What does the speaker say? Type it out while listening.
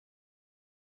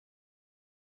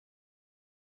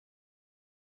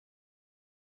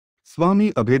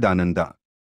Swami Abhedananda.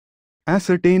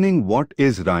 Ascertaining what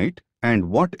is right and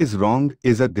what is wrong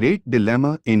is a great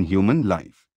dilemma in human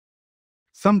life.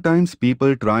 Sometimes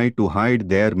people try to hide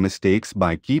their mistakes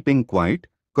by keeping quiet,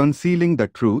 concealing the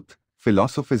truth,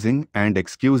 philosophizing and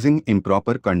excusing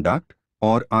improper conduct,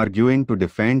 or arguing to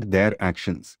defend their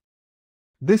actions.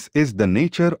 This is the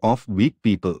nature of weak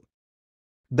people.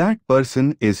 That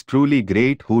person is truly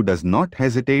great who does not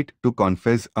hesitate to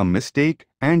confess a mistake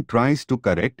and tries to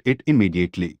correct it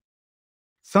immediately.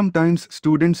 Sometimes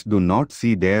students do not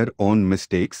see their own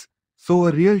mistakes, so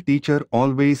a real teacher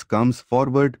always comes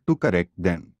forward to correct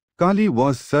them. Kali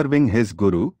was serving his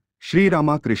guru, Sri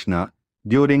Ramakrishna,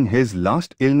 during his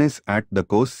last illness at the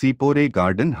Kosipore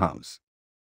garden house.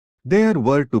 There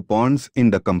were 2 ponds in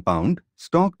the compound,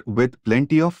 stocked with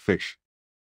plenty of fish.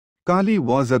 Kali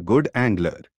was a good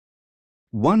angler.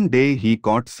 One day he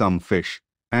caught some fish,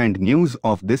 and news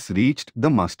of this reached the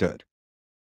master.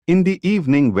 In the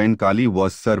evening when Kali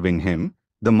was serving him,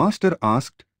 the master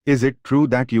asked, "Is it true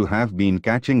that you have been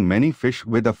catching many fish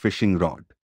with a fishing rod?"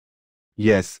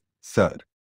 "Yes, sir."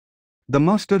 The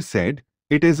master said,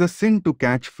 "It is a sin to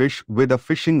catch fish with a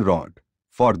fishing rod,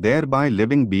 for thereby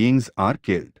living beings are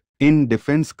killed." In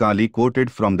defense, Kali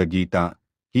quoted from the Gita,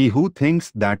 "He who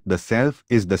thinks that the self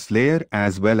is the slayer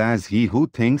as well as he who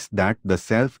thinks that the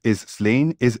self is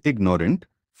slain is ignorant,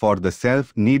 for the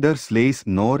self neither slays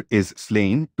nor is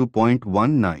slain."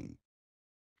 2.19.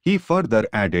 He further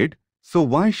added, "So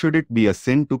why should it be a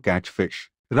sin to catch fish?"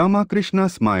 Ramakrishna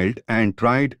smiled and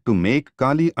tried to make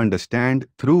Kali understand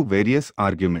through various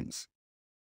arguments.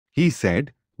 He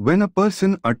said, when a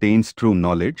person attains true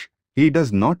knowledge, he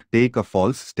does not take a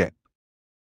false step.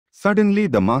 Suddenly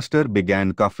the master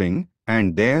began coughing,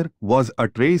 and there was a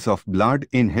trace of blood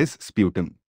in his sputum.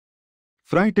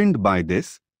 Frightened by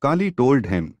this, Kali told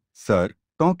him, "Sir,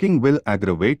 talking will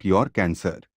aggravate your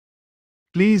cancer.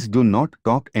 Please do not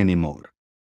talk anymore."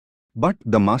 But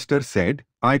the master said,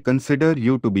 "I consider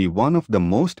you to be one of the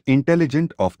most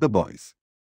intelligent of the boys.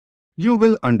 You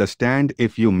will understand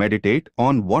if you meditate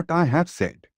on what I have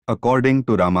said." According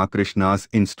to Ramakrishna's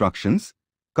instructions,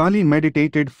 Kali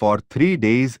meditated for 3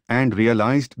 days and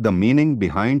realized the meaning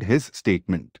behind his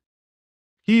statement.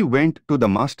 He went to the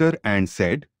master and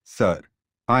said, "Sir,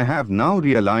 I have now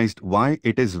realized why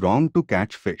it is wrong to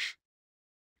catch fish.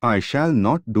 I shall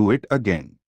not do it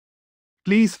again.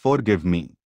 Please forgive me."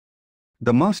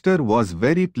 The master was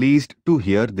very pleased to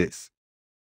hear this.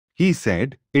 He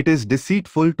said, "It is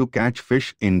deceitful to catch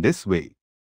fish in this way.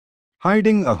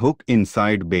 Hiding a hook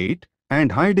inside bait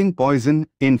and hiding poison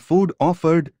in food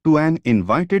offered to an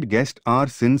invited guest are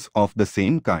sins of the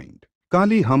same kind."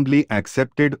 Kali humbly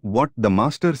accepted what the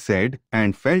master said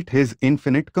and felt his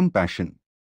infinite compassion.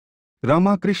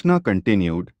 Ramakrishna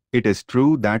continued, "It is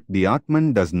true that the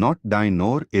Atman does not die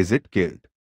nor is it killed.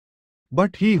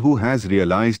 But he who has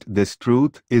realized this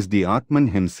truth is the Atman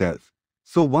himself,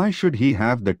 so why should he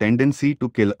have the tendency to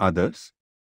kill others?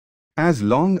 As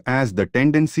long as the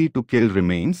tendency to kill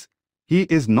remains, he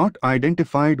is not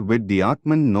identified with the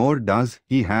Atman nor does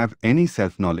he have any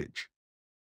self-knowledge.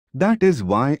 That is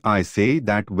why I say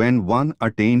that when one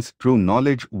attains true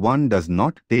knowledge, one does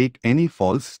not take any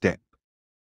false step.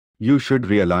 You should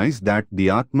realize that the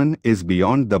Atman is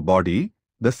beyond the body,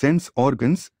 the sense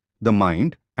organs, the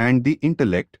mind, and the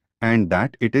intellect, and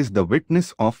that it is the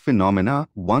witness of phenomena."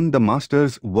 The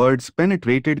master's words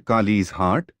penetrated Kali's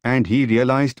heart and he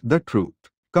realized the truth.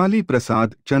 Kali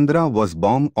Prasad Chandra was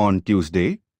born on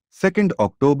Tuesday, 2nd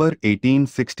October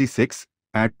 1866,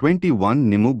 at 21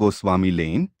 Nimu Goswami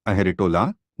Lane,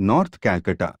 Aheritola, North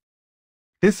Calcutta.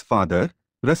 His father,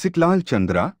 Rasiklal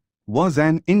Chandra, was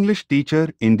an English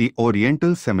teacher in the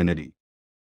Oriental Seminary.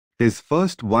 His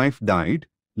first wife died,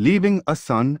 leaving a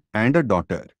son and a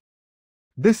daughter.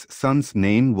 This son's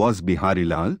name was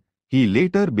Biharilal. He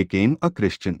later became a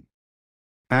Christian.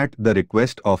 At the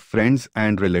request of friends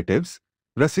and relatives,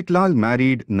 Rasiklal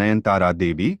married Nayantara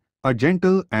Devi, a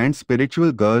gentle and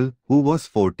spiritual girl who was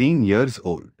 14 years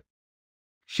old.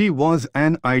 She was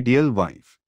an ideal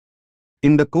wife.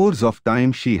 In the course of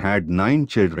time she had 9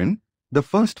 children. The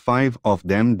first 5 of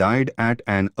them died at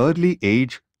an early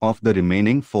age. Of the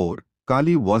remaining 4,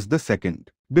 Kali was the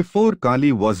second. Before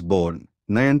Kali was born,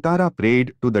 Nayantara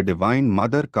prayed to the Divine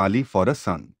Mother Kali for a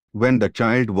son. When the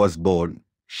child was born,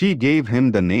 she gave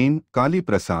him the name Kali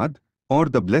Prasad, or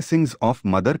the blessings of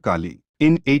Mother Kali.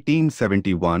 In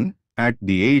 1871, at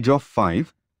the age of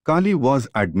 5, Kali was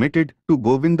admitted to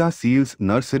Govinda Seal's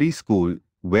nursery school,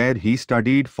 where he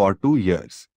studied for 2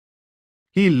 years.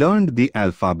 He learned the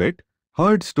alphabet,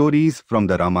 heard stories from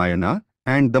the Ramayana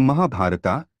and the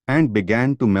Mahabharata, and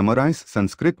began to memorize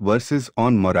Sanskrit verses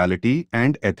on morality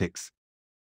and ethics.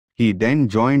 He then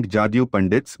joined Jadyu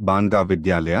Pandit's Banga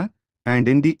Vidyalaya, and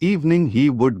in the evening he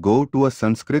would go to a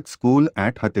Sanskrit school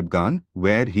at Hatibgan,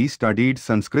 where he studied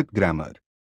Sanskrit grammar.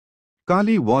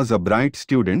 Kali was a bright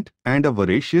student and a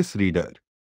voracious reader.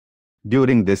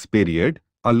 During this period,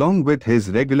 along with his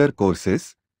regular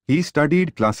courses, he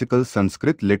studied classical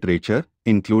Sanskrit literature,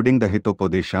 including the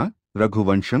Hitopadesha,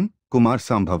 Raghuvansham, Kumar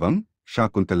Sambhavam,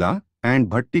 Shakuntala, and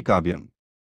Bhatti Kavyam.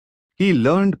 He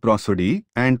learned prosody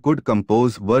and could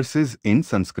compose verses in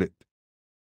Sanskrit.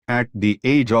 At the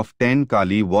age of 10,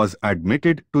 Kali was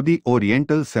admitted to the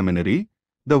Oriental Seminary,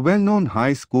 the well-known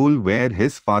high school where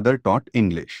his father taught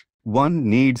English. One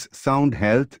needs sound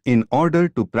health in order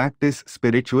to practice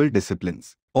spiritual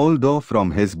disciplines. Although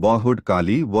from his boyhood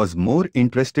Kali was more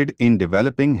interested in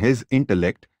developing his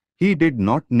intellect, he did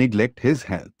not neglect his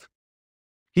health.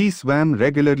 He swam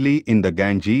regularly in the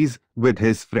Ganges with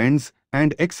his friends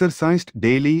and exercised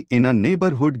daily in a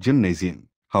neighborhood gymnasium.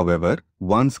 However,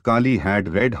 once Kali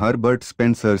had read Herbert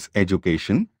Spencer's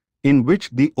Education, in which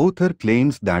the author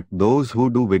claims that those who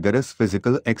do vigorous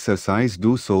physical exercise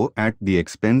do so at the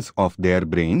expense of their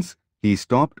brains, he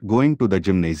stopped going to the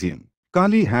gymnasium.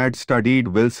 Kali had studied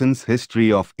Wilson's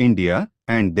History of India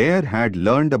and there had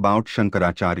learned about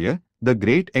Shankaracharya, the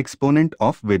great exponent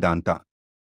of Vedanta.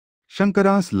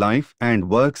 Shankara's life and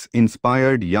works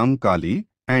inspired young Kali,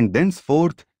 and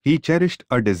thenceforth he cherished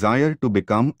a desire to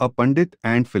become a Pandit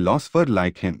and philosopher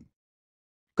like him.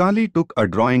 Kali took a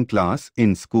drawing class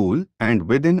in school and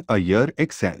within a year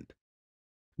excelled.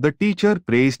 The teacher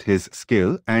praised his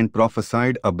skill and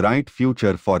prophesied a bright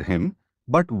future for him,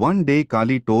 but one day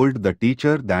Kali told the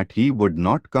teacher that he would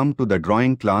not come to the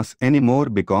drawing class anymore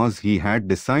because he had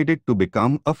decided to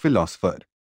become a philosopher.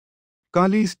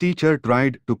 Kali's teacher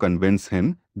tried to convince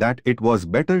him that it was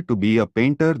better to be a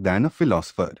painter than a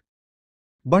philosopher.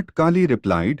 But Kali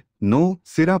replied, "No,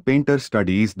 Sira painter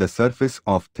studies the surface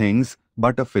of things,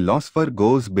 but a philosopher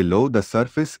goes below the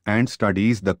surface and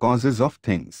studies the causes of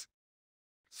things.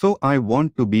 So I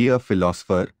want to be a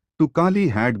philosopher." To Kali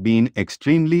had been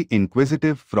extremely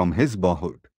inquisitive from his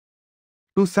boyhood.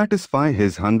 To satisfy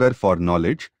his hunger for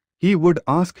knowledge, he would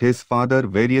ask his father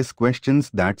various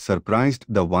questions that surprised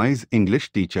the wise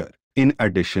English teacher. In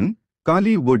addition,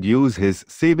 Kali would use his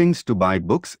savings to buy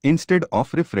books instead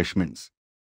of refreshments.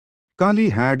 Kali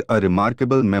had a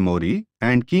remarkable memory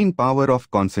and keen power of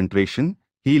concentration.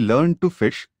 He learned to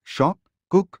fish, shop,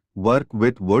 cook, work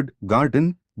with wood,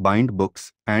 garden, bind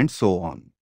books, and so on.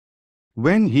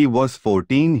 When he was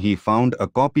 14, he found a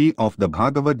copy of the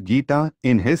Bhagavad Gita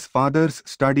in his father's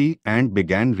study and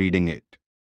began reading it.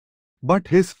 But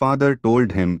his father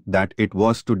told him that it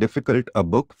was too difficult a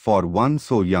book for one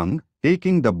so young.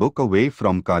 Taking the book away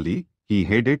from Kali, he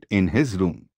hid it in his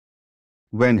room.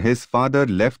 When his father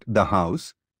left the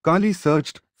house, Kali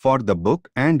searched for the book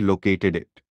and located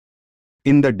it.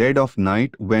 In the dead of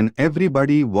night, when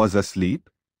everybody was asleep,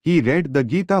 he read the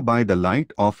Gita by the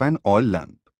light of an oil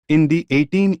lamp. In the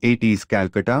 1880s,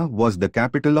 Calcutta was the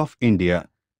capital of India,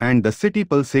 and the city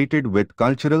pulsated with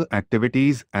cultural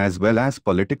activities as well as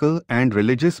political and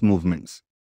religious movements.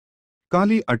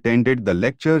 Kali attended the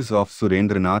lectures of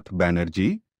Surendranath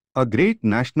Banerjee, a great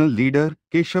national leader,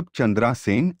 Keshab Chandra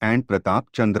Sen and Pratap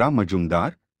Chandra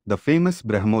Majumdar, the famous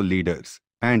Brahmo leaders,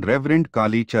 and Reverend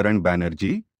Kali Charan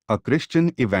Banerjee, a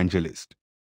Christian evangelist.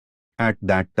 At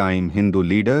that time, Hindu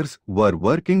leaders were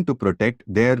working to protect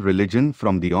their religion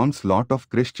from the onslaught of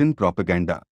Christian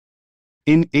propaganda.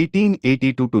 In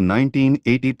 1882 to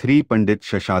 1983, Pandit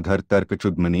Shashadhar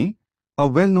Tarkachudmani, a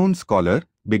well-known scholar,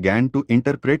 began to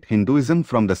interpret Hinduism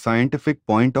from the scientific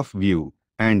point of view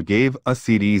and gave a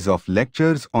series of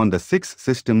lectures on the 6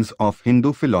 systems of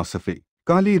Hindu philosophy.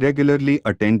 Kali regularly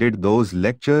attended those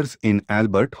lectures in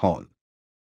Albert Hall.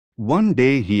 One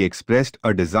day he expressed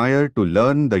a desire to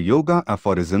learn the yoga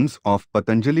aphorisms of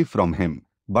Patanjali from him,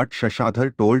 but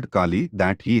Shashadhar told Kali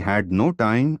that he had no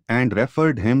time and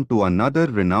referred him to another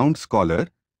renowned scholar,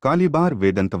 Kalibar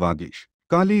Vedantavagish.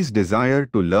 Kali's desire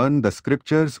to learn the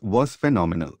scriptures was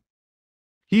phenomenal.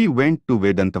 He went to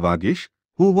Vedantavagish,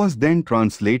 who was then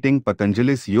translating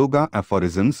Patanjali's yoga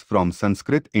aphorisms from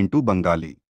Sanskrit into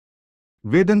Bengali.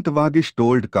 Vedantavagish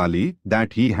told Kali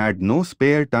that he had no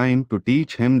spare time to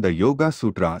teach him the Yoga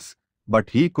Sutras, but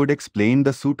he could explain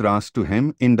the sutras to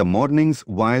him in the mornings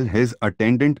while his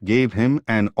attendant gave him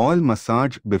an oil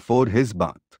massage before his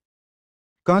bath.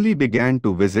 Kali began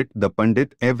to visit the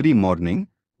Pandit every morning.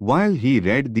 While he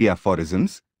read the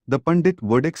aphorisms, the Pandit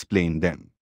would explain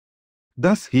them.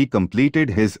 Thus he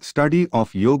completed his study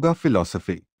of yoga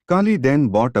philosophy. Kali then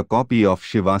bought a copy of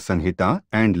Shiva Sanhita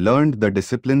and learned the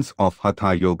disciplines of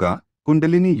Hatha Yoga,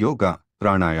 Kundalini Yoga,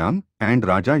 Pranayam, and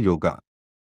Raja Yoga.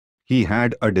 He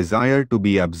had a desire to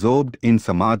be absorbed in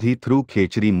Samadhi through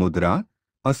Khechari Mudra,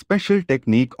 a special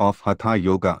technique of Hatha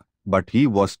Yoga, but he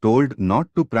was told not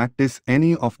to practice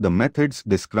any of the methods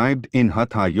described in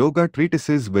Hatha Yoga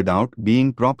treatises without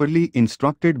being properly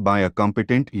instructed by a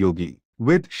competent yogi.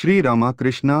 With Sri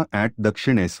Ramakrishna at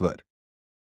Dakshineswar,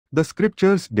 the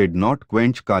scriptures did not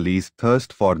quench Kali's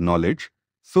thirst for knowledge,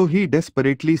 so he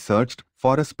desperately searched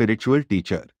for a spiritual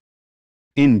teacher.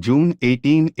 In June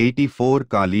 1884,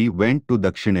 Kali went to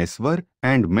Dakshineswar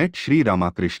and met Sri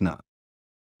Ramakrishna.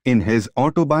 In his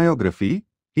autobiography,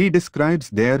 he describes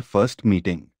their first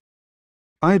meeting.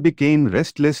 I became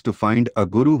restless to find a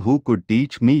guru who could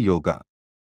teach me yoga.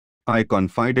 I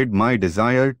confided my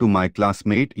desire to my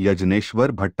classmate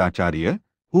Yajneshwar Bhattacharya,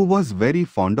 who was very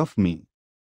fond of me.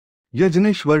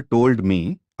 Yajneshwar told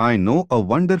me, I know a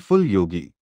wonderful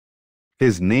yogi.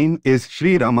 His name is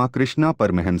Sri Ramakrishna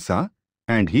Paramahamsa,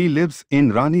 and he lives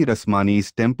in Rani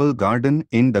Rasmani's temple garden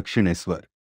in Dakshineswar.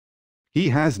 He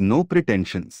has no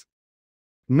pretensions.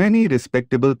 Many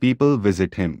respectable people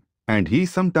visit him, and he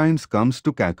sometimes comes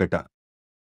to Calcutta.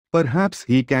 Perhaps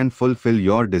he can fulfill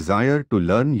your desire to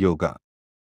learn yoga.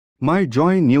 My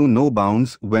joy knew no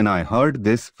bounds when I heard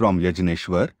this from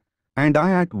Yajneshwar, and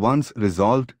I at once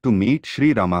resolved to meet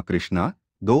Sri Ramakrishna,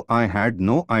 though I had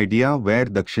no idea where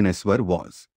Dakshineswar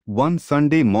was. One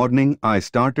Sunday morning I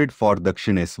started for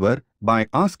Dakshineswar by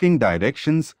asking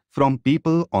directions from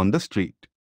people on the street.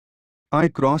 I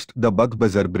crossed the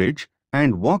Baghbazar bridge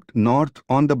and walked north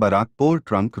on the Barakpur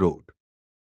trunk road.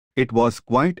 It was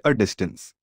quite a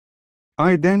distance.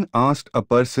 I then asked a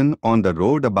person on the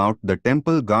road about the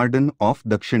temple garden of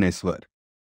Dakshineswar.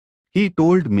 He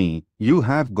told me, you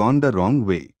have gone the wrong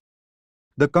way.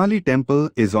 The Kali temple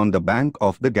is on the bank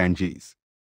of the Ganges.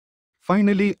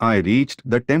 Finally, I reached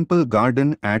the temple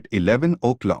garden at 11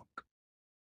 o'clock.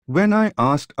 When I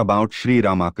asked about Sri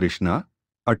Ramakrishna,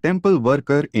 a temple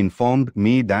worker informed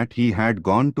me that he had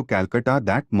gone to Calcutta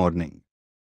that morning.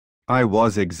 I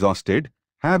was exhausted,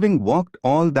 having walked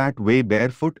all that way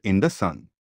barefoot in the sun.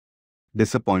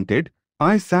 Disappointed,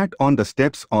 I sat on the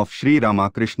steps of Sri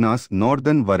Ramakrishna's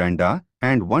northern veranda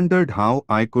and wondered how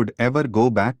I could ever go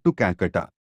back to Calcutta.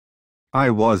 I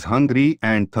was hungry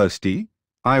and thirsty.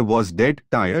 I was dead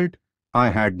tired. I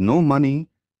had no money.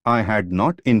 I had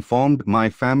not informed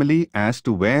my family as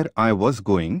to where I was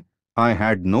going. I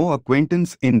had no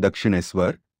acquaintance in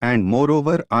Dakshineswar, and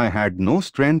moreover I had no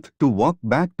strength to walk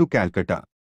back to Calcutta.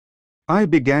 I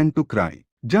began to cry.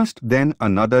 Just then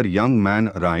another young man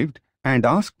arrived and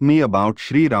asked me about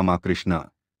Sri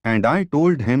Ramakrishna, and I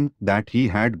told him that he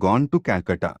had gone to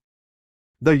Calcutta.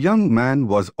 The young man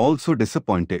was also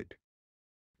disappointed.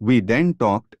 We then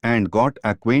talked and got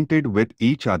acquainted with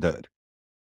each other.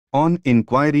 On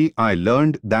inquiry, I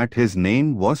learned that his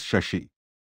name was Shashi.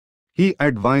 He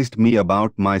advised me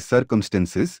about my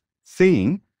circumstances,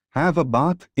 saying, have a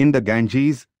bath in the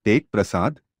Ganges, take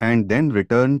prasad, and then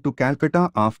return to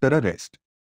Calcutta after a rest.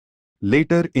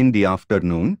 Later in the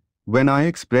afternoon, when I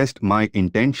expressed my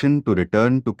intention to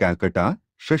return to Calcutta,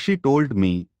 Shashi told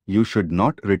me, you should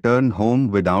not return home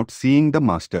without seeing the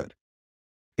master.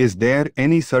 Is there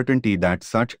any certainty that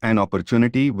such an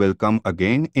opportunity will come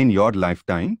again in your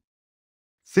lifetime?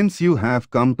 Since you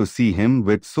have come to see him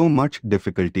with so much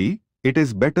difficulty, it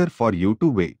is better for you to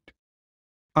wait.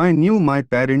 I knew my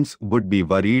parents would be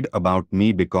worried about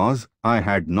me because I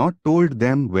had not told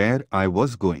them where I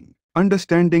was going.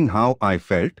 Understanding how I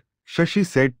felt, Shashi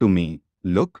said to me,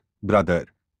 look, brother,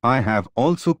 I have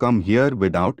also come here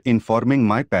without informing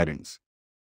my parents.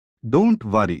 Don't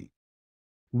worry.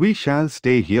 We shall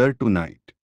stay here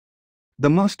tonight. The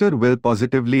master will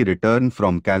positively return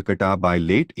from Calcutta by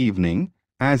late evening,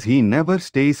 as he never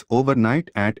stays overnight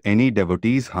at any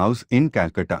devotee's house in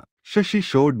Calcutta. Shashi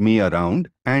showed me around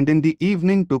and in the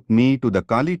evening took me to the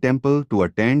Kali temple to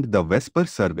attend the Vesper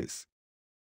service.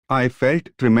 I felt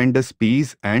tremendous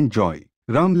peace and joy.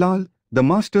 Ramlal, the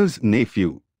master's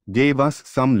nephew, gave us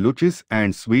some luchis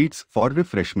and sweets for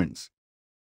refreshments.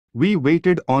 We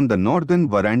waited on the northern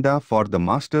veranda for the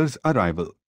master's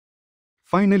arrival.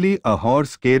 Finally, a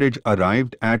horse carriage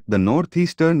arrived at the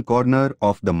northeastern corner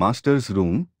of the master's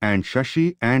room, and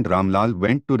Shashi and Ramlal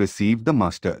went to receive the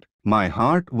master. My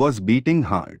heart was beating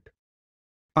hard.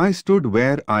 I stood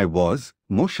where I was,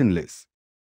 motionless.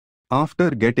 After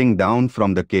getting down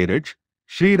from the carriage,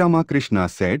 Sri Ramakrishna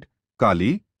said,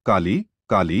 Kali, Kali,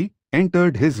 Kali,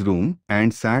 entered his room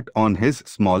and sat on his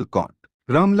small cot.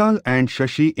 Ramlal and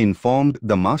Shashi informed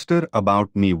the master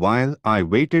about me while I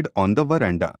waited on the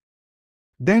veranda.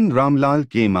 Then Ramlal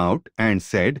came out and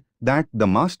said that the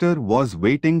master was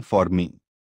waiting for me.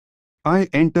 I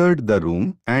entered the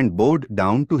room and bowed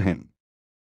down to him.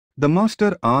 The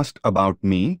master asked about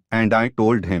me and I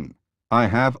told him, I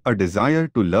have a desire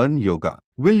to learn yoga.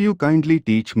 Will you kindly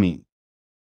teach me?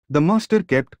 The master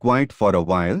kept quiet for a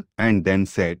while and then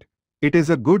said, it is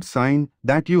a good sign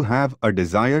that you have a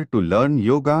desire to learn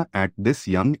yoga at this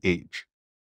young age.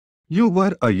 You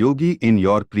were a yogi in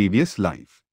your previous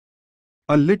life.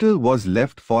 A little was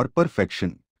left for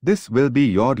perfection. This will be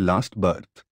your last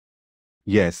birth.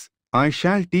 Yes, I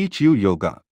shall teach you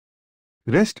yoga.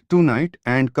 Rest tonight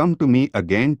and come to me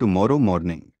again tomorrow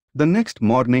morning. The next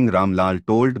morning Ramlal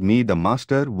told me the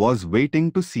master was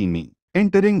waiting to see me.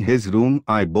 Entering his room,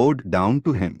 I bowed down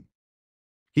to him.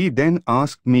 He then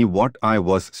asked me what I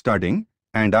was studying,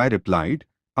 and I replied,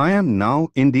 I am now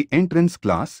in the entrance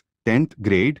class, 10th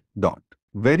grade.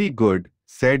 Very good,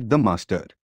 said the master.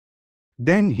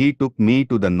 Then he took me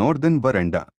to the northern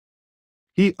veranda.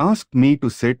 He asked me to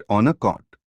sit on a cot.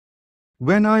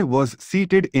 When I was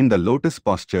seated in the lotus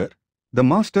posture, the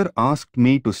master asked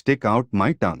me to stick out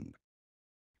my tongue.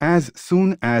 As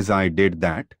soon as I did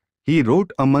that, he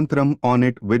wrote a mantram on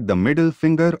it with the middle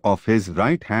finger of his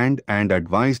right hand and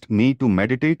advised me to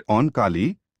meditate on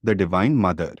Kali, the Divine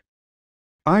Mother.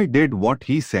 I did what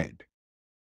he said.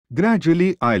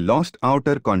 Gradually I lost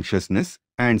outer consciousness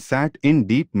and sat in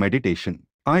deep meditation.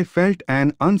 I felt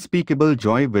an unspeakable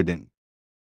joy within.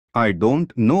 I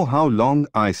don't know how long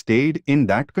I stayed in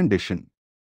that condition.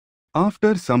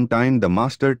 After some time the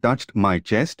master touched my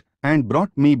chest and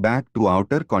brought me back to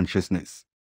outer consciousness.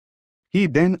 He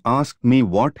then asked me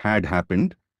what had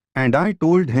happened, and I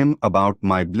told him about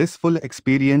my blissful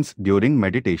experience during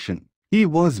meditation. He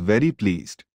was very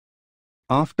pleased.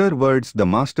 Afterwards the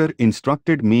master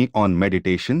instructed me on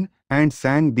meditation and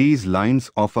sang these lines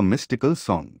of a mystical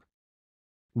song.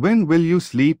 When will you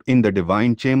sleep in the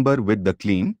divine chamber with the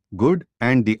clean, good,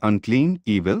 and the unclean,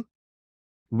 evil?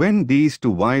 When these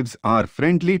two wives are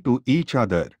friendly to each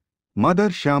other, Mother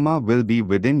Shyama will be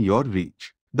within your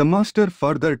reach. The master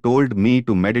further told me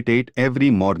to meditate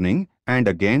every morning and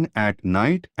again at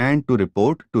night and to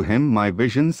report to him my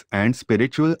visions and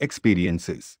spiritual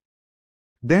experiences.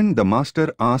 Then the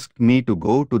master asked me to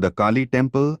go to the Kali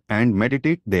temple and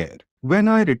meditate there. When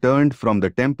I returned from the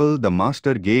temple, the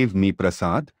master gave me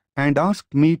prasad and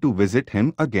asked me to visit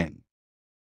him again.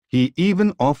 He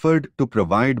even offered to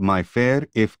provide my fare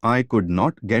if I could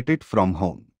not get it from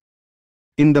home.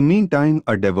 In the meantime,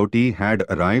 a devotee had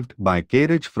arrived by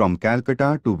carriage from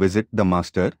Calcutta to visit the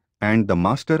master, and the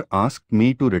master asked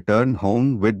me to return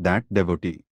home with that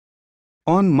devotee.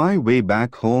 On my way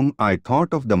back home, I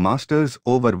thought of the master's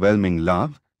overwhelming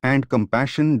love and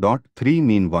compassion. 3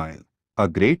 Meanwhile, a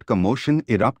great commotion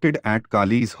erupted at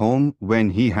Kali's home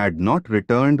when he had not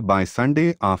returned by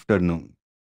Sunday afternoon.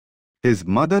 His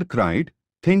mother cried,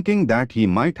 thinking that he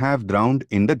might have drowned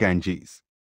in the Ganges.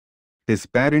 His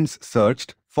parents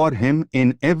searched for him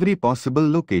in every possible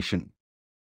location.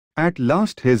 At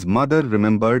last his mother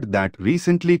remembered that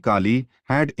recently Kali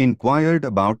had inquired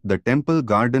about the temple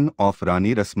garden of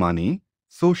Rani Rasmani,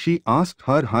 so she asked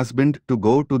her husband to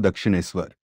go to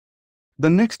Dakshineswar. The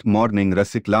next morning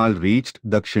Rasiklal reached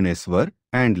Dakshineswar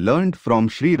and learned from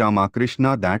Sri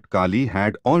Ramakrishna that Kali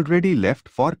had already left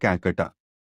for Calcutta.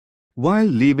 While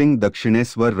leaving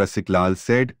Dakshineswar, Rasiklal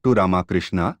said to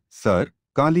Ramakrishna, Sir,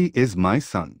 Kali is my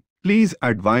son. Please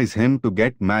advise him to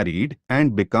get married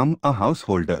and become a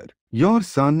householder. Your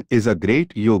son is a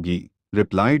great yogi,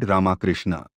 replied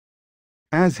Ramakrishna.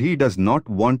 As he does not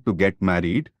want to get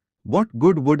married, what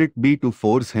good would it be to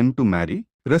force him to marry?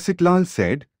 Rasiklal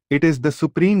said, it is the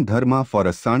supreme dharma for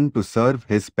a son to serve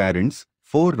his parents,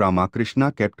 for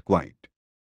Ramakrishna kept quiet.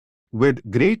 With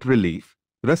great relief,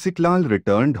 Rasiklal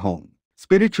returned home.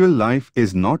 Spiritual life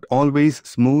is not always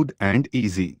smooth and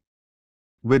easy.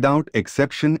 Without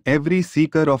exception, every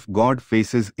seeker of God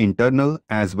faces internal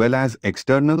as well as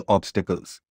external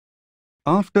obstacles.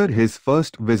 After his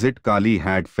first visit, Kali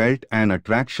had felt an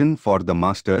attraction for the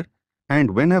master,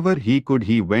 and whenever he could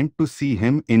he went to see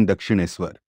him in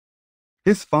Dakshineswar.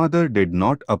 His father did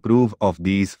not approve of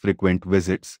these frequent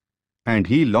visits, and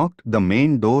he locked the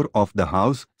main door of the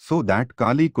house so that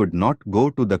Kali could not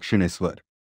go to Dakshineswar.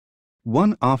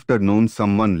 One afternoon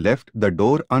someone left the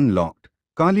door unlocked.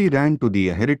 Kali ran to the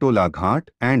Ahiritola Ghat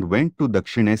and went to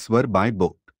Dakshineswar by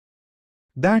boat.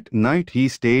 That night he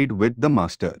stayed with the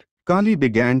master. Kali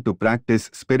began to practice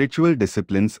spiritual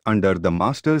disciplines under the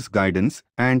master's guidance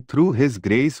and through his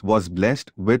grace was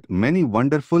blessed with many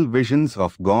wonderful visions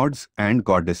of gods and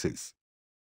goddesses.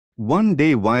 One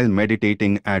day while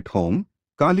meditating at home,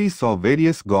 Kali saw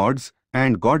various gods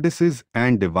and goddesses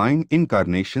and divine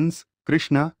incarnations,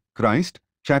 Krishna, Christ,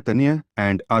 Chaitanya,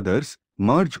 and others,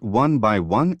 merge one by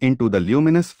one into the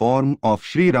luminous form of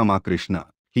Sri Ramakrishna.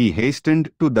 He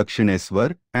hastened to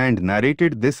Dakshineswar and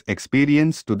narrated this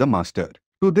experience to the master.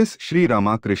 To this Sri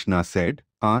Ramakrishna said,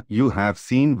 "Ah, you have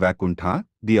seen Vaikuntha,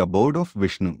 the abode of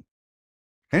Vishnu.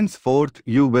 Henceforth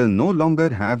you will no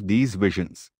longer have these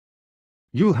visions.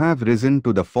 You have risen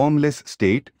to the formless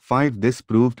state." 5. This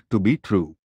proved to be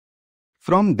true.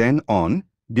 From then on,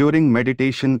 during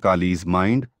meditation, Kali's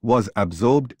mind was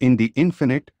absorbed in the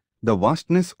infinite, the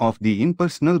vastness of the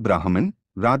impersonal Brahman,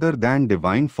 rather than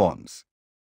divine forms.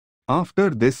 After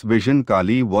this vision,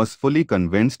 Kali was fully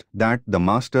convinced that the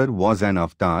master was an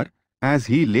avatar, as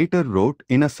he later wrote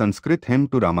in a Sanskrit hymn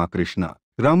to Ramakrishna.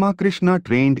 Ramakrishna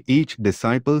trained each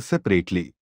disciple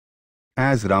separately.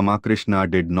 As Ramakrishna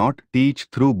did not teach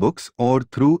through books or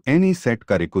through any set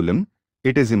curriculum,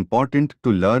 it is important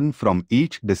to learn from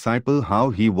each disciple how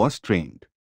he was trained.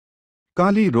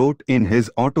 Kali wrote in his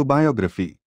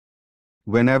autobiography,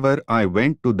 "Whenever I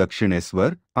went to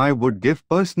Dakshineswar, I would give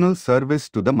personal service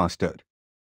to the master.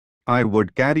 I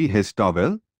would carry his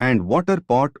towel and water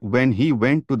pot when he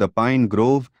went to the pine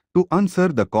grove to answer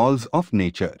the calls of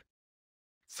nature.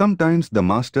 Sometimes the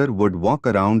master would walk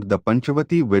around the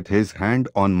Panchavati with his hand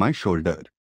on my shoulder.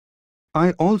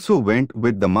 I also went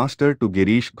with the master to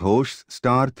Girish Ghosh's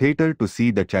Star Theatre to see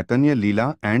the Chaitanya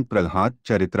Leela and Prahlad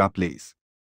Charitra plays.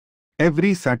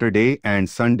 Every Saturday and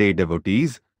Sunday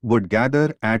devotees would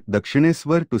gather at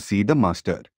Dakshineswar to see the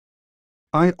master.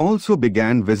 I also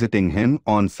began visiting him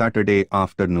on Saturday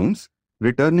afternoons,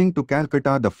 returning to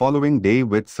Calcutta the following day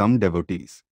with some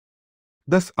devotees.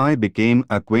 Thus I became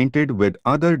acquainted with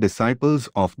other disciples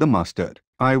of the master.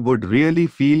 I would really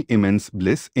feel immense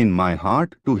bliss in my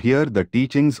heart to hear the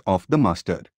teachings of the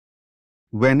master.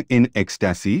 When in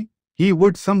ecstasy, he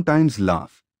would sometimes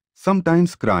laugh,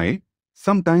 sometimes cry,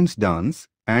 sometimes dance,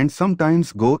 and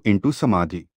sometimes go into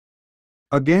samadhi.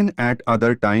 Again at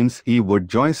other times he would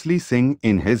joyously sing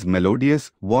in his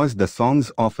melodious voice the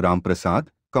songs of Ramprasad,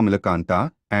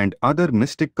 Kamalakanta, and other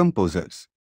mystic composers.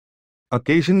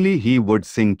 Occasionally he would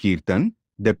sing Kirtan,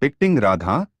 depicting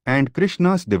Radha and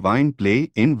Krishna's divine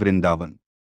play in Vrindavan.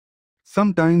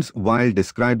 Sometimes while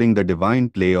describing the divine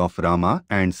play of Rama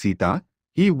and Sita,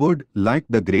 he would, like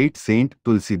the great saint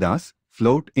Tulsidas,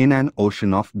 float in an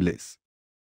ocean of bliss.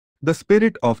 The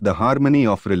spirit of the harmony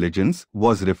of religions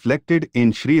was reflected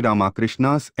in Sri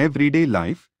Ramakrishna's everyday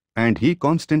life, and he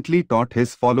constantly taught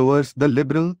his followers the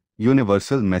liberal,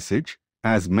 universal message,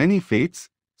 as many faiths,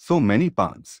 so many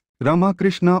paths.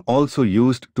 Ramakrishna also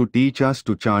used to teach us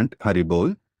to chant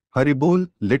Haribol. Haribol,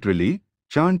 literally,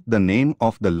 chant the name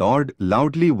of the Lord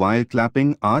loudly while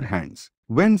clapping our hands.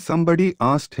 When somebody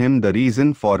asked him the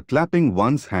reason for clapping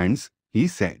one's hands, he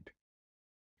said,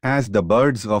 "As the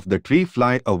birds of the tree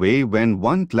fly away when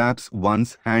one claps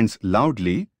one's hands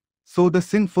loudly, so the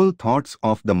sinful thoughts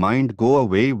of the mind go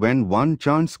away when one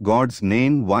chants God's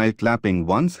name while clapping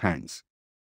one's hands."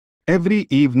 Every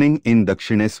evening in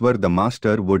Dakshineswar the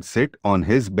master would sit on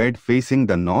his bed facing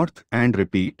the north and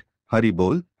repeat,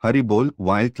 "Haribol, Haribol,"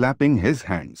 while clapping his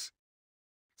hands.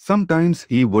 Sometimes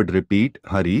he would repeat,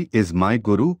 "Hari is my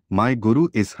Guru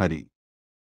is Hari.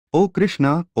 O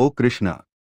Krishna, O Krishna.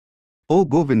 O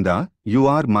Govinda, you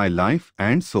are my life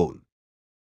and soul.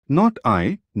 Not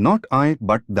I,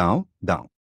 but thou, thou.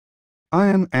 I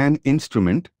am an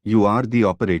instrument, you are the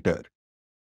operator."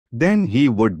 Then he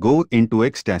would go into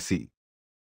ecstasy.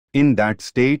 In that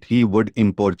state he would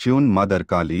importune Mother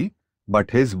Kali,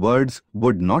 but his words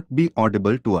would not be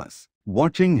audible to us.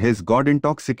 Watching his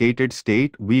God-intoxicated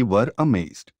state, we were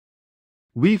amazed.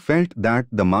 We felt that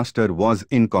the master was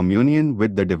in communion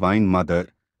with the Divine Mother,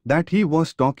 that he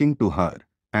was talking to her,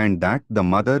 and that the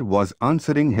mother was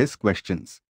answering his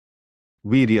questions.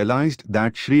 We realized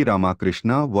that Sri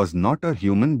Ramakrishna was not a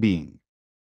human being.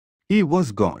 He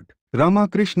was God.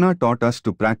 Ramakrishna taught us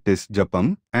to practice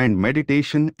japam and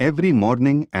meditation every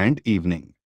morning and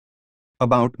evening.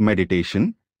 About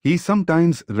meditation, he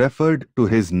sometimes referred to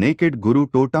his naked Guru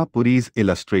Tota Puri's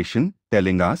illustration,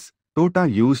 telling us, Tota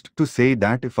used to say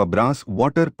that if a brass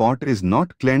water pot is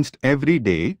not cleansed every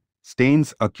day,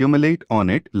 stains accumulate on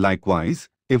it. Likewise,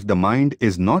 if the mind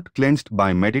is not cleansed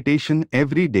by meditation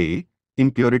every day,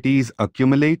 impurities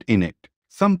accumulate in it.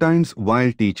 Sometimes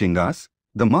while teaching us,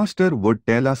 the master would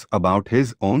tell us about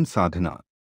his own sadhana.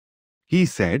 He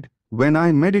said, "When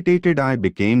I meditated I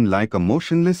became like a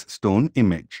motionless stone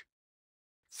image.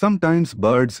 Sometimes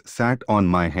birds sat on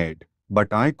my head,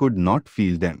 but I could not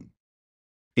feel them."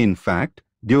 In fact,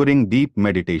 during deep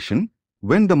meditation,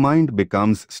 when the mind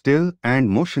becomes still and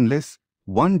motionless,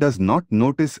 one does not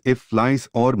notice if flies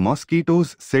or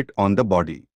mosquitoes sit on the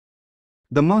body.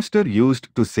 The master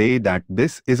used to say that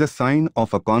this is a sign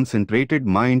of a concentrated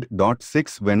mind.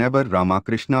 6 Whenever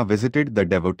Ramakrishna visited the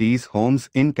devotees' homes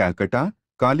in Calcutta,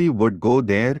 Kali would go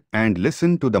there and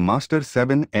listen to the Master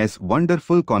 7's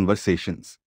wonderful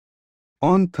conversations.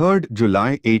 On 3rd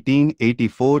July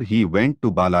 1884 he went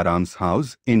to Balaram's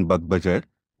house in Bagbajar,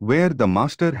 where the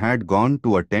master had gone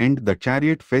to attend the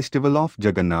chariot festival of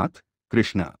Jagannath,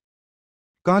 Krishna.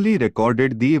 Kali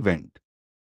recorded the event.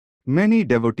 Many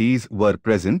devotees were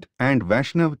present and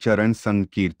Vaishnav Charan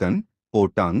Sankirtan, O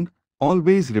tongue,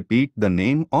 always repeat the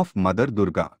name of Mother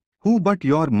Durga. Who but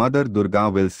your Mother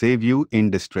Durga will save you in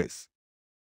distress?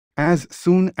 As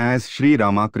soon as Sri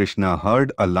Ramakrishna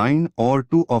heard a line or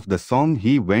two of the song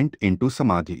he went into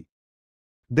Samadhi.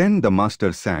 Then the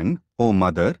master sang, O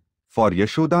Mother, for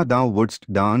Yashoda thou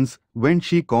wouldst dance when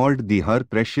she called thee her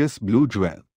precious blue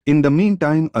jewel. In the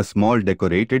meantime a small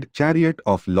decorated chariot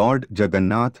of Lord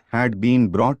Jagannath had been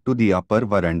brought to the upper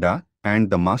veranda and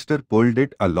the master pulled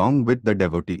it along with the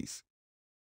devotees.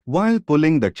 While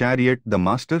pulling the chariot the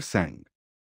master sang,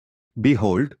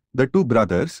 Behold, the two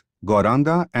brothers,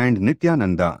 Gauranga and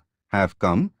Nityananda, have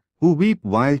come, who weep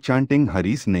while chanting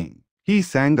Hari's name. He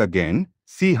sang again,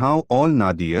 See how all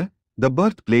Nadia, the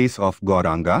birthplace of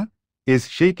Gauranga, is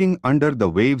shaking under the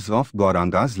waves of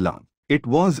Gauranga's love. It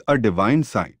was a divine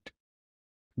sight.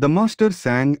 The master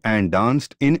sang and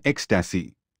danced in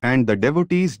ecstasy, and the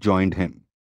devotees joined him.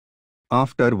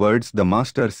 Afterwards the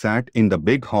master sat in the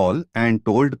big hall and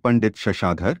told Pandit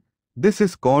Shashadhar, This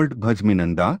is called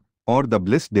Bhajminanda, or the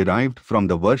bliss derived from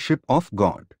the worship of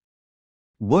God.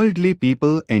 Worldly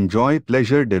people enjoy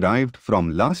pleasure derived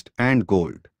from lust and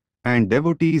gold, and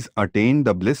devotees attain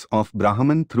the bliss of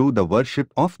Brahman through the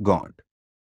worship of God.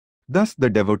 Thus the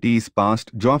devotees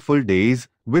passed joyful days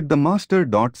with the Master.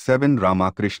 7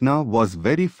 Ramakrishna was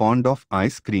very fond of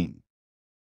ice cream.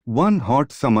 One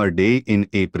hot summer day in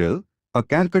April, a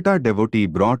Calcutta devotee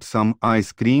brought some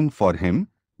ice cream for him,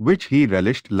 which he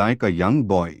relished like a young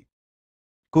boy.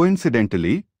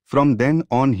 Coincidentally, from then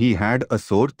on he had a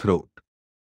sore throat.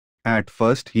 At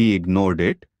first he ignored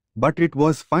it, but it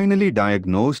was finally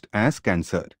diagnosed as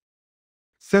cancer.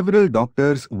 Several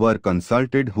doctors were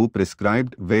consulted who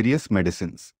prescribed various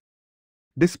medicines.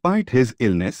 Despite his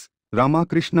illness,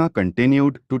 Ramakrishna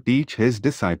continued to teach his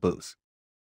disciples.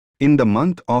 In the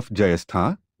month of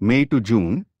Jayastha, May to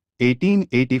June,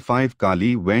 1885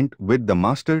 Kali went with the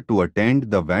master to attend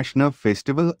the Vaishnav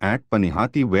festival at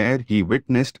Panihati where he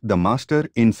witnessed the master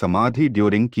in Samadhi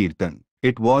during Kirtan.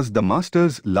 It was the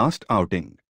master's last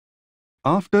outing.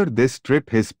 After this trip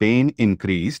his pain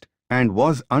increased and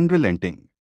was unrelenting.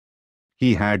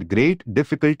 He had great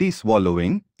difficulty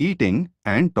swallowing, eating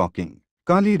and talking.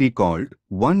 Kali recalled,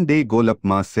 one day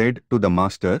Golapma said to the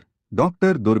master,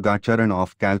 Dr. Durgacharan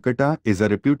of Calcutta is a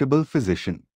reputable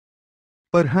physician.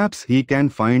 Perhaps he can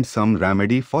find some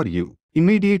remedy for you.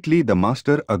 Immediately the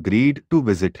master agreed to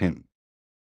visit him.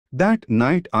 That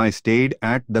night I stayed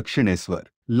at Dakshineswar.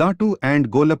 Latu and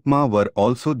Golapma were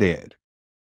also there.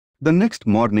 The next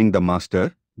morning the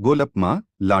master, Golapma,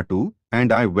 Latu,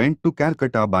 and I went to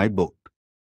Calcutta by boat.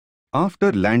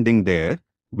 After landing there,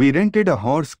 we rented a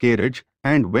horse carriage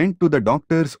and went to the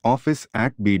doctor's office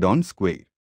at Bedon Square.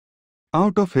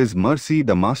 Out of his mercy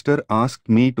the master asked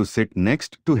me to sit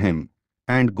next to him,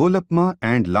 and Golapma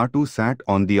and Latu sat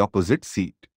on the opposite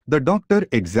seat. The doctor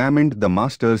examined the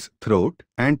master's throat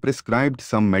and prescribed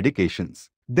some medications.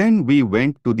 Then we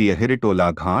went to the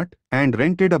Ahiritola Ghat and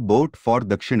rented a boat for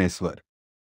Dakshineswar.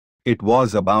 It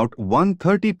was about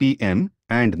 1:30 p.m.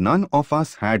 and none of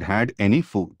us had had any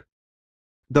food.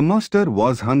 The master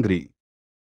was hungry.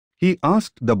 He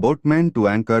asked the boatman to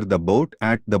anchor the boat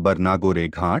at the Barnagore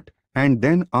Ghat and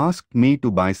then asked me to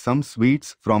buy some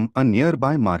sweets from a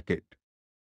nearby market.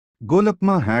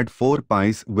 Golapma had 4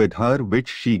 pies with her which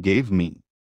she gave me.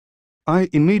 I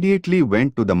immediately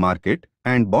went to the market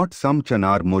and bought some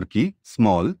chanar murki,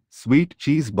 small, sweet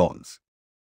cheese balls.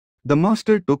 The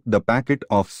master took the packet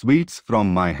of sweets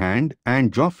from my hand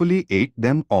and joyfully ate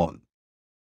them all.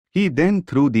 He then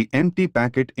threw the empty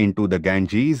packet into the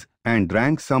Ganges and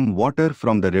drank some water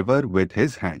from the river with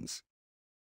his hands.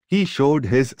 He showed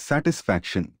his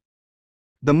satisfaction.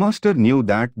 The master knew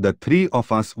that the 3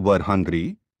 of us were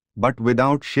hungry, but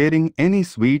without sharing any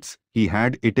sweets, he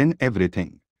had eaten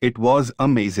everything. It was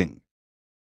amazing.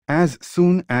 As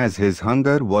soon as his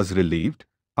hunger was relieved,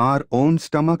 our own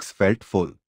stomachs felt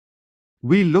full.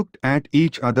 We looked at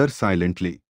each other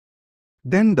silently.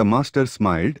 Then the master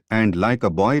smiled and like a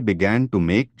boy began to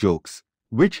make jokes,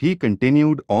 which he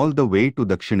continued all the way to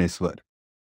Dakshineswar.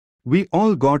 We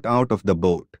all got out of the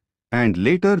boat, And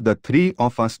later the three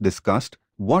of us discussed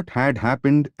what had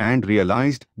happened and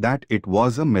realized that it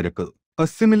was a miracle. A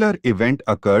similar event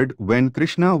occurred when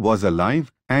Krishna was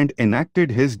alive and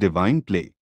enacted his divine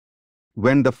play.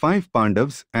 When the five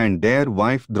Pandavas and their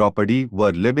wife Draupadi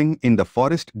were living in the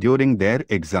forest during their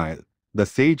exile, the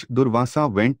sage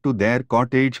Durvasa went to their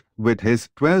cottage with his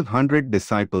 1200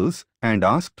 disciples and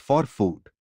asked for food.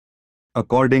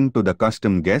 According to the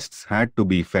custom, guests had to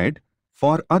be fed,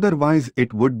 for otherwise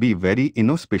it would be very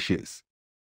inauspicious.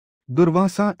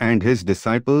 Durvasa and his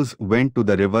disciples went to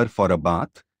the river for a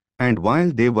bath, and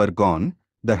while they were gone,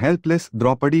 the helpless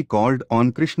Draupadi called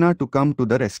on Krishna to come to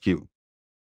the rescue.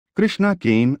 Krishna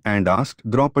came and asked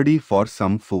Draupadi for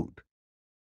some food.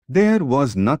 There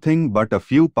was nothing but a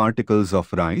few particles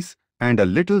of rice and a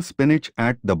little spinach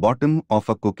at the bottom of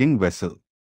a cooking vessel.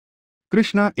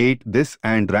 Krishna ate this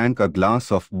and drank a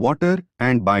glass of water,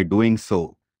 and by doing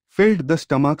so, filled the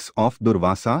stomachs of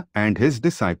Durvasa and his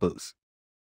disciples.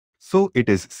 So it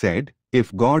is said,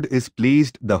 if God is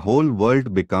pleased, the whole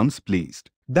world becomes pleased.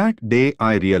 That day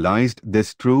I realized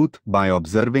this truth by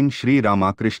observing Sri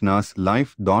Ramakrishna's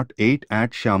life. 8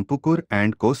 At Shampukur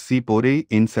and Kossipore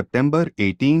in September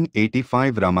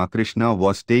 1885, Ramakrishna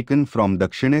was taken from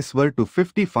Dakshineswar to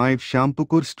 55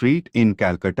 Shampukur Street in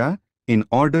Calcutta in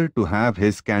order to have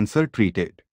his cancer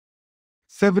treated.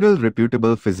 Several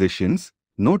reputable physicians,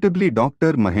 notably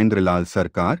Dr. Mahendralal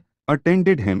Sarkar,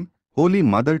 attended him. Holy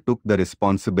Mother took the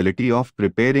responsibility of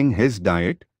preparing his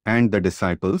diet, and the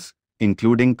disciples,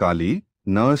 including Kali,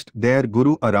 nursed their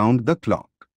Guru around the clock.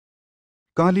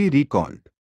 Kali recalled,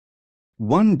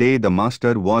 one day the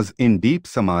master was in deep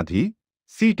samadhi,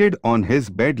 seated on his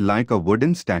bed like a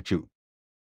wooden statue.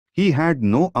 He had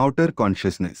no outer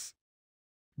consciousness.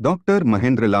 Dr.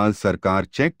 Mahendralal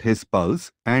Sarkar checked his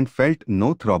pulse and felt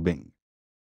no throbbing.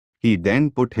 He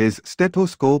then put his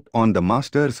stethoscope on the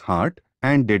master's heart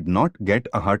and did not get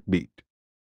a heartbeat.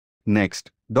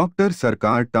 Next, Dr.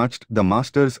 Sarkar touched the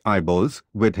master's eyeballs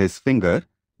with his finger,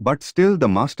 but still the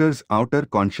master's outer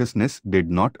consciousness did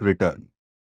not return.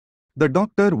 The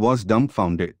doctor was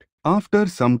dumbfounded. After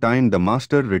some time the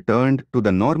master returned to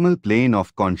the normal plane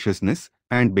of consciousness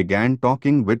and began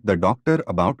talking with the doctor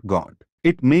about God.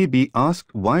 It may be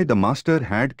asked why the master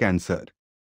had cancer.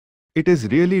 It is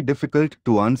really difficult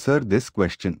to answer this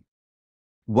question.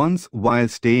 Once while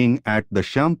staying at the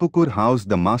Shampukur house,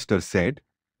 the master said,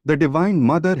 "The Divine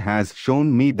Mother has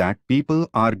shown me that people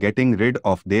are getting rid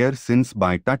of their sins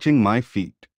by touching my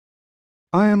feet.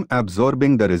 I am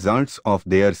absorbing the results of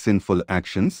their sinful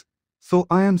actions, so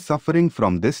I am suffering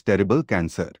from this terrible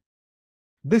cancer."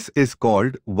 This is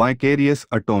called vicarious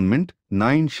atonement.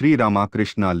 9 Sri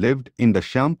Ramakrishna lived in the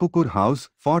Shampukur house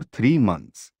for 3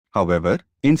 months. However,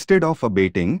 instead of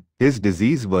abating, his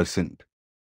disease worsened.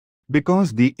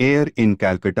 Because the air in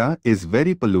Calcutta is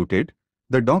very polluted,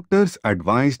 the doctors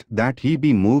advised that he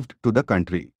be moved to the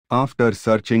country. After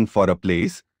searching for a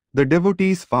place, the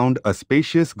devotees found a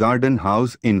spacious garden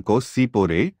house in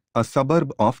Kossipore, a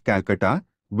suburb of Calcutta,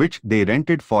 which they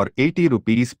rented for 80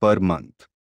 rupees per month.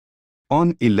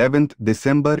 On 11th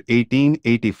December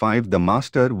 1885, the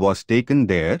master was taken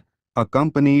there,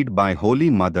 accompanied by Holy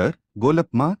Mother,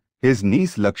 Golapma, his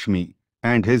niece Lakshmi,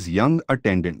 and his young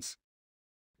attendants.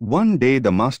 One day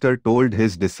the master told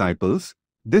his disciples,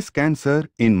 "This cancer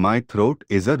in my throat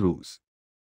is a ruse.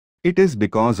 It is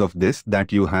because of this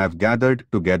that you have gathered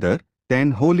together."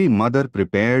 10 Holy Mother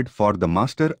prepared for the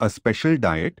master a special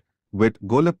diet, with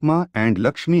Golapma and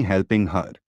Lakshmi helping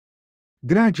her.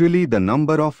 Gradually the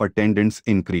number of attendants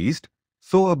increased,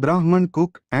 so a Brahman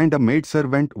cook and a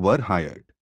maidservant were hired.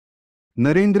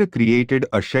 Narendra created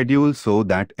a schedule so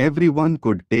that everyone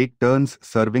could take turns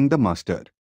serving the master.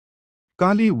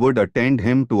 Kali would attend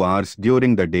him 2 hours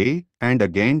during the day and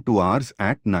again 2 hours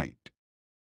at night.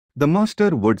 The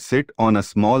master would sit on a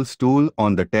small stool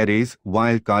on the terrace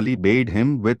while Kali bathed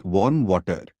him with warm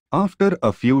water. After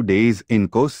a few days in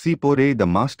Kossipore, the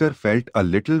master felt a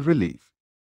little relief.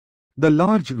 The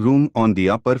large room on the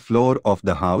upper floor of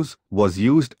the house was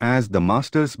used as the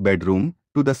master's bedroom.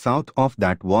 To the south of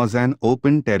that was an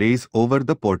open terrace over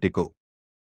the portico.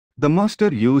 The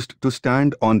master used to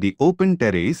stand on the open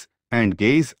terrace and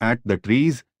gaze at the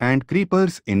trees and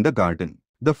creepers in the garden.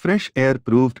 The fresh air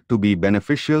proved to be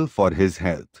beneficial for his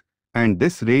health, and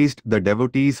this raised the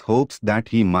devotees' hopes that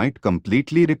he might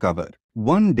completely recover.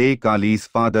 One day Kali's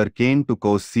father came to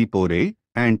Kossipore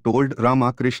and told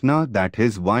Ramakrishna that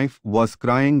his wife was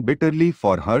crying bitterly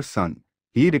for her son.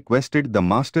 He requested the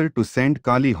master to send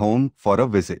Kali home for a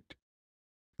visit.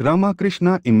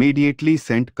 Ramakrishna immediately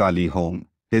sent Kali home.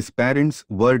 His parents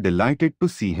were delighted to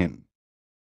see him.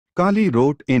 Kali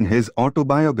wrote in his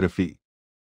autobiography,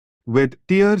 With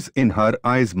tears in her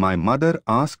eyes, my mother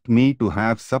asked me to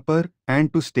have supper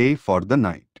and to stay for the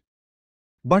night.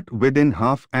 But within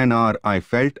half an hour I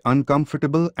felt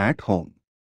uncomfortable at home.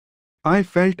 I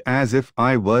felt as if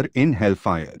I were in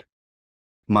hellfire.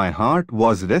 My heart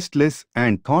was restless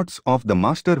and thoughts of the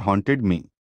master haunted me.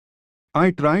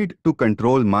 I tried to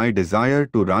control my desire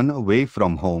to run away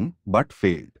from home but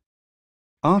failed.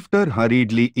 After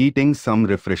hurriedly eating some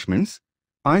refreshments,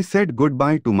 I said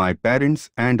goodbye to my parents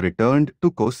and returned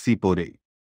to Kosipore.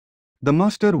 The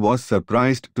master was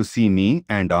surprised to see me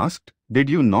and asked, "Did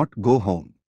you not go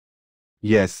home?"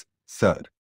 "Yes, sir.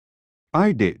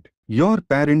 I did. Your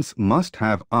parents must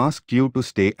have asked you to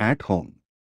stay at home.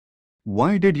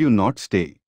 Why did you not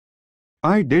stay?"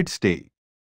 "I did stay."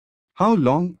 "How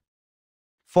long?"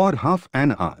 "For half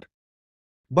an hour."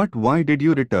 "But why did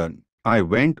you return?" "I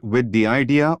went with the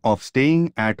idea of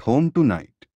staying at home tonight.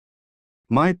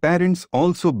 My parents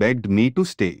also begged me to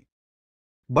stay.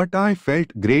 But I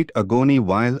felt great agony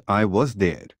while I was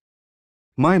there.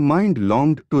 My mind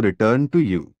longed to return to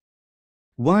you.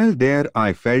 While there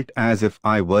I felt as if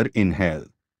I were in hell.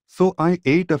 So I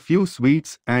ate a few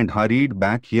sweets and hurried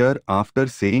back here after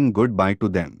saying goodbye to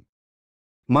them.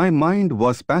 My mind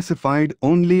was pacified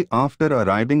only after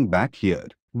arriving back here."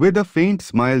 With a faint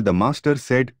smile, the master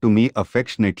said to me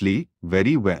affectionately,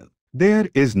 "Very well. There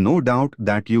is no doubt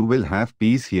that you will have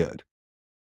peace here."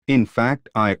 In fact,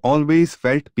 I always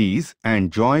felt peace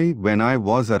and joy when I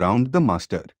was around the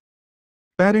master.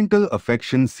 Parental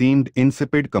affection seemed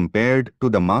insipid compared to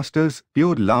the master's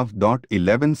pure love.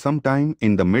 11 Sometime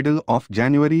in the middle of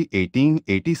January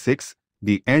 1886,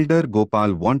 the elder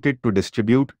Gopal wanted to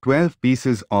distribute 12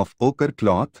 pieces of ochre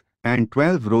cloth and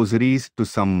 12 rosaries to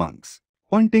some monks.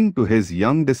 Pointing to his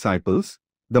young disciples,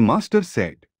 the master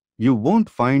said, "You won't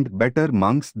find better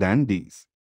monks than these.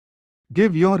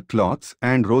 Give your cloths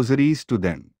and rosaries to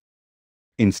them."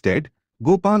 Instead,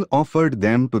 Gopal offered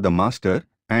them to the master,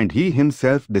 and he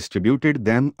himself distributed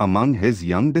them among his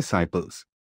young disciples.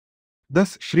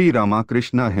 Thus Sri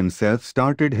Ramakrishna himself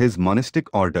started his monastic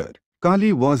order.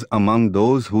 Kali was among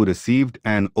those who received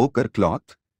an ochre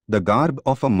cloth, the garb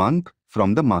of a monk,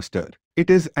 from the master. It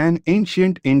is an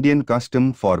ancient Indian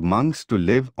custom for monks to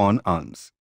live on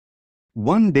alms.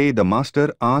 One day the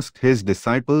master asked his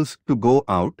disciples to go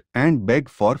out and beg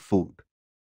for food.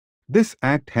 This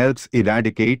act helps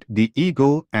eradicate the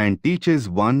ego and teaches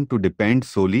one to depend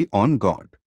solely on God.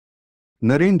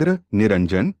 Narendra,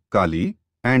 Niranjan, Kali,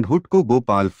 and Hutko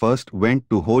Gopal first went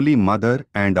to Holy Mother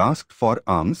and asked for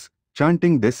alms,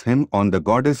 chanting this hymn on the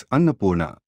goddess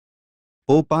Annapurna.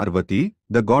 "O Parvati,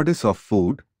 the goddess of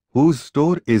food, whose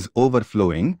store is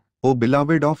overflowing, O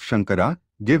beloved of Shankara,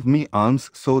 give me alms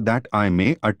so that I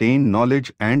may attain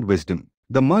knowledge and wisdom."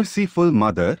 The merciful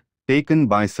mother, taken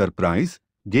by surprise,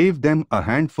 gave them a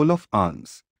handful of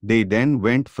alms. They then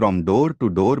went from door to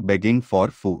door begging for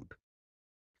food.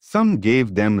 Some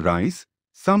gave them rice,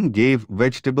 some gave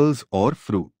vegetables or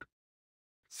fruit.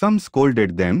 Some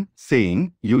scolded them,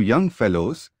 saying, "You young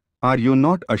fellows, are you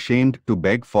not ashamed to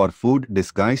beg for food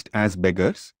disguised as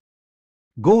beggars?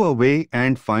 Go away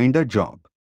and find a job."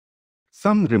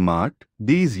 Some remarked,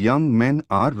 "These young men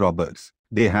are robbers.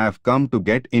 They have come to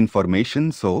get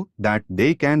information so that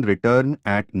they can return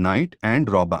at night and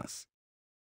rob us."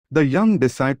 The young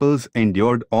disciples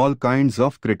endured all kinds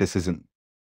of criticism.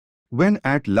 When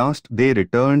at last they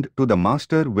returned to the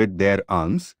master with their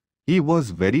alms, he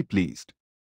was very pleased.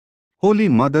 Holy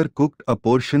Mother cooked a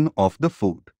portion of the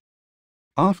food.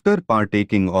 After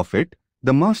partaking of it,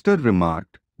 the master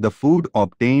remarked, "The food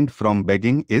obtained from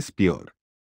begging is pure.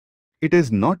 It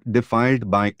is not defiled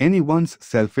by anyone's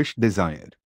selfish desire.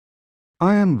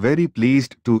 I am very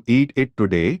pleased to eat it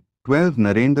today." 12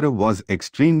 Narendra was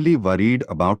extremely worried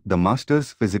about the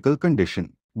master's physical condition.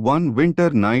 One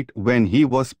winter night when he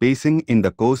was pacing in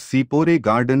the Kosipore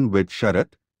garden with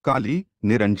Sharat, Kali,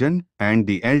 Niranjan, and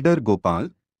the elder Gopal,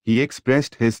 he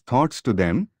expressed his thoughts to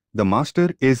them. The master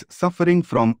is suffering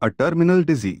from a terminal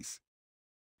disease.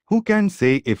 Who can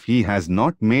say if he has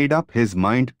not made up his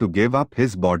mind to give up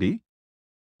his body?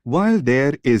 While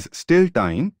there is still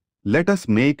time, let us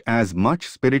make as much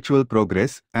spiritual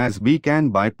progress as we can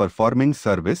by performing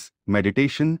service,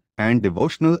 meditation, and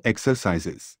devotional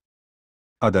exercises.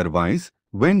 Otherwise,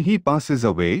 when he passes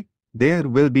away, there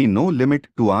will be no limit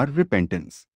to our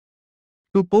repentance.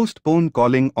 To postpone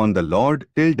calling on the Lord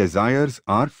till desires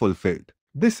are fulfilled.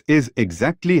 This is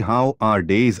exactly how our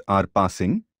days are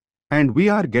passing, and we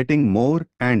are getting more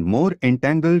and more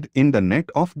entangled in the net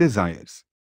of desires.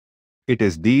 It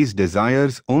is these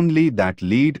desires only that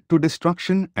lead to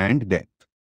destruction and death.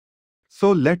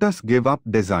 So let us give up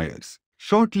desires.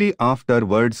 Shortly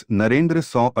afterwards, Narendra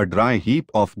saw a dry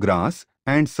heap of grass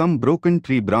and some broken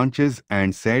tree branches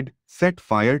and said, "Set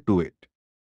fire to it."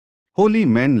 Holy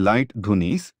men light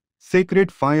dhunis,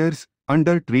 sacred fires,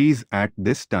 under trees at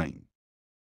this time.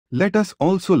 Let us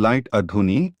also light a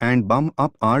dhuni and bum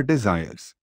up our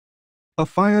desires. A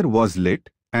fire was lit,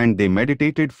 and they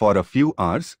meditated for a few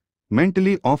hours,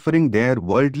 mentally offering their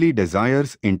worldly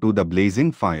desires into the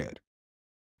blazing fire.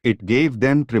 It gave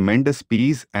them tremendous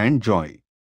peace and joy.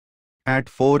 At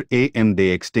 4 a.m. they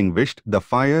extinguished the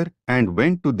fire and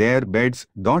went to their beds.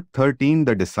 13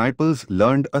 The disciples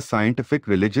learned a scientific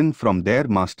religion from their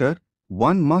master.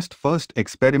 One must first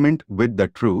experiment with the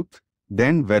truth,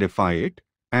 then verify it,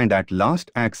 and at last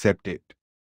accept it.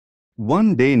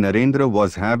 One day Narendra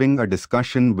was having a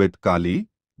discussion with Kali,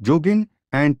 Jogin,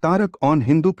 and Tarak on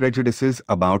Hindu prejudices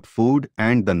about food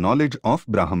and the knowledge of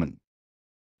Brahman.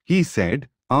 He said,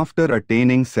 after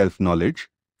attaining self-knowledge,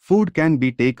 food can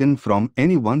be taken from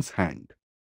anyone's hand.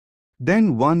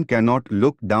 Then one cannot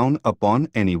look down upon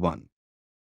anyone.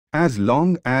 As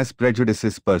long as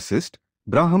prejudices persist,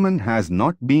 Brahman has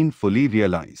not been fully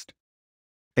realized.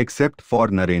 Except for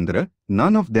Narendra,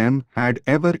 none of them had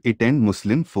ever eaten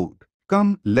Muslim food.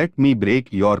 Come, let me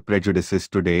break your prejudices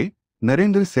today,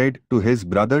 Narendra said to his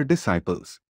brother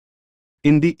disciples.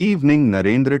 In the evening,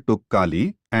 Narendra took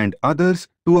Kali and others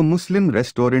to a Muslim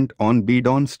restaurant on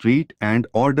Bidon Street and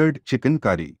ordered chicken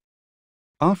curry.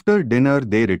 After dinner,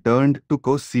 they returned to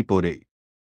Kosipore.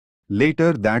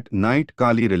 Later that night,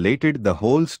 Kali related the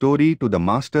whole story to the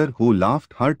master, who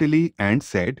laughed heartily and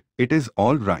said, "It is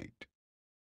all right.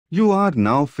 You are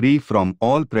now free from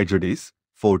all prejudice."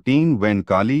 14 When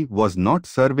Kali was not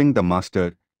serving the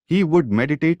master, he would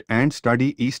meditate and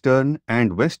study Eastern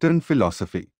and Western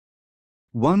philosophy.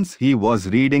 Once he was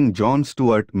reading John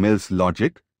Stuart Mill's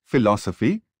Logic,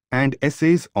 Philosophy, and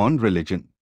Essays on Religion.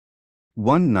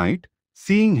 One night,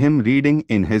 seeing him reading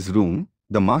in his room,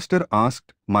 the master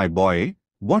asked, "My boy,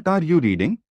 what are you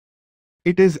reading?"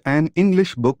 "It is an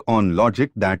English book on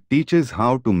logic that teaches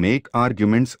how to make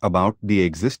arguments about the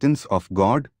existence of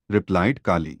God," replied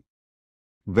Kali.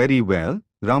 "Very well,"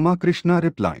 Ramakrishna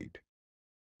replied.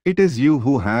 "It is you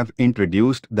who have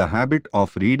introduced the habit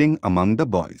of reading among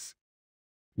the boys.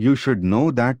 You should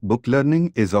know that book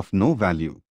learning is of no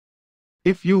value.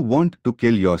 If you want to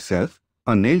kill yourself,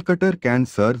 a nail cutter can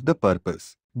serve the purpose.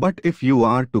 But if you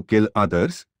are to kill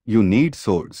others, you need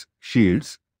swords,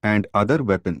 shields, and other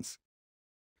weapons.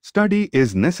 Study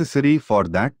is necessary for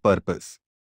that purpose.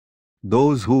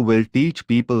 Those who will teach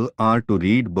people are to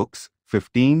read books."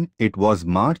 15 It was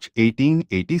March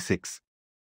 1886.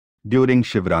 During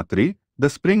Shivratri, the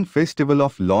spring festival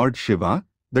of Lord Shiva,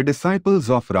 the disciples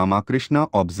of Ramakrishna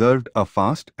observed a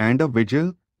fast and a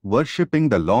vigil, worshipping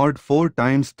the Lord 4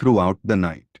 times throughout the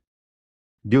night.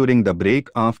 During the break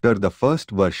after the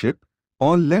first worship,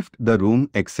 all left the room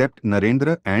except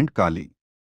Narendra and Kali.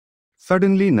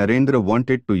 Suddenly Narendra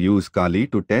wanted to use Kali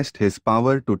to test his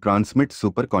power to transmit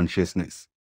superconsciousness.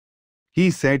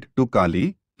 He said to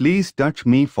Kali, "Please touch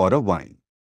me for a while."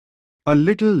 A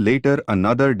little later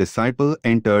another disciple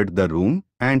entered the room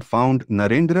and found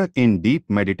Narendra in deep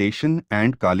meditation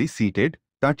and Kali seated,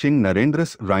 touching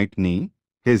Narendra's right knee,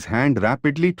 his hand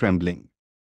rapidly trembling.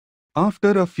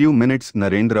 After a few minutes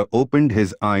Narendra opened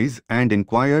his eyes and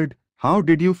inquired, "How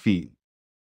did you feel?"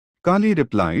 Kali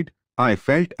replied, "I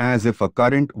felt as if a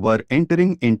current were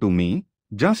entering into me,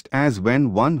 just as when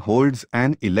one holds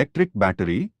an electric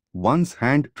battery, one's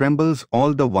hand trembles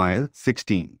all the while."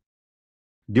 16.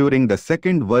 During the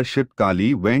second worship,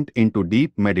 Kali went into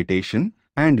deep meditation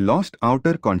and lost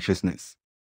outer consciousness.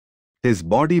 His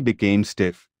body became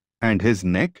stiff, and his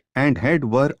neck and head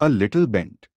were a little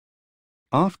bent.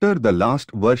 After the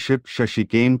last worship, Shashi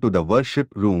came to the worship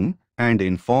room and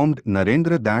informed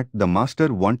Narendra that the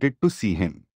master wanted to see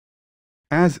him.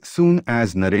 As soon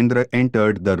as Narendra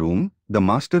entered the room, the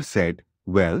master said,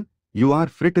 "Well, you are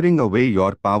frittering away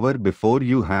your power before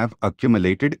you have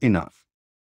accumulated enough.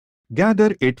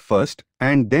 Gather it first,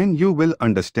 and then you will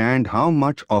understand how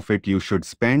much of it you should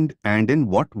spend and in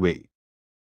what way.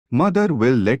 Mother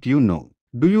will let you know.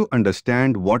 Do you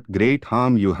understand what great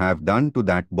harm you have done to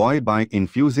that boy by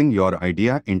infusing your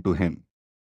idea into him?"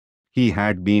 He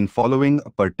had been following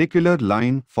a particular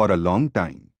line for a long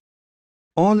time.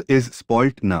 All is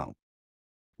spoilt now.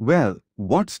 Well,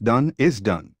 what's done is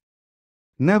done.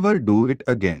 Never do it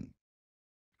again.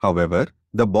 However,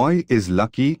 the boy is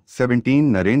lucky.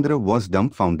 17 Narendra was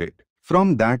dumbfounded.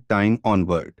 From that time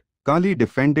onward, Kali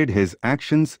defended his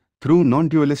actions through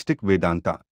non-dualistic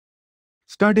Vedanta.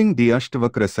 Studying the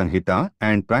Ashtavakra Sanhita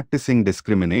and practicing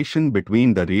discrimination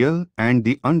between the real and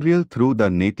the unreal through the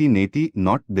Neti Neti,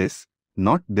 not this,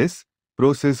 not this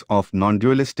process of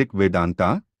non-dualistic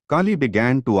Vedanta, Kali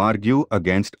began to argue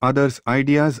against others'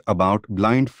 ideas about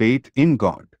blind faith in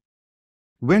God.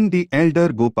 When the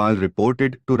elder Gopal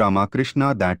reported to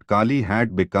Ramakrishna that Kali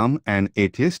had become an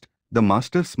atheist, the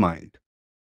master smiled.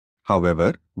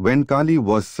 However, when Kali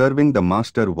was serving the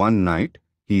master one night,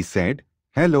 he said,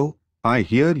 "Hello, I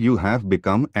hear you have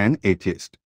become an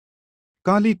atheist."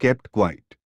 Kali kept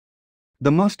quiet.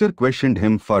 The master questioned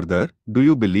him further, "Do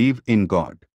you believe in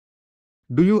God?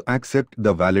 Do you accept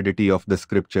the validity of the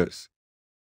scriptures?"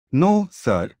 "No,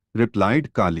 sir,"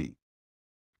 replied Kali.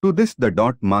 To this the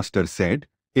master said,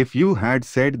 "If you had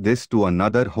said this to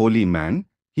another holy man,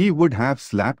 he would have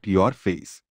slapped your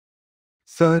face.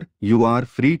 Sir, you are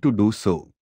free to do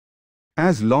so.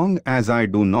 As long as I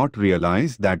do not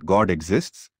realize that God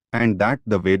exists, and that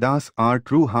the Vedas are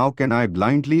true, how can I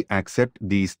blindly accept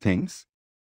these things?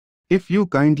 If you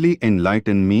kindly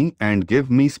enlighten me and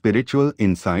give me spiritual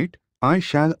insight, I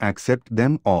shall accept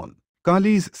them all."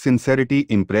 Kali's sincerity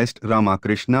impressed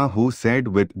Ramakrishna, who said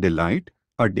with delight,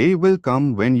 "A day will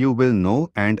come when you will know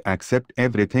and accept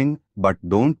everything, but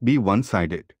don't be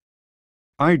one-sided."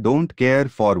 I don't care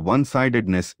for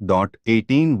one-sidedness.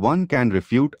 18 One can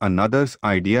refute another's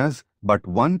ideas, but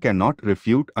one cannot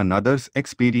refute another's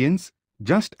experience,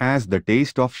 just as the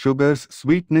taste of sugar's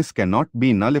sweetness cannot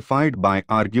be nullified by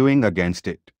arguing against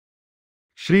it.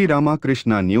 Sri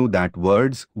Ramakrishna knew that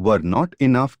words were not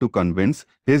enough to convince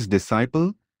his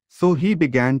disciple, so he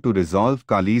began to resolve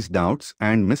Kali's doubts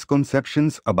and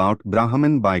misconceptions about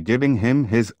Brahman by giving him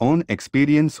his own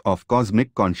experience of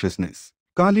cosmic consciousness.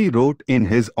 Kali wrote in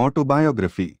his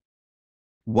autobiography,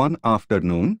 "One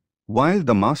afternoon, while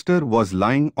the master was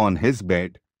lying on his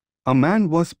bed, a man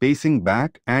was pacing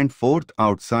back and forth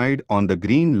outside on the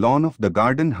green lawn of the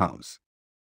garden house.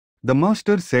 The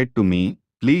master said to me,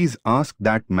 'Please ask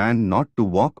that man not to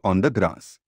walk on the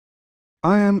grass.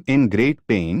 I am in great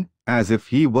pain,' as if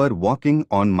he were walking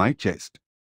on my chest.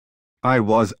 I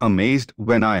was amazed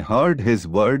when I heard his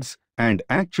words and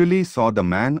actually saw the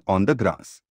man on the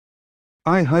grass.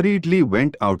 I hurriedly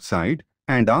went outside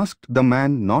and asked the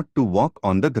man not to walk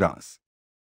on the grass.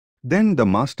 Then the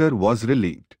master was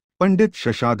relieved." Pandit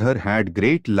Shashadhar had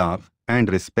great love and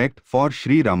respect for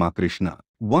Sri Ramakrishna.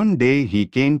 One day he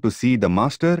came to see the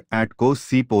master at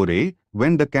Kosipore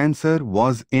when the cancer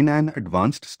was in an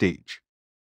advanced stage.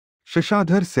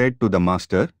 Shashadhar said to the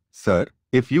master, "Sir,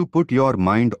 if you put your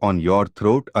mind on your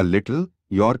throat a little,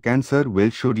 your cancer will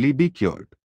surely be cured."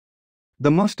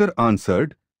 The master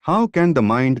answered, "How can the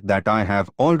mind that I have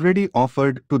already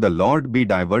offered to the Lord be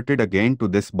diverted again to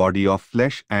this body of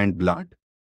flesh and blood?"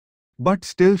 But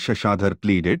still Shashadhar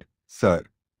pleaded, "Sir,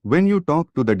 when you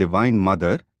talk to the Divine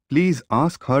Mother, please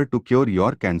ask her to cure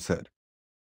your cancer."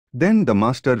 Then the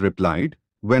master replied,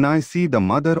 "When I see the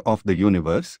Mother of the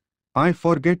universe, I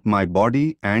forget my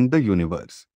body and the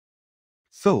universe.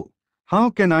 So, how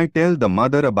can I tell the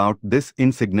Mother about this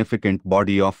insignificant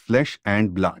body of flesh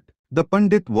and blood?" The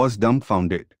Pandit was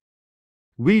dumbfounded.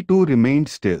 We too remained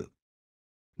still.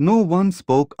 No one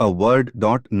spoke a word.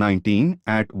 19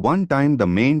 At one time the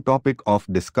main topic of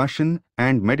discussion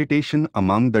and meditation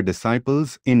among the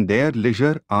disciples in their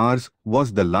leisure hours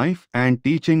was the life and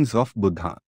teachings of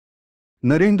Buddha.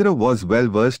 Narendra was well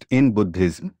versed in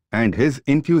Buddhism, and his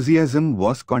enthusiasm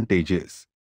was contagious.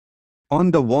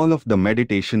 On the wall of the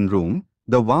meditation room,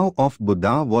 the vow of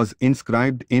Buddha was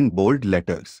inscribed in bold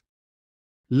letters.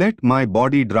 "Let my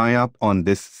body dry up on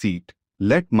this seat,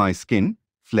 let my skin,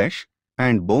 flesh,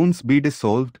 and bones be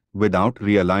dissolved," without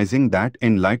realizing that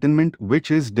enlightenment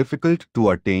which is difficult to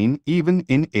attain even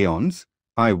in aeons,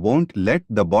 "I won't let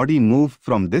the body move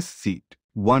from this seat."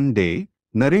 One day,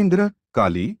 Narendra,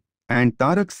 Kali, and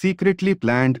Tarak secretly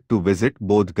planned to visit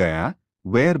Bodh Gaya,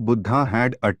 where Buddha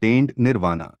had attained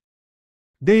nirvana.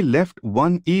 They left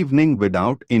one evening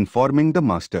without informing the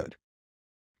master.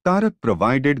 Tarak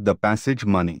provided the passage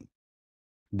money.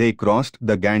 They crossed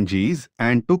the Ganges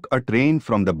and took a train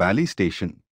from the Bali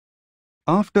station.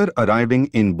 After arriving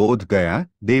in Bodh Gaya,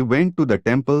 they went to the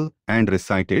temple and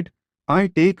recited, "I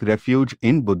take refuge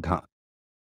in Buddha."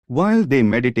 While they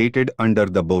meditated under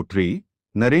the bo tree,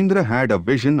 Narendra had a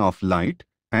vision of light,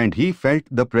 and he felt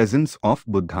the presence of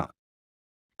Buddha.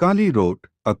 Kali wrote,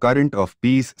 "A current of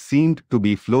peace seemed to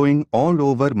be flowing all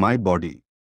over my body."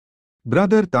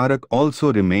 Brother Tarak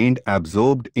also remained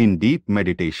absorbed in deep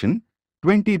meditation.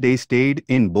 20 they stayed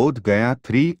in Bodh Gaya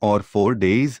 3 or 4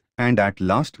 days and at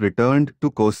last returned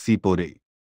to Kosipore.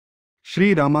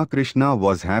 Sri Ramakrishna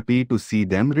was happy to see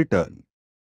them return.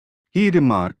 He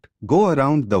remarked, "Go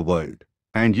around the world,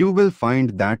 and you will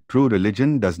find that true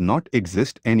religion does not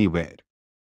exist anywhere.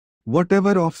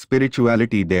 Whatever of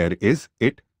spirituality there is,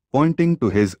 it, pointing to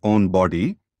his own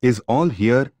body, is all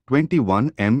here.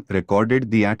 21m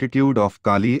recorded the attitude of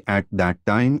Kali at that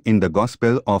time in the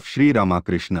Gospel of Sri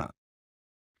Ramakrishna.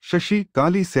 Shashi,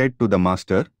 Kali said to the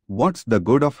master, "What's the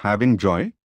good of having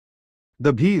joy?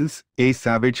 The Bhils, a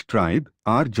savage tribe,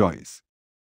 are joyous.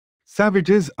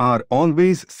 Savages are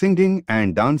always singing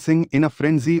and dancing in a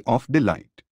frenzy of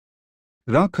delight."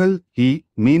 Rakhal, he,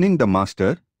 meaning the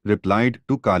master, replied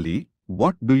to Kali,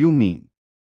 "What do you mean?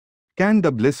 Can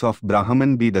the bliss of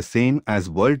Brahman be the same as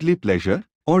worldly pleasure?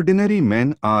 Ordinary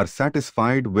men are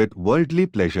satisfied with worldly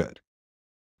pleasure.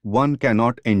 One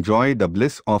cannot enjoy the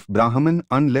bliss of Brahman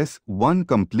unless one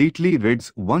completely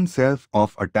rids oneself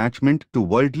of attachment to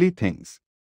worldly things.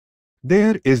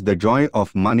 There is the joy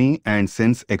of money and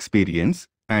sense experience,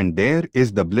 and there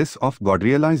is the bliss of God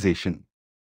realization.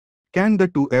 Can the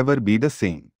two ever be the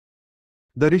same?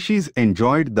 The rishis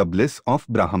enjoyed the bliss of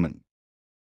Brahman.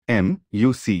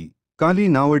 You see, Kali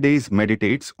nowadays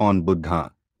meditates on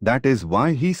Buddha. That is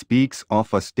why he speaks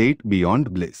of a state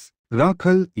beyond bliss."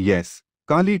 Rakhal, yes,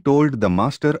 Kali told the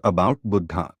master about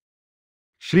Buddha.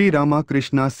 Sri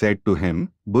Ramakrishna said to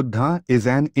him, "Buddha is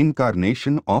an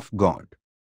incarnation of God.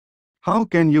 How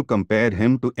can you compare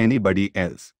him to anybody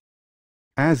else?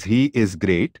 As he is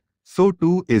great, so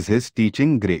too is his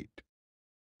teaching great."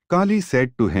 Kali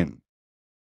said to him,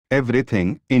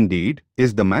 "Everything, indeed,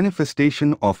 is the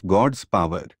manifestation of God's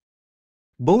power.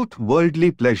 Both worldly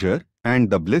pleasure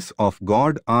and the bliss of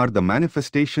God are the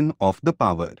manifestation of the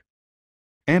power."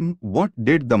 What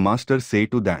did the master say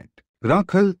to that?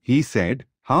 Rakhal, he said,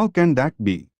 "How can that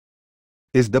be?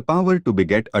 Is the power to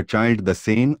beget a child the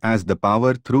same as the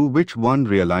power through which one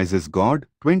realizes God?"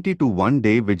 22 One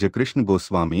day Vijayakrishna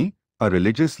Goswami, a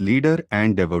religious leader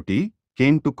and devotee,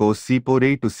 came to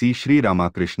Kosipore to see Sri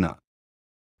Ramakrishna.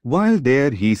 While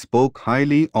there he spoke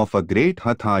highly of a great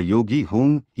Hatha yogi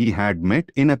whom he had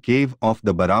met in a cave of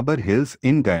the Barabar hills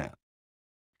in Gaya.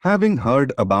 Having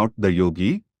heard about the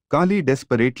yogi, Kali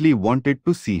desperately wanted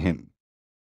to see him.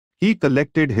 He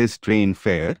collected his train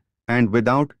fare and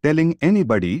without telling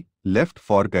anybody, left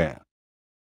for Gaya.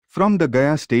 From the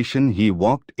Gaya station he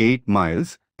walked 8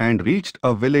 miles and reached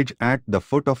a village at the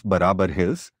foot of Barabar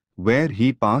hills, where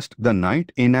he passed the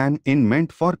night in an inn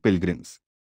meant for pilgrims.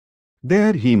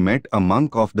 There he met a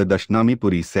monk of the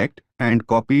Dashnamipuri sect and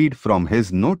copied from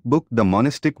his notebook the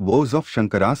monastic vows of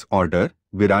Shankara's order,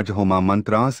 Virajahoma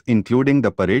mantras including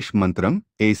the Paresh mantram,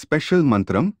 a special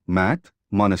mantram, math,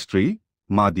 monastery,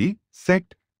 Madi,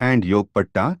 sect, and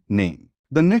Yogpatta, name.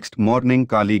 The next morning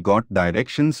Kali got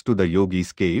directions to the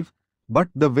yogi's cave, but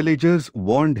the villagers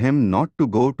warned him not to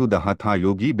go to the Hatha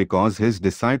yogi because his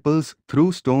disciples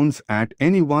threw stones at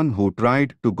anyone who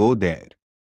tried to go there.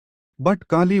 But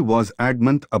Kali was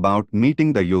adamant about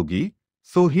meeting the yogi,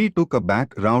 so he took a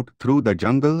back route through the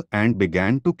jungle and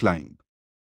began to climb.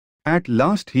 At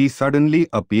last he suddenly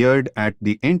appeared at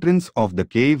the entrance of the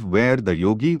cave where the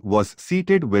yogi was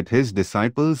seated with his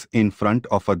disciples in front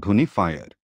of a dhuni fire.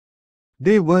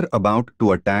 They were about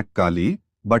to attack Kali,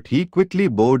 but he quickly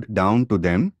bowed down to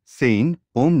them, saying,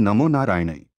 "Om Namo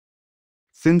Narayana."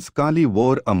 Since Kali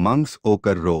wore a monk's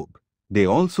ochre robe, they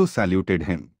also saluted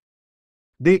him.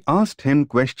 They asked him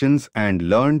questions and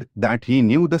learned that he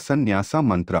knew the sannyasa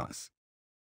mantras.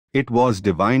 It was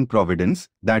divine providence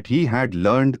that he had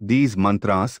learned these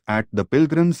mantras at the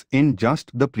pilgrims in just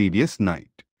the previous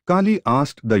night. Kali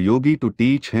asked the yogi to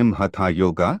teach him Hatha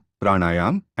yoga,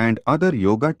 pranayam, and other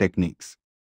yoga techniques.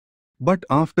 But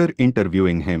after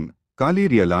interviewing him, Kali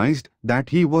realized that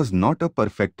he was not a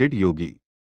perfected yogi.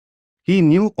 He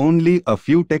knew only a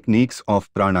few techniques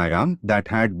of pranayam that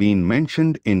had been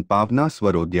mentioned in Pavna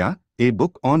Swarodhya, a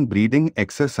book on breathing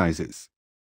exercises.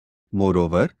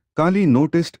 Moreover, Kali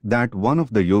noticed that one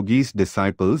of the yogi's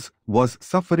disciples was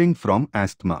suffering from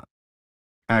asthma.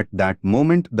 At that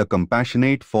moment the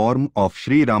compassionate form of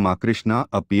Sri Ramakrishna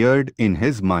appeared in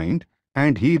his mind,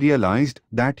 and he realized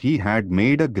that he had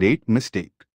made a great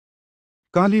mistake.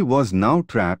 Kali was now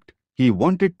trapped. He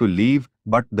wanted to leave,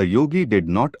 but the yogi did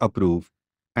not approve,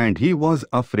 and he was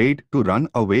afraid to run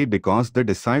away because the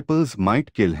disciples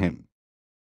might kill him.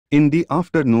 In the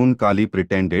afternoon Kali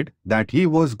pretended that he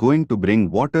was going to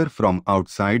bring water from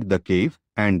outside the cave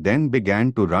and then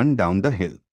began to run down the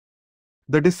hill.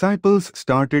 The disciples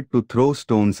started to throw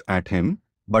stones at him,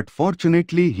 but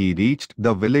fortunately he reached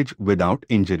the village without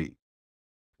injury.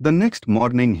 The next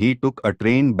morning he took a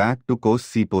train back to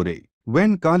Kosipore.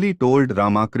 When Kali told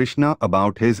Ramakrishna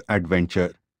about his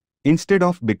adventure, instead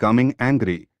of becoming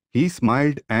angry, he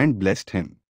smiled and blessed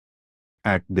him.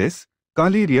 At this,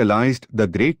 Kali realized the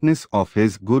greatness of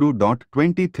his Guru.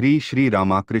 23 Sri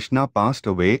Ramakrishna passed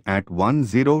away at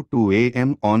 1:02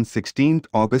 am on 16th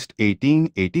August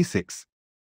 1886.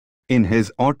 In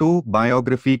his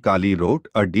autobiography, Kali wrote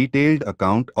a detailed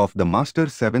account of the Master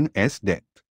 7's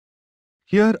death.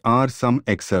 Here are some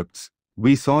excerpts.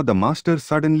 We saw the Master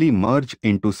suddenly merge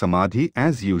into Samadhi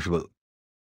as usual.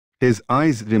 His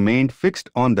eyes remained fixed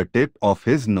on the tip of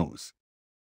his nose.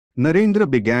 Narendra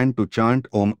began to chant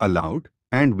Om aloud,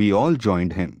 and we all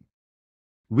joined him.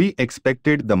 We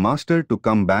expected the Master to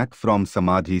come back from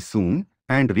Samadhi soon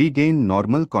and regain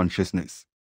normal consciousness.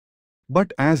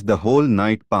 But as the whole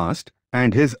night passed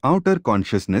and his outer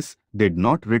consciousness did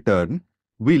not return,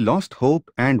 we lost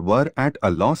hope and were at a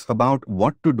loss about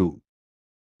what to do.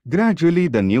 Gradually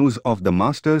the news of the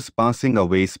Master's passing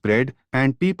away spread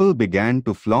and people began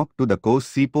to flock to the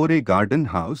Sipore garden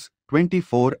house.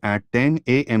 24 at 10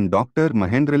 am Dr.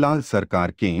 Mahendralal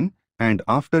Sarkar came and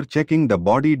after checking the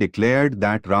body declared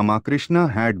that Ramakrishna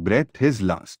had breathed his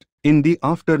last. In the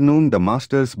afternoon the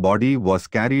Master's body was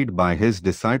carried by his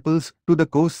disciples to the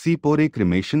Sipore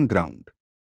cremation ground.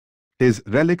 His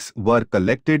relics were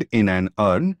collected in an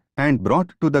urn and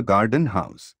brought to the garden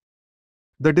house.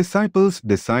 The disciples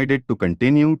decided to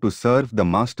continue to serve the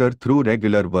Master through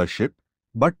regular worship,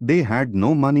 but they had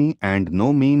no money and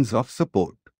no means of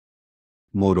support.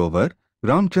 Moreover,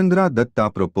 Ramchandra Datta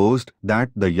proposed that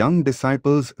the young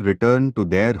disciples return to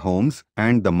their homes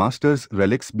and the Master's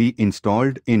relics be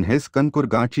installed in his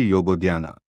Kankurgachi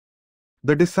Yogodhyana.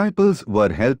 The disciples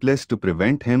were helpless to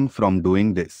prevent him from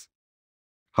doing this.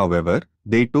 However,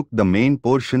 they took the main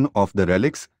portion of the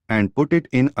relics and put it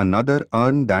in another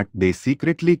urn that they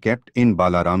secretly kept in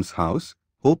Balaram's house,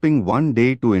 hoping one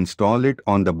day to install it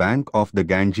on the bank of the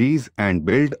Ganges and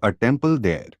build a temple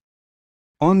there.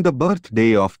 On the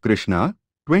birthday of Krishna,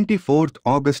 24th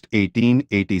August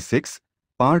 1886,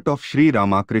 part of Sri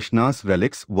Ramakrishna's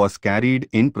relics was carried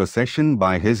in procession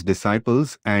by his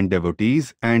disciples and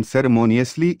devotees and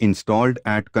ceremoniously installed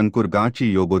at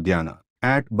Kankurgachi Yogodhyana,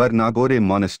 at Barnagore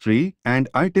Monastery and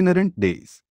itinerant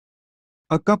days.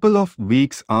 A couple of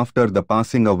weeks after the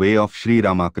passing away of Sri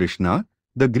Ramakrishna,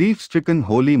 the grief-stricken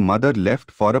Holy Mother left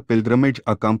for a pilgrimage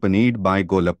accompanied by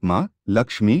Golapma,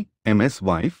 Lakshmi, M.S.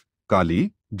 wife,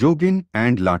 Kali, Jogin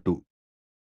and Latu.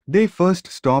 They first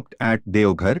stopped at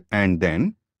Deoghar and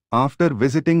then, after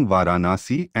visiting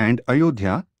Varanasi and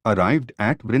Ayodhya, arrived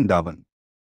at Vrindavan.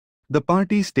 The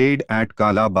party stayed at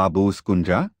Kala Babu's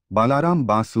Kunja, Balaram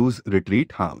Basu's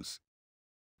retreat house.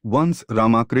 Once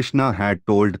Ramakrishna had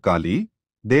told Kali,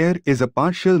 "There is a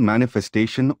partial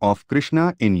manifestation of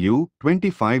Krishna in you."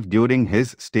 25 During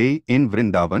his stay in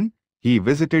Vrindavan, he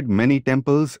visited many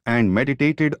temples and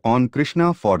meditated on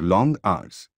Krishna for long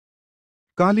hours.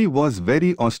 Kali was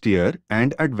very austere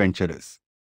and adventurous.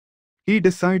 He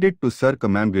decided to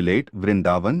circumambulate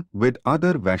Vrindavan with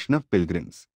other Vaishnav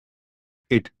pilgrims.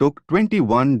 It took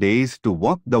 21 days to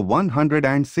walk the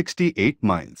 168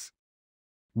 miles.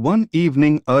 One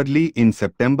evening early in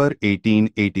September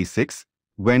 1886,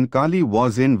 when Kali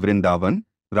was in Vrindavan,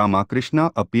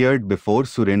 Ramakrishna appeared before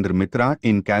Surendra Mitra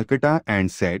in Calcutta and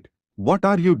said, "What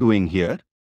are you doing here?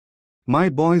 My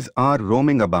boys are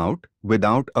roaming about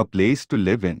without a place to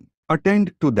live in.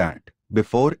 Attend to that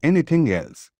before anything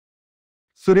else."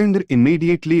 Surendra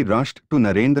immediately rushed to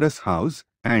Narendra's house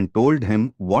and told him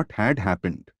what had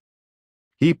happened.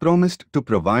 He promised to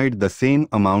provide the same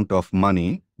amount of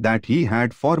money that he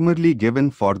had formerly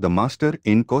given for the Master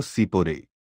in Sipore.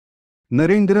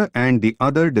 Narendra and the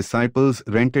other disciples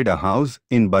rented a house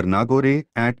in Barnagore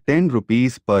at 10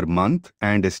 rupees per month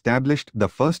and established the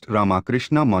first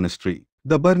Ramakrishna monastery.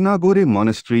 The Barnagore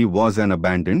monastery was an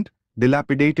abandoned,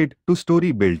 dilapidated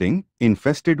two-story building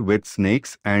infested with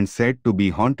snakes and said to be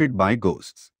haunted by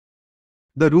ghosts.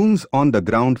 The rooms on the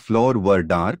ground floor were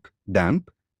dark,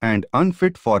 damp, and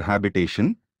unfit for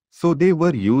habitation, so they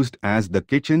were used as the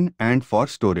kitchen and for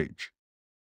storage.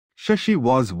 Shashi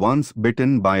was once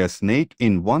bitten by a snake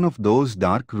in one of those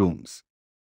dark rooms.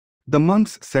 The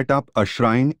monks set up a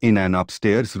shrine in an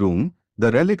upstairs room.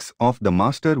 The relics of the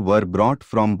Master were brought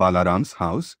from Balaram's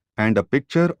house, and a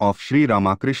picture of Sri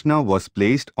Ramakrishna was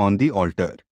placed on the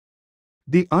altar.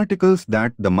 The articles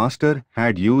that the Master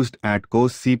had used at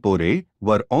Sipore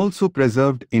were also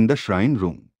preserved in the shrine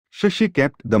room. Shashi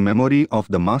kept the memory of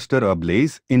the Master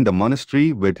ablaze in the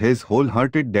monastery with his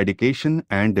wholehearted dedication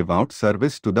and devout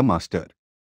service to the Master.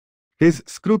 His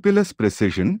scrupulous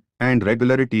precision and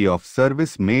regularity of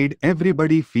service made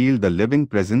everybody feel the living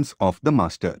presence of the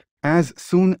Master. As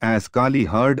soon as Kali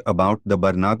heard about the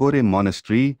Barnagore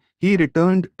monastery, he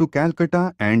returned to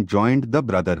Calcutta and joined the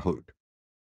Brotherhood.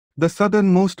 The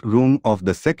southernmost room of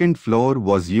the second floor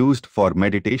was used for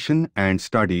meditation and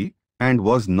study and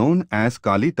was known as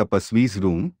Kali Tapasvi's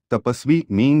room. Tapasvi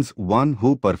means one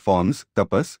who performs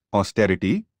tapas,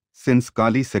 austerity, since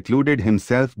Kali secluded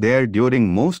himself there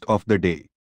during most of the day.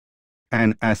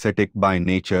 An ascetic by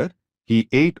nature, he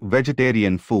ate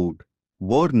vegetarian food,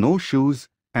 wore no shoes,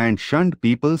 and shunned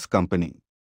people's company.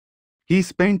 He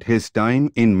spent his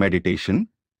time in meditation,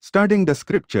 studying the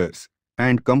scriptures,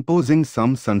 and composing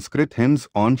some Sanskrit hymns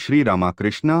on Sri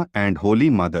Ramakrishna and Holy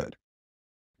Mother.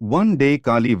 One day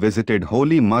Kali visited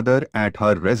Holy Mother at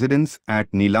her residence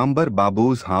at Nilambar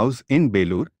Babu's house in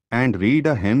Belur and read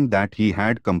a hymn that he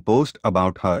had composed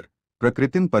about her,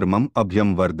 Prakritim Paramam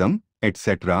Abhyam Vardam,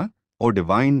 etc., O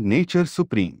Divine Nature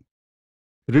Supreme,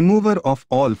 Remover of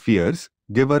all fears,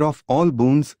 Giver of all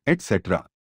boons, etc.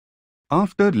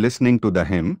 After listening to the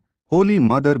hymn, Holy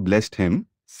Mother blessed him,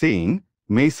 saying,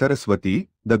 May Saraswati,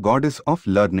 the goddess of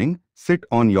learning, sit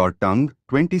on your tongue.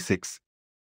 26.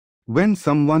 When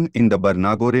someone in the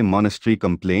Barnagore monastery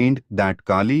complained that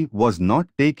Kali was not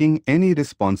taking any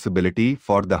responsibility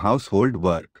for the household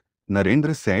work,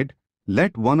 Narendra said,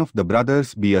 Let one of the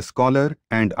brothers be a scholar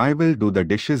and I will do the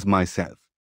dishes myself.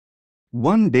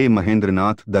 One day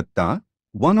Mahendranath Datta,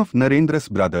 one of Narendra's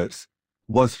brothers,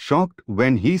 was shocked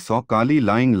when he saw Kali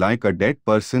lying like a dead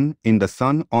person in the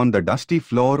sun on the dusty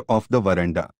floor of the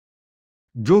veranda.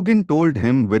 Jogin told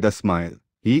him with a smile,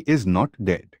 He is not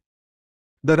dead.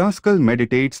 The rascal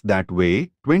meditates that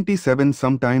way. 27.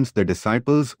 Sometimes the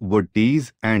disciples would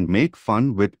tease and make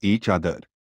fun with each other.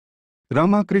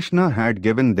 Ramakrishna had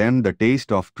given them the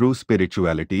taste of true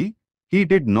spirituality. He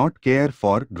did not care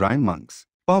for dry monks.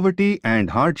 Poverty and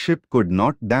hardship could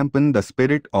not dampen the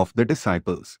spirit of the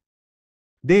disciples.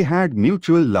 They had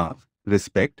mutual love,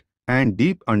 respect, and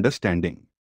deep understanding.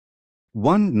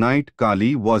 One night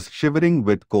Kali was shivering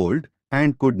with cold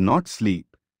and could not sleep,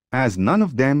 as none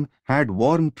of them had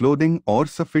warm clothing or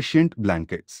sufficient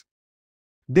blankets.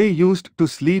 They used to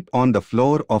sleep on the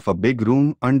floor of a big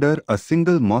room under a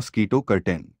single mosquito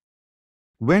curtain.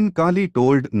 When Kali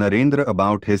told Narendra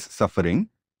about his suffering,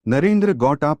 Narendra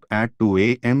got up at 2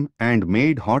 a.m. and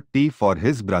made hot tea for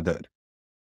his brother.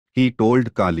 He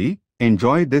told Kali,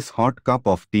 Enjoy this hot cup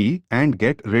of tea and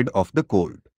get rid of the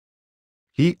cold.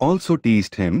 He also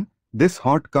teased him, This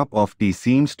hot cup of tea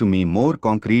seems to me more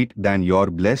concrete than your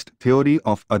blessed theory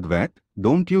of Advait,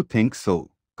 don't you think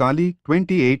so? Kali.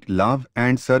 28. Love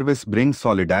and service bring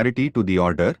solidarity to the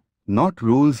order, not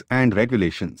rules and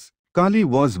regulations. Kali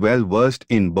was well versed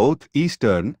in both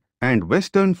Eastern and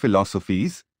Western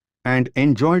philosophies and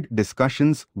enjoyed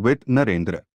discussions with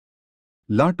Narendra.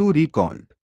 Latu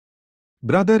recalled.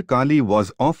 Brother Kali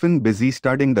was often busy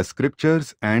studying the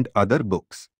scriptures and other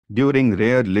books. During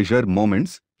rare leisure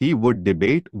moments, he would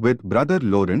debate with Brother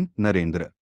Loren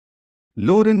Narendra.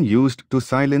 Loren used to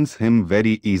silence him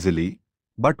very easily,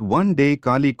 but one day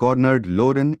Kali cornered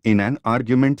Loren in an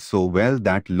argument so well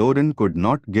that Loren could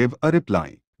not give a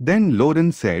reply. Then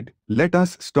Loren said, Let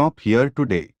us stop here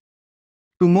today.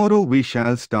 Tomorrow we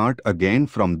shall start again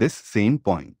from this same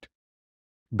point.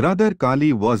 Brother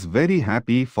Kali was very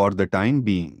happy for the time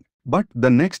being. But the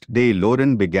next day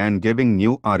Loren began giving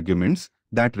new arguments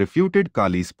that refuted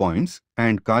Kali's points,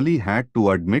 and Kali had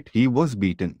to admit he was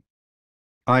beaten.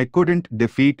 I couldn't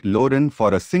defeat Loren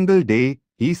for a single day,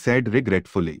 he said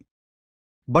regretfully.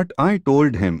 But I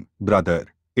told him, Brother,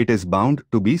 it is bound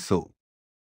to be so.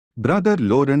 Brother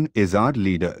Loren is our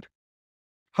leader.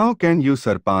 How can you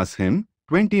surpass him?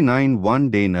 29. One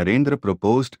day Narendra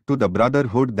proposed to the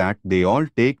brotherhood that they all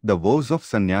take the vows of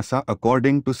sannyasa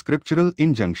according to scriptural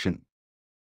injunction.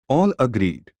 All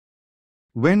agreed.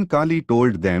 When Kali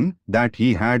told them that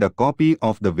he had a copy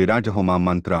of the Virajahoma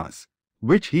mantras,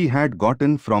 which he had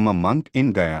gotten from a monk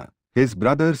in Gaya, his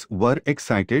brothers were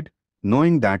excited,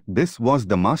 knowing that this was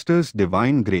the Master's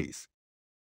divine grace.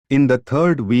 In the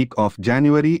third week of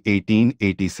January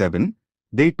 1887,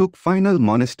 they took final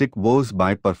monastic vows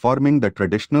by performing the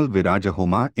traditional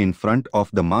Virajahoma in front of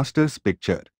the Master's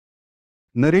picture.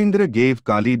 Narendra gave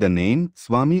Kali the name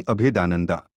Swami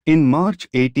Abhedananda. In March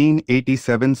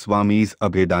 1887, Swamis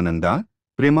Abhedananda,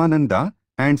 Premananda,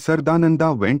 and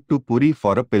Sardananda went to Puri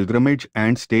for a pilgrimage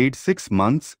and stayed 6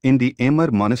 months in the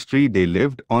Amar monastery. They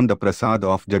lived on the prasad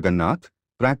of Jagannath,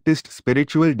 practiced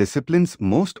spiritual disciplines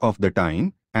most of the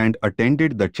time, and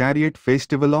attended the chariot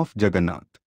festival of Jagannath.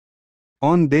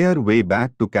 On their way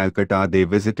back to Calcutta, they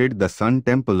visited the Sun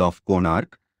Temple of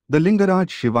Konark, the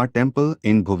Lingaraj Shiva Temple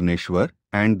in Bhubaneswar,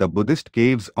 and the Buddhist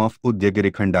caves of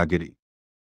Udyagiri Khandagiri.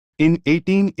 In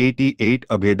 1888,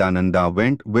 Abhedananda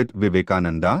went with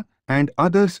Vivekananda and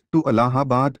others to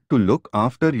Allahabad to look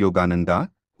after Yogananda,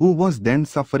 who was then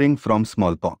suffering from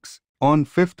smallpox. On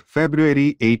 5th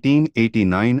February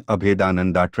 1889,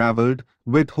 Abhedananda travelled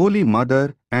with Holy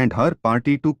Mother and her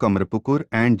party to Kamrapukur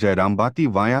and Jairambati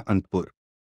via Antpur.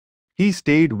 He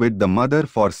stayed with the mother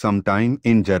for some time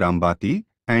in Jairambati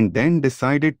and then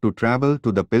decided to travel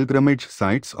to the pilgrimage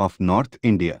sites of North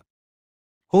India.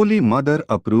 Holy Mother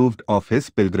approved of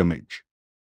his pilgrimage.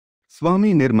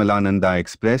 Swami Nirmalananda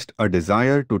expressed a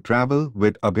desire to travel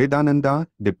with Abhedananda.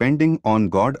 Depending on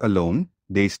God alone,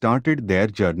 they started their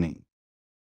journey.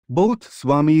 Both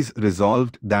Swamis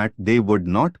resolved that they would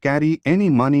not carry any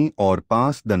money or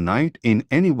pass the night in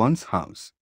anyone's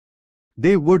house.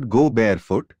 They would go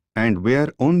barefoot and wear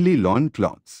only lawn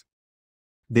cloths.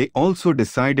 They also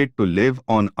decided to live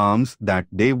on alms that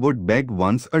they would beg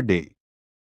once a day.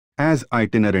 As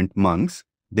itinerant monks,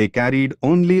 they carried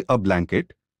only a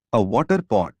blanket, a water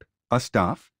pot, a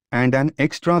staff, and an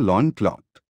extra lawn cloth.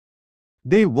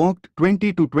 They walked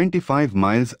 20 to 25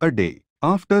 miles a day.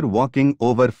 After walking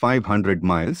over 500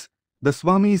 miles, the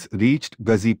Swamis reached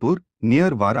Ghazipur,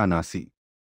 near Varanasi.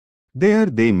 There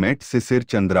they met Sisir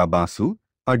Chandra Basu,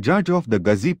 a judge of the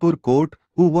Ghazipur court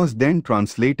who was then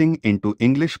translating into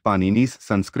English Panini's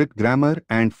Sanskrit grammar,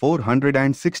 and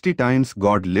 460 times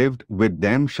God lived with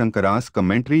them Shankara's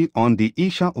commentary on the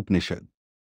Isha Upanishad.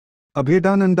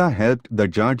 Abhedananda helped the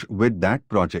judge with that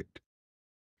project.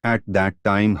 At that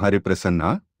time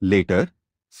Hariprasanna, later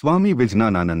Swami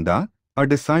Vijnanananda, a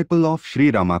disciple of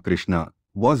Sri Ramakrishna,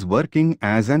 was working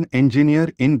as an engineer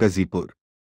in Ghazipur.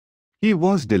 He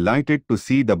was delighted to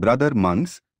see the brother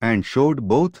monks and showed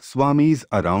both Swamis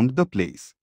around the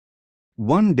place.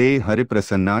 One day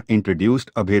Hariprasanna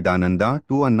introduced Abhedananda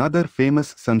to another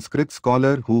famous Sanskrit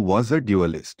scholar who was a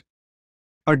dualist.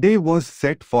 A day was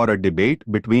set for a debate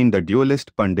between the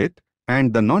dualist Pandit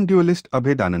and the non-dualist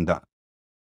Abhedananda.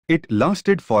 It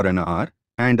lasted for an hour,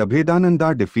 and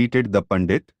Abhedananda defeated the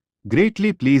Pandit,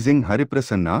 greatly pleasing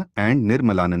Hariprasanna and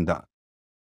Nirmalananda.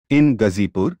 In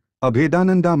Ghazipur,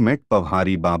 Abhedananda met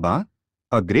Pavhari Baba,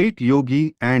 a great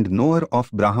yogi and knower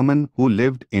of Brahman who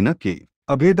lived in a cave.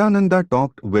 Abhedananda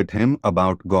talked with him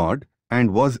about God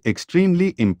and was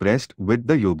extremely impressed with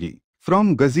the yogi.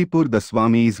 From Ghazipur the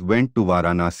Swamis went to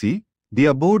Varanasi, the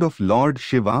abode of Lord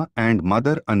Shiva and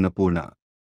Mother Annapurna.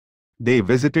 They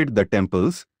visited the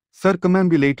temples,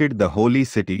 circumambulated the holy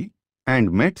city,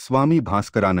 and met Swami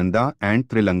Bhaskarananda and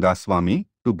Trilanga Swami,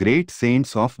 two great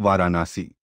saints of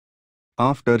Varanasi.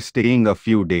 After staying a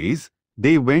few days,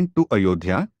 they went to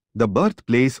Ayodhya, the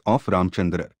birthplace of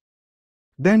Ramchandra.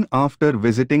 Then after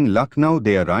visiting Lucknow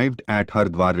they arrived at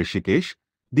Hardwar Rishikesh,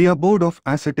 the abode of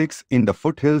ascetics in the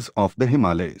foothills of the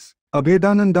Himalayas.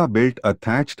 Abhedananda built a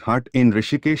thatched hut in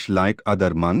Rishikesh like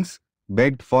other monks,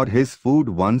 begged for his food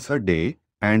once a day,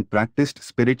 and practiced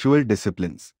spiritual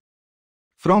disciplines.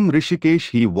 From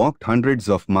Rishikesh he walked hundreds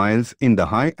of miles in the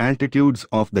high altitudes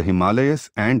of the Himalayas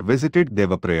and visited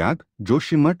Devaprayag,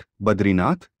 Joshimath,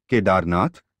 Badrinath,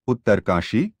 Kedarnath,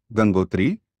 Uttarkashi,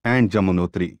 Gangotri, and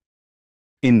Jamunotri.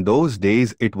 In those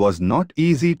days it was not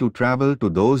easy to travel to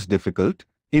those difficult,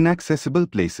 inaccessible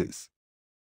places.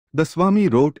 The Swami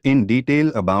wrote in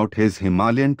detail about his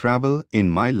Himalayan travel in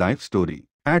My Life Story.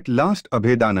 At last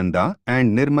Abhedananda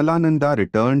and Nirmalananda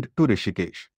returned to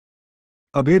Rishikesh.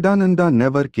 Abhedananda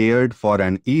never cared for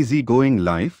an easy-going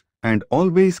life and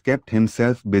always kept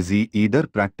himself busy either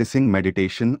practicing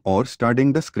meditation or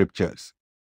studying the scriptures.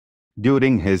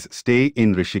 During his stay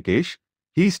in Rishikesh,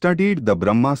 he studied the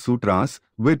Brahma Sutras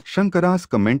with Shankara's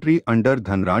commentary under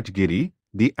Dhanraj Giri,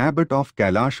 the abbot of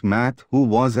Kailash Math who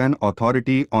was an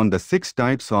authority on the 6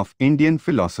 types of Indian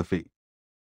philosophy.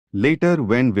 Later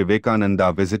when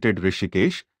Vivekananda visited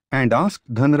Rishikesh and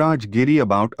asked Dhanraj Giri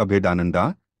about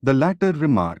Abhedananda, the latter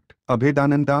remarked,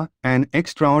 "Abhedananda, an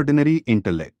extraordinary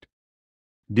intellect."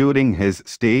 During his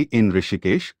stay in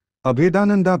Rishikesh,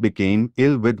 Abhedananda became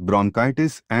ill with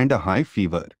bronchitis and a high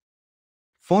fever.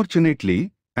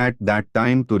 Fortunately, at that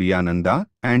time Turiyananda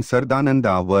and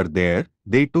Sardananda were there.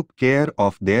 They took care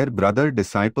of their brother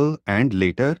disciple and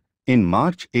later, in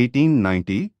March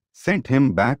 1890, sent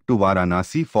him back to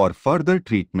Varanasi for further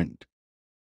treatment.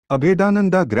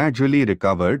 Abhedananda gradually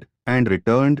recovered and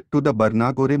returned to the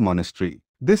Barnagore monastery.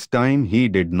 This time he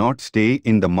did not stay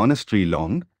in the monastery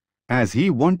long, as he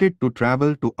wanted to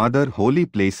travel to other holy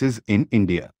places in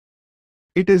India.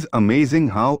 It is amazing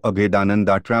how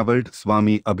Abhedananda travelled.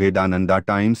 Swami Abhedananda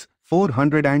times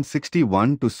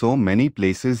 461 to so many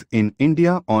places in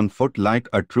India on foot like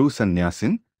a true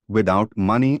sannyasin, without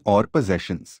money or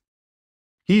possessions.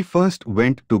 He first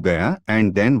went to Gaya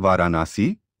and then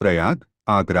Varanasi, Prayag,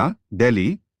 Agra,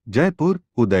 Delhi, Jaipur,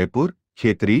 Udaipur,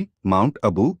 Khetri, Mount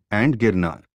Abu and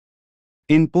Girnar.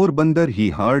 In Porbandar he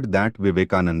heard that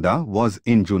Vivekananda was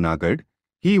in Junagadh.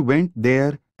 He went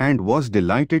there and was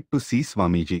delighted to see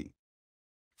Swamiji.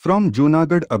 From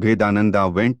Junagadh Abhedananda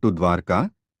went to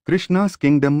Dwarka, Krishna's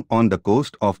kingdom on the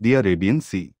coast of the Arabian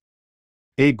Sea.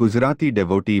 A Gujarati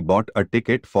devotee bought a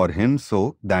ticket for him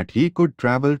so that he could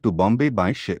travel to Bombay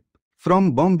by ship.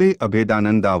 From Bombay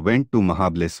Abhedananda went to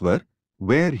Mahabaleshwar,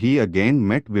 where he again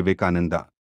met Vivekananda.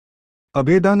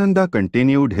 Abhedananda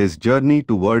continued his journey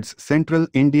towards central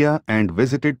India and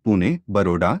visited Pune,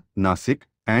 Baroda, Nasik,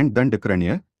 and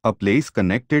Dandakaranya, a place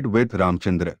connected with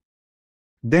Ramchandra.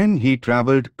 Then he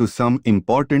travelled to some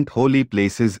important holy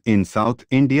places in South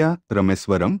India: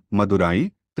 Rameswaram,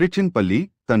 Madurai, Trichinpalli,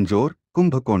 Tanjore,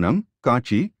 Kumbhakonam,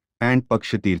 Kachi, and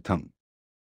Pakshatirtham.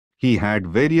 He had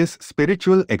various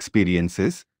spiritual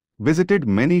experiences, visited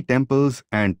many temples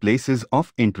and places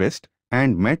of interest,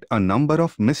 and met a number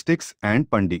of mystics and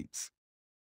pandits.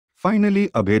 Finally,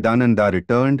 Abhedananda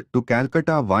returned to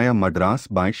Calcutta via Madras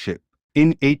by ship.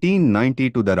 In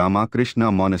 1892, the Ramakrishna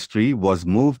monastery was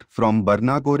moved from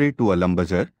Barnagore to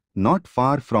Alambazar, not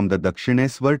far from the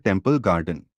Dakshineswar temple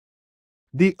garden.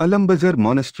 The Alambazar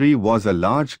monastery was a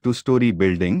large two-story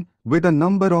building with a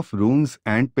number of rooms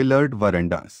and pillared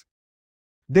verandas.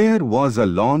 There was a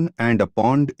lawn and a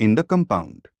pond in the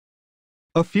compound.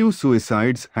 A few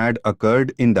suicides had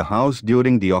occurred in the house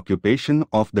during the occupation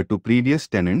of the two previous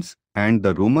tenants, and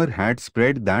the rumor had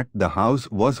spread that the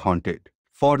house was haunted.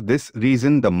 For this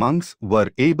reason, the monks were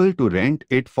able to rent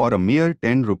it for a mere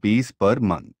 10 rupees per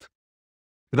month.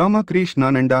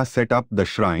 Ramakrishnananda set up the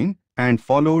shrine and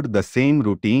followed the same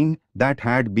routine that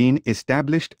had been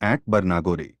established at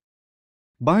Barnagore.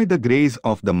 By the grace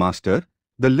of the Master,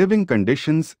 the living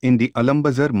conditions in the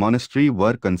Alambazar monastery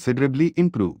were considerably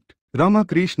improved.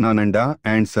 Ramakrishnananda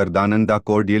and Sardananda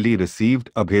cordially received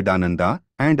Abhedananda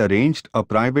and arranged a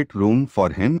private room for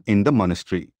him in the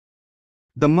monastery.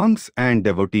 The monks and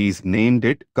devotees named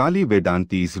it Kali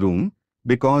Vedanti's room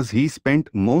because he spent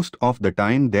most of the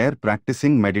time there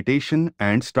practicing meditation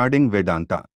and studying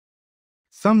Vedanta.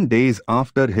 Some days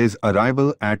after his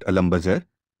arrival at Alambazar,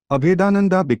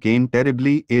 Abhedananda became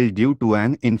terribly ill due to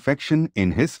an infection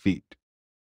in his feet.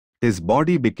 His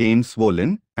body became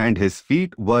swollen and his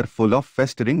feet were full of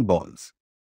festering balls.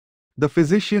 The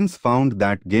physicians found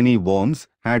that guinea worms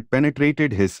had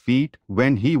penetrated his feet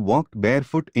when he walked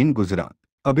barefoot in Gujarat.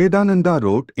 Abhedananda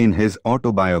wrote in his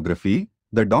autobiography,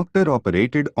 "The doctor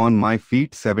operated on my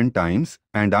feet 7 times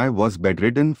and I was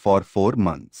bedridden for 4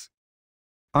 months.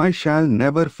 I shall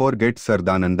never forget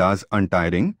Sardananda's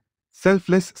untiring,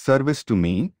 selfless service to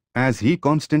me, as he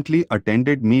constantly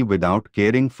attended me without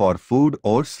caring for food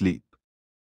or sleep.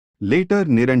 Later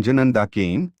Niranjananda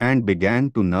came and began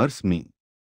to nurse me.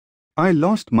 I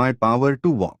lost my power to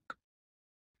walk.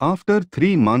 After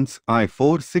 3 months, I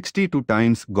 462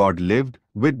 times God lived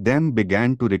with them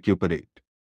began to recuperate.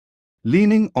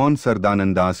 Leaning on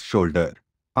Sardananda's shoulder,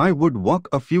 I would walk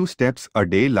a few steps a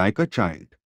day like a child.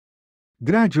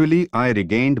 Gradually I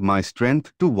regained my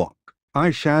strength to walk. I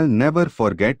shall never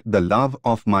forget the love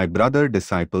of my brother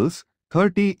disciples."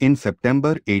 30 in September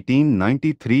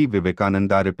 1893,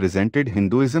 Vivekananda represented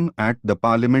Hinduism at the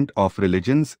Parliament of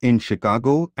Religions in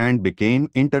Chicago and became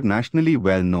internationally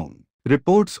well known.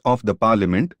 Reports of the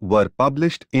Parliament were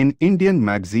published in Indian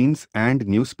magazines and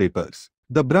newspapers.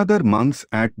 The brother monks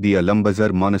at the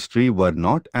Alambazar monastery were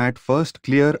not at first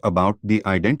clear about the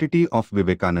identity of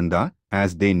Vivekananda,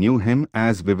 as they knew him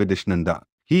as Vividishnanda.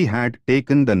 He had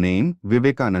taken the name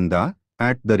Vivekananda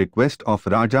at the request of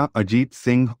Raja Ajit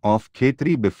Singh of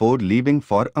Khetri before leaving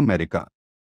for America.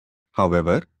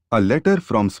 However, a letter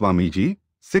from Swamiji,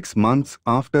 6 months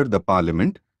after the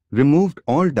Parliament, removed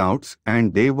all doubts,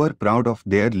 and they were proud of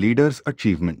their leader's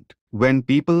achievement. When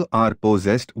people are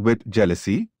possessed with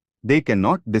jealousy, they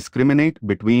cannot discriminate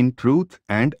between truth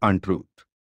and untruth.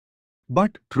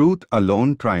 But truth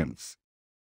alone triumphs.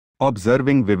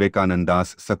 Observing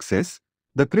Vivekananda's success,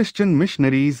 the Christian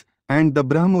missionaries and the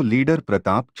Brahmo leader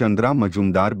Pratap Chandra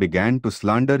Majumdar began to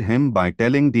slander him by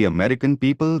telling the American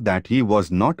people that he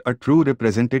was not a true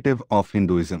representative of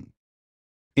Hinduism.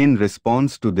 In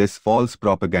response to this false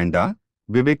propaganda,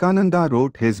 Vivekananda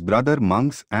wrote his brother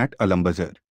monks at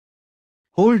Alambazar,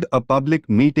 "Hold a public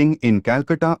meeting in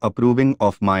Calcutta approving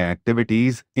of my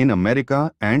activities in America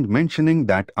and mentioning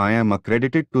that I am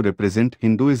accredited to represent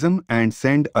Hinduism, and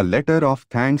send a letter of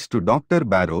thanks to Dr.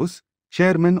 Barrows,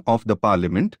 Chairman of the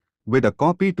Parliament, with a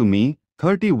copy to me."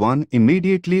 31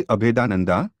 Immediately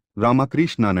Abhedananda,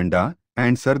 Ramakrishnananda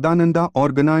and Sardananda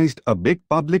organized a big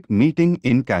public meeting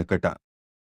in Calcutta.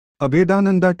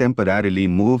 Abhedananda temporarily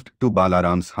moved to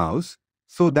Balaram's house,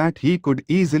 so that he could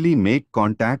easily make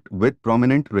contact with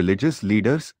prominent religious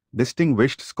leaders,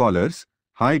 distinguished scholars,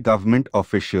 high government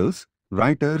officials,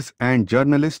 writers and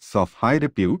journalists of high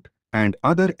repute, and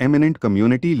other eminent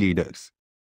community leaders.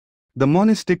 The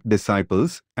monastic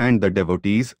disciples and the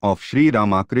devotees of Sri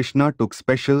Ramakrishna took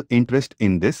special interest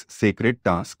in this sacred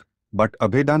task, but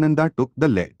Abhedananda took the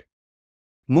lead.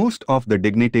 Most of the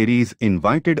dignitaries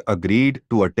invited agreed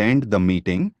to attend the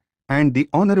meeting, and the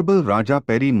Honorable Raja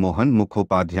Peri Mohan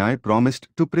Mukhopadhyay promised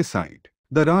to preside.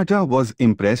 The Raja was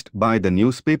impressed by the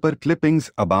newspaper clippings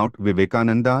about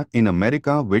Vivekananda in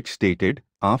America which stated,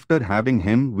 "After having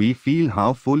him we feel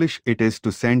how foolish it is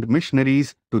to send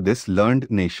missionaries to this learned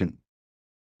nation."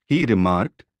 He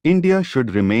remarked, "India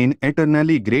should remain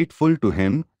eternally grateful to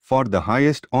him for the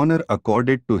highest honor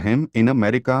accorded to him in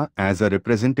America as a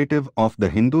representative of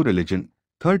the Hindu religion."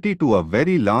 32 A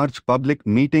very large public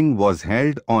meeting was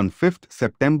held on 5th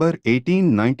September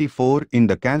 1894 in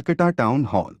the Calcutta Town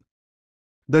Hall.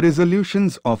 The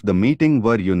resolutions of the meeting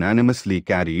were unanimously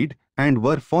carried and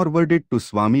were forwarded to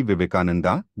Swami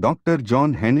Vivekananda, Dr.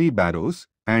 John Henry Barrows,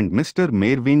 and Mr.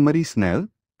 Mervyn Snell,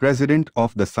 President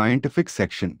of the Scientific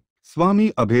Section.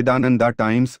 Swami Abhedananda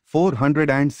Times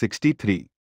 463.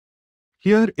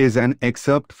 Here is an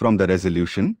excerpt from the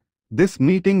resolution. This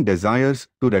meeting desires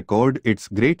to record its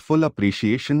grateful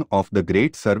appreciation of the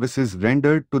great services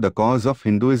rendered to the cause of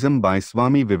Hinduism by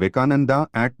Swami Vivekananda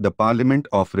at the Parliament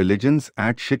of Religions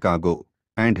at Chicago,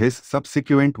 and his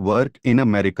subsequent work in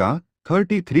America.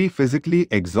 33 Physically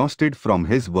exhausted from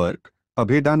his work,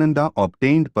 Abhedananda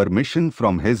obtained permission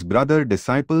from his brother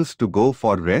disciples to go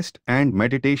for rest and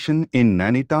meditation in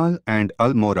Nainital and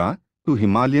Almora, to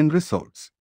Himalayan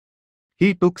resorts.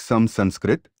 He took some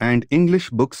Sanskrit and English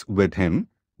books with him,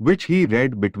 which he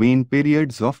read between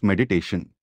periods of meditation.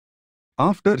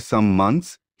 After some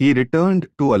months, he returned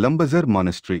to Alambazar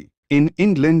Monastery, in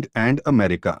England and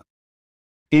America.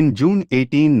 In June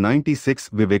 1896,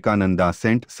 Vivekananda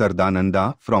sent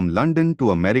Sardananda from London to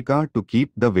America to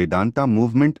keep the Vedanta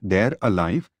movement there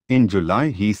alive. In July,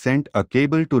 he sent a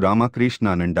cable to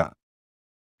Ramakrishnananda.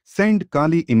 "Send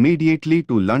Kali immediately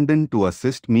to London to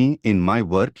assist me in my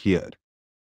work here.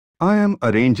 I am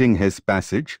arranging his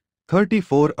passage."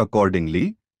 34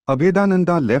 Accordingly,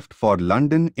 Abhedananda left for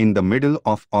London in the middle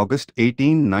of August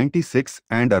 1896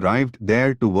 and arrived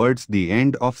there towards the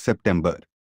end of September.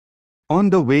 On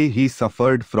the way he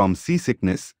suffered from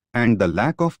seasickness and the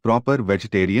lack of proper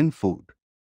vegetarian food.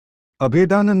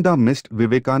 Abhedananda missed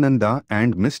Vivekananda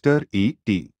and Mr.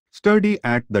 E.T. Sturdy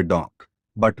at the dock,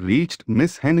 but reached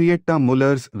Miss Henrietta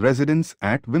Muller's residence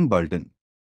at Wimbledon.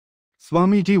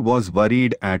 Swamiji was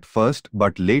worried at first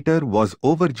but later was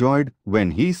overjoyed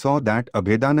when he saw that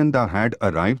Abhedananda had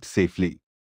arrived safely.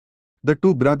 The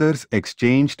two brothers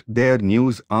exchanged their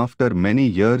news after many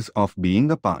years of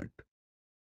being apart.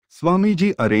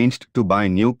 Swamiji arranged to buy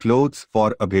new clothes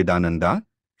for Abhedananda,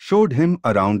 showed him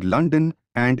around London,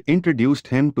 and introduced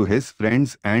him to his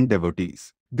friends and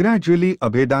devotees. Gradually,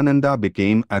 Abhedananda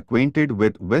became acquainted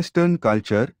with Western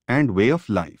culture and way of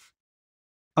life.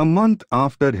 A month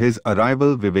after his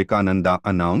arrival, Vivekananda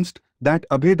announced that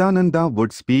Abhedananda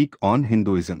would speak on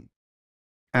Hinduism.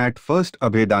 At first,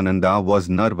 Abhedananda was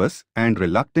nervous and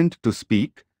reluctant to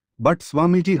speak, but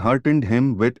Swamiji heartened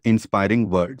him with inspiring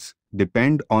words.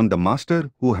 "Depend on the Master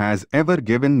who has ever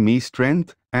given me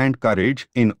strength and courage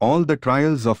in all the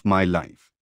trials of my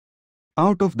life.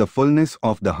 Out of the fullness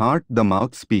of the heart the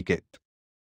mouth speaketh."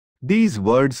 These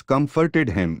words comforted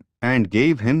him and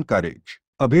gave him courage.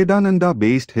 Abhedananda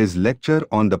based his lecture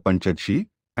on the Panchadshi,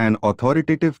 an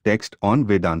authoritative text on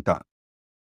Vedanta.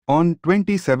 On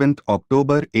 27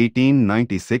 October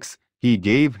 1896, he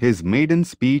gave his maiden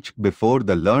speech before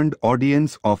the learned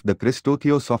audience of the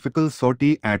Christo-Theosophical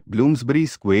Society at Bloomsbury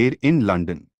Square in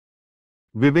London.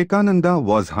 Vivekananda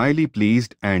was highly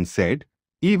pleased and said,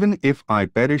 "Even if I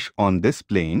perish on this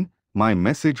plane, my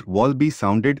message will be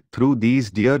sounded through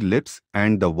these dear lips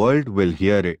and the world will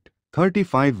hear it."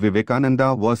 35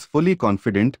 Vivekananda was fully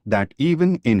confident that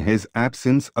even in his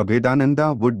absence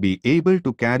Abhedananda would be able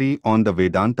to carry on the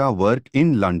Vedanta work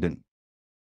in London.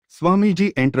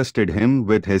 Swamiji entrusted him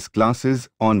with his classes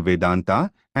on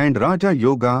Vedanta and Raja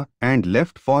Yoga and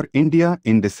left for India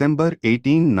in December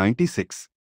 1896.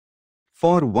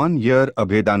 For 1 year,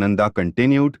 Abhedananda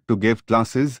continued to give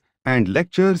classes and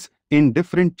lectures in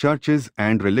different churches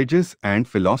and religious and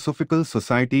philosophical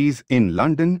societies in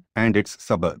London and its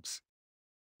suburbs.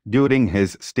 During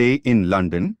his stay in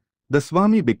London, the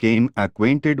Swami became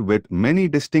acquainted with many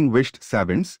distinguished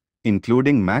savants,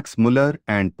 including Max Muller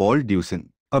and Paul Deussen.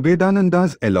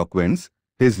 Abhedananda's eloquence,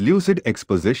 his lucid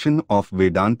exposition of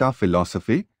Vedanta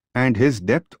philosophy, and his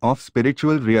depth of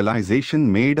spiritual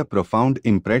realization made a profound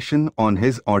impression on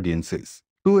his audiences.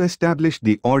 To establish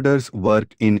the order's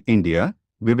work in India,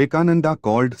 Vivekananda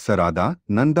called Sarada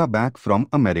Nanda back from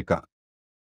America.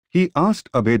 He asked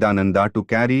Abhedananda to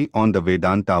carry on the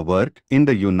Vedanta work in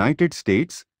the United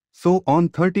States, so on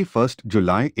 31st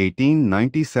July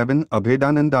 1897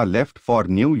 Abhedananda left for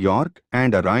New York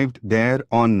and arrived there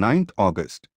on 9th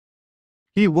August.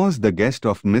 He was the guest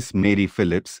of Miss Mary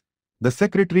Phillips, the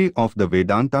secretary of the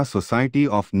Vedanta Society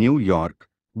of New York,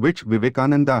 which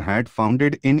Vivekananda had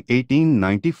founded in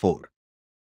 1894.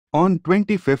 On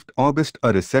 25th August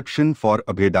a reception for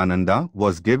Abhedananda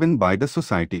was given by the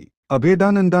society.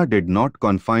 Abhedananda did not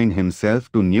confine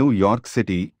himself to New York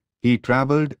City. He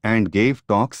traveled and gave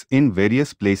talks in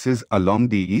various places along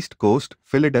the East Coast,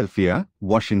 Philadelphia,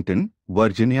 Washington,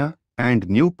 Virginia, and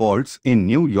New Paltz in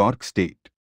New York State.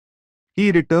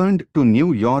 He returned to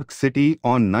New York City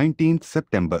on 19th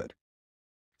September.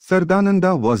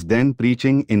 Sardananda was then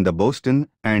preaching in the Boston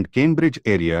and Cambridge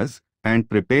areas and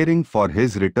preparing for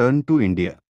his return to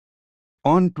India.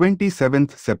 On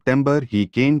 27th September he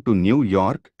came to New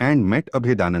York and met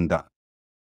Abhedananda.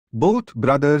 Both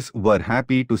brothers were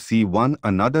happy to see one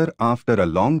another after a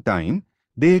long time.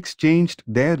 They exchanged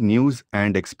their news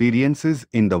and experiences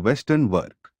in the Western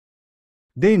work.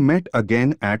 They met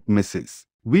again at Mrs.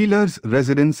 Wheeler's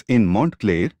residence in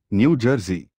Montclair, New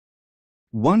Jersey.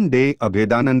 One day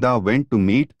Abhedananda went to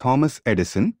meet Thomas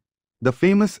Edison, the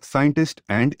famous scientist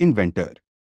and inventor.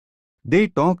 They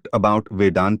talked about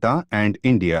Vedanta and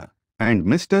India, and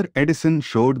Mr. Edison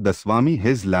showed the Swami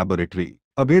his laboratory.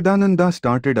 Abhedananda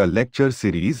started a lecture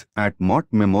series at Mott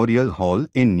Memorial Hall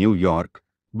in New York,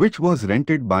 which was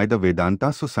rented by the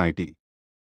Vedanta Society.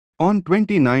 On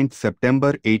 29th September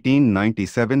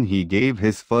 1897 he gave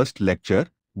his first lecture,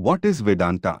 What is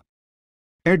Vedanta?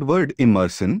 Edward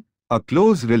Emerson, a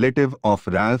close relative of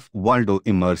Ralph Waldo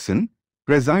Emerson,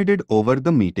 presided over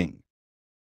the meeting.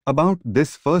 About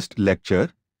this first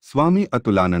lecture, Swami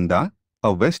Atulananda,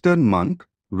 a Western monk,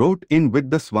 wrote in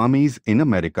with the Swamis in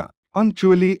America.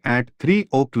 Punctually at 3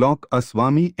 o'clock a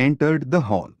Swami entered the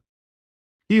hall.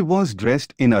 He was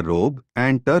dressed in a robe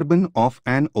and turban of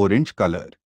an orange color.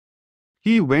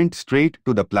 He went straight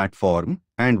to the platform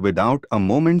and without a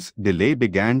moment's delay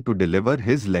began to deliver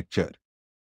his lecture.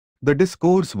 The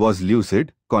discourse was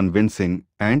lucid, convincing,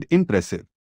 and impressive.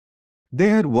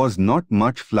 There was not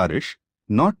much flourish,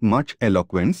 not much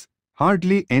eloquence,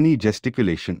 hardly any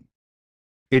gesticulation.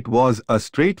 It was a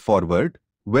straightforward,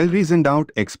 well-reasoned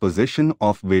out exposition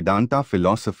of Vedanta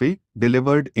philosophy,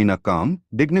 delivered in a calm,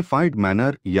 dignified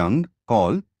manner. Young,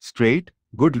 tall, straight,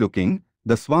 good-looking,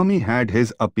 the Swami had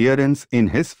his appearance in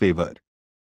his favor.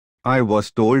 I was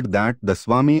told that the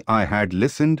Swami I had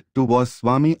listened to was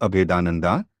Swami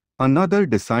Abhedananda, another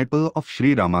disciple of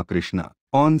Sri Ramakrishna.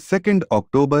 On 2nd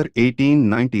October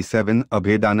 1897,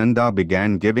 Abhedananda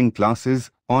began giving classes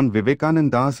on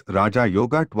Vivekananda's Raja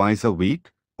Yoga twice a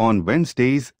week, on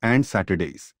Wednesdays and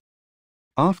Saturdays.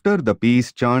 After the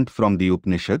peace chant from the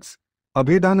Upanishads,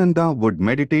 Abhedananda would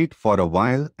meditate for a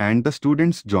while and the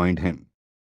students joined him.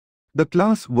 The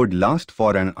class would last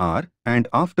for an hour and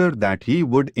after that he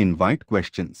would invite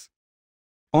questions.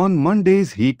 On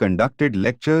Mondays he conducted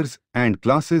lectures and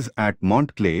classes at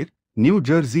Montclair, New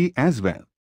Jersey as well.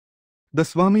 The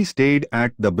Swami stayed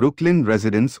at the Brooklyn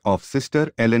residence of Sister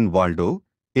Ellen Waldo,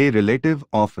 a relative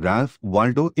of Ralph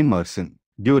Waldo Emerson.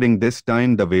 During this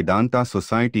time the Vedanta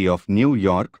Society of New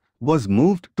York was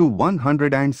moved to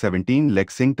 117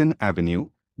 Lexington Avenue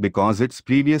because its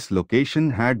previous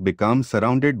location had become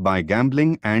surrounded by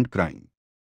gambling and crime.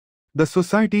 The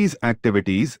Society's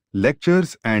activities,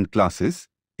 lectures and classes,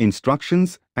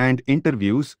 instructions and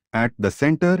interviews at the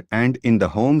center and in the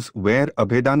homes where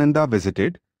Abhedananda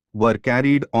visited were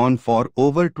carried on for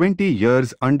over 20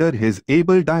 years under his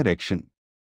able direction.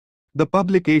 The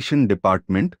publication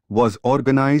department was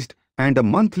organized and a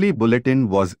monthly bulletin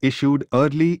was issued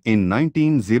early in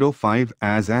 1905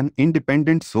 as an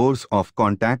independent source of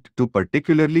contact to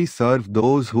particularly serve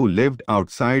those who lived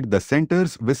outside the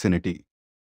center's vicinity.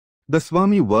 The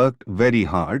Swami worked very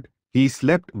hard, he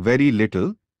slept very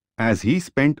little, as he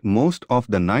spent most of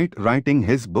the night writing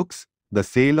his books, the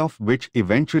sale of which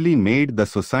eventually made the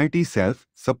society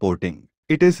self-supporting.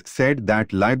 It is said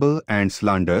that libel and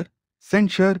slander,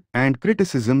 censure and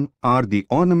criticism are the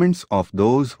ornaments of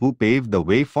those who pave the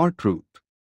way for truth.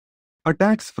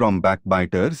 Attacks from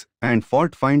backbiters and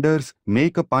fault-finders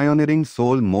make a pioneering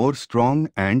soul more strong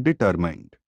and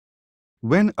determined.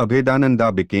 When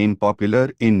Abhedananda became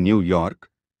popular in New York,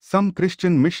 some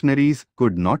Christian missionaries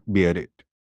could not bear it.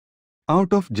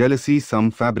 Out of jealousy some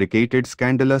fabricated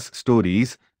scandalous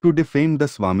stories to defame the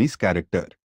Swami's character.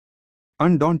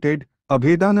 Undaunted,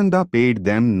 Abhedananda paid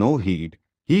them no heed.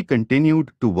 He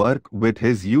continued to work with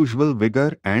his usual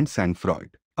vigor and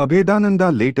sang-froid.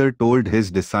 Abhedananda later told his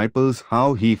disciples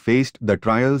how he faced the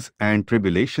trials and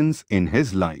tribulations in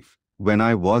his life. When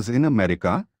I was in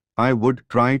America, I would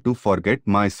try to forget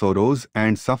my sorrows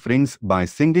and sufferings by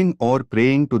singing or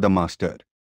praying to the Master.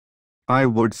 I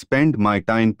would spend my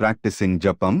time practicing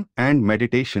japam and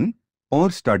meditation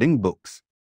or studying books.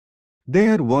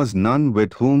 There was none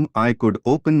with whom I could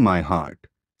open my heart,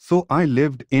 so I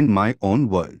lived in my own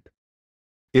world.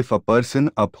 If a person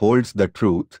upholds the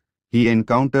truth, he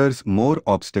encounters more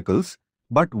obstacles,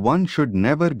 but one should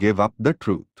never give up the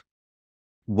truth.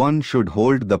 One should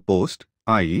hold the post,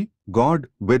 i.e., God,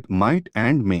 with might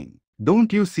and main.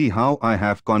 Don't you see how I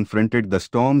have confronted the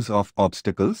storms of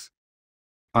obstacles?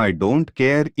 I don't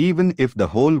care even if the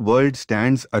whole world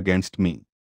stands against me.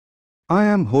 I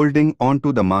am holding on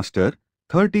to the Master.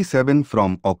 37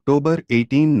 From October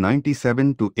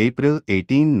 1897 to April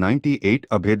 1898,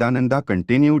 Abhedananda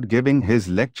continued giving his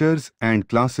lectures and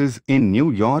classes in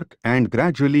New York, and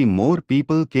gradually more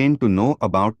people came to know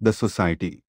about the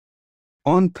society.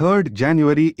 On 3rd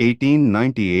January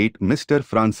 1898, Mr.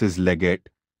 Francis Leggett,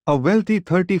 a wealthy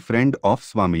 30 friend of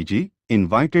Swamiji,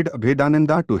 invited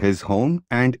Abhedananda to his home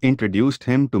and introduced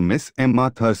him to Miss Emma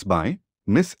Thursby,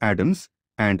 Miss Adams,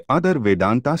 and other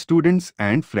Vedanta students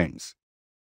and friends.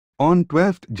 On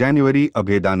 12th January,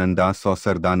 Abhedananda saw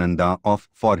Sardananda off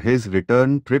for his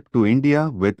return trip to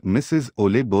India with Mrs.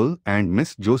 Ole Bull and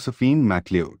Miss Josephine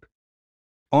MacLeod.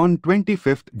 On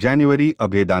 25th January,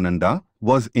 Abhedananda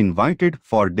was invited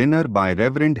for dinner by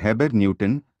Reverend Heber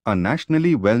Newton, a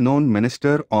nationally well-known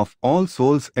minister of All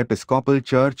Souls Episcopal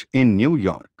Church in New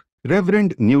York.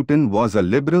 Reverend Newton was a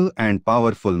liberal and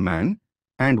powerful man,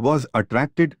 and was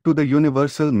attracted to the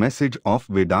universal message of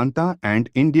Vedanta and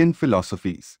Indian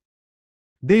philosophies.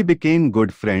 They became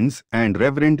good friends, and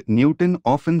Reverend Newton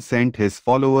often sent his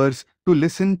followers to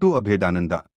listen to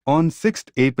Abhedananda. On 6th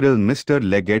April, Mr.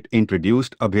 Leggett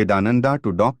introduced Abhedananda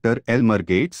to Dr. Elmer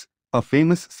Gates, a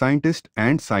famous scientist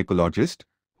and psychologist,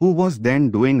 who was then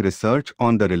doing research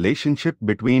on the relationship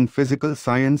between physical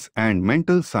science and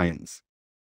mental science.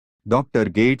 Dr.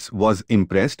 Gates was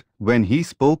impressed when he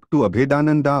spoke to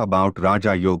Abhedananda about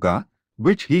Raja Yoga,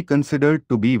 which he considered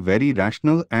to be very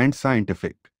rational and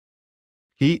scientific.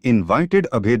 He invited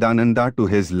Abhedananda to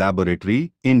his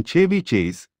laboratory in Chevy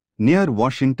Chase, near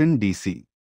Washington, D.C.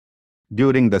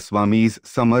 During the Swami's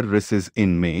summer recess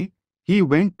in May, he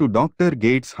went to Dr.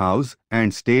 Gates' house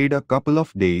and stayed a couple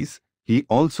of days. He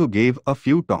also gave a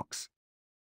few talks.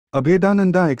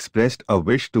 Abhedananda expressed a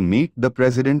wish to meet the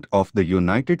President of the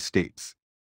United States.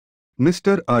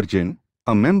 Mr. Arjun,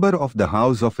 a member of the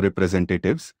House of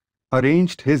Representatives,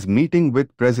 arranged his meeting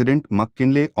with President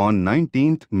McKinley on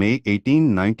 19 May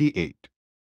 1898.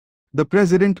 The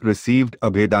President received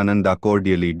Abhedananda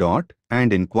cordially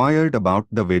and inquired about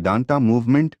the Vedanta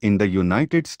movement in the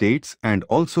United States and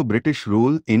also British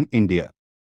rule in India.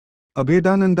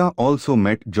 Abhedananda also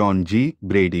met John G.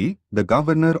 Brady, the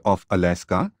governor of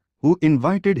Alaska, who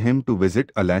invited him to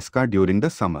visit Alaska during the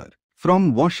summer.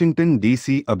 From Washington,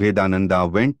 D.C.,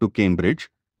 Abhedananda went to Cambridge,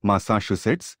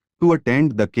 Massachusetts, to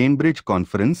attend the Cambridge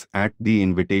Conference at the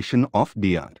invitation of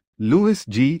Dr. Louis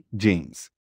G.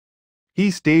 Janes. He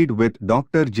stayed with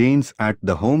Dr. Janes at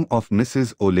the home of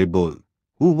Mrs. Ole Bull,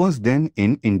 who was then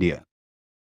in India.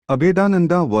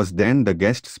 Abhedananda was then the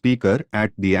guest speaker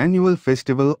at the annual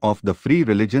festival of the Free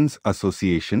Religions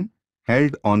Association,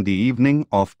 held on the evening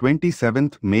of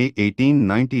 27 May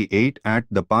 1898 at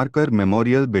the Parker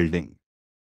Memorial Building.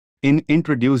 In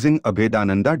introducing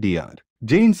Abhedananda, Dr.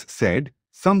 Janes said,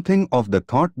 "Something of the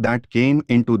thought that came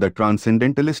into the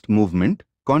Transcendentalist movement,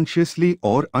 consciously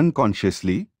or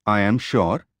unconsciously, I am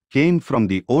sure, came from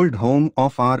the old home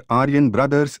of our Aryan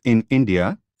brothers in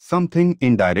India, something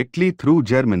indirectly through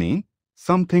Germany,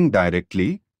 something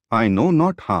directly, I know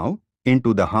not how,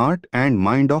 into the heart and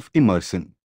mind of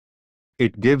Emerson.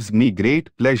 It gives me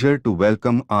great pleasure to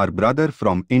welcome our brother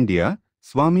from India,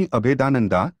 Swami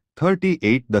Abhedananda,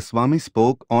 38." The Swami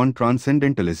spoke on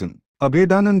Transcendentalism.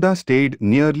 Abhedananda stayed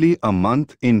nearly a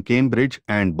month in Cambridge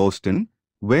and Boston,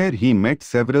 where he met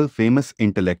several famous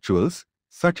intellectuals,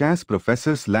 such as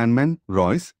Professors Lanman,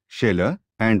 Royce, Scheler,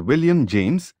 and William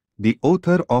James, the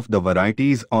author of The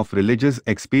Varieties of Religious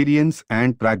Experience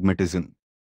and Pragmatism.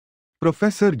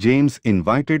 Professor James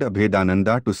invited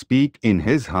Abhedananda to speak in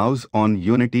his house on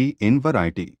unity in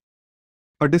variety.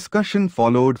 A discussion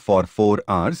followed for 4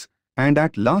 hours, and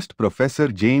at last Professor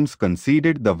James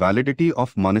conceded the validity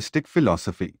of monastic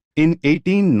philosophy. In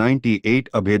 1898,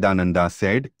 Abhedananda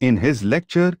said in his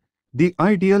lecture, The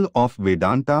ideal of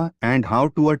Vedanta and how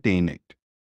to attain it.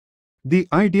 The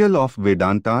ideal of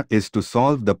Vedanta is to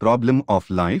solve the problem of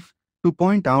life, to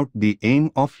point out the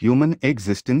aim of human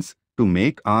existence, to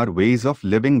make our ways of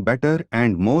living better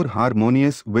and more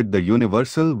harmonious with the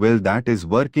universal will that is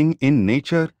working in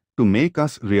nature, to make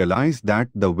us realize that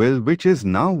the will which is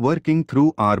now working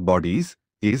through our bodies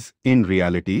is, in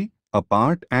reality, a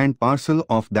part and parcel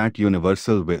of that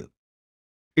universal will.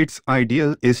 Its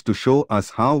ideal is to show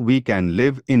us how we can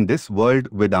live in this world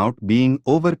without being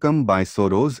overcome by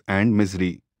sorrows and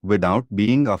misery, without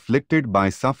being afflicted by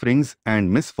sufferings and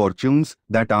misfortunes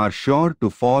that are sure to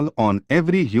fall on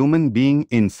every human being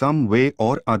in some way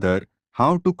or other,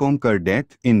 how to conquer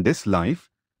death in this life,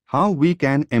 how we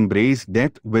can embrace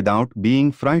death without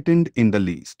being frightened in the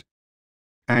least.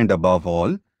 And above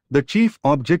all, the chief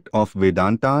object of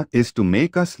Vedanta is to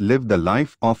make us live the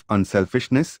life of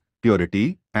unselfishness,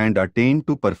 purity, and attain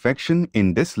to perfection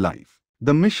in this life.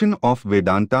 The mission of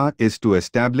Vedanta is to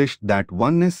establish that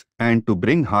oneness and to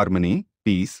bring harmony,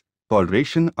 peace,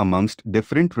 toleration amongst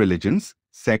different religions,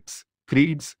 sects,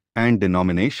 creeds, and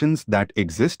denominations that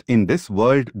exist in this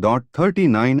world.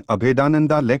 39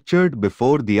 Abhedananda lectured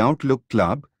before the Outlook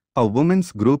Club, a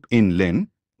women's group in Lynn,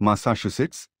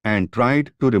 Massachusetts, and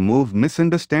tried to remove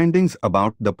misunderstandings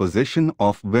about the position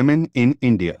of women in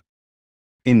India.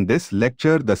 In this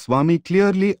lecture, the Swami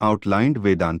clearly outlined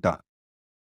Vedanta.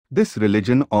 This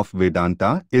religion of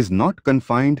Vedanta is not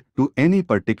confined to any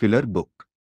particular book.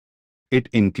 It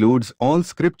includes all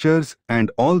scriptures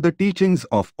and all the teachings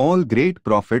of all great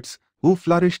prophets who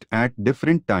flourished at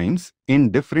different times in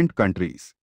different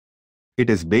countries. It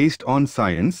is based on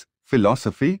science,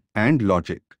 philosophy, and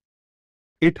logic.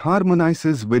 It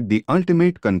harmonizes with the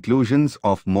ultimate conclusions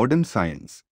of modern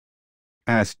science.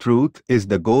 As truth is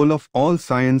the goal of all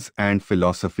science and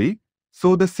philosophy,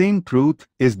 so the same truth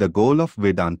is the goal of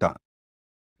Vedanta.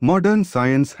 Modern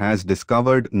science has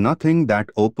discovered nothing that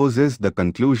opposes the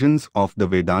conclusions of the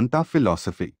Vedanta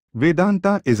philosophy.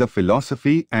 Vedanta is a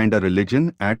philosophy and a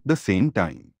religion at the same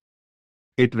time.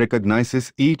 It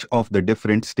recognizes each of the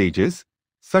different stages,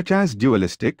 such as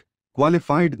dualistic,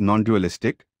 qualified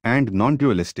non-dualistic, and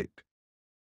non-dualistic.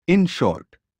 In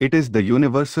short, it is the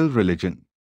universal religion.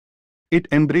 It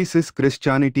embraces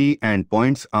Christianity and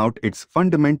points out its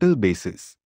fundamental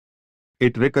basis.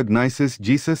 It recognizes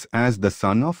Jesus as the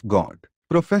Son of God.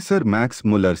 Professor Max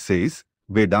Muller says,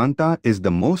 Vedanta is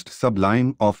the most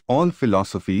sublime of all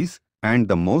philosophies and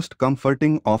the most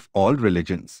comforting of all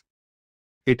religions.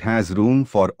 It has room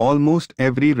for almost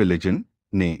every religion,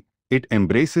 nay, it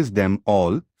embraces them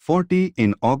all. 40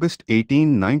 In August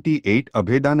 1898,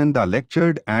 Abhedananda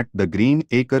lectured at the Green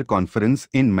Acre Conference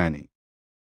in Mane.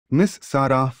 Miss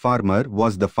Sarah Farmer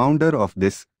was the founder of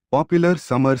this popular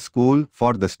summer school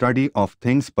for the study of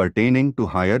things pertaining to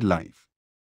higher life.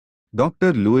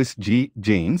 Dr. Louis G.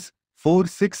 Janes,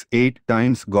 468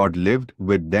 times God lived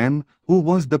with them, who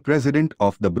was the president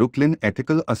of the Brooklyn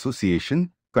Ethical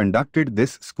Association, conducted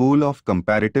this school of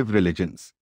comparative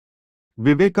religions.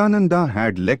 Vivekananda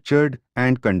had lectured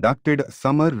and conducted a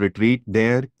summer retreat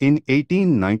there in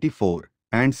 1894,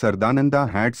 and Sardananda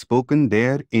had spoken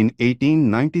there in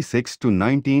 1896 to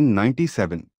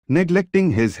 1997.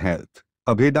 Neglecting his health,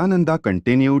 Abhedananda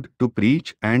continued to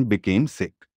preach and became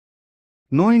sick.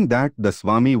 Knowing that the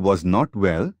Swami was not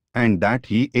well and that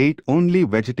he ate only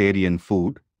vegetarian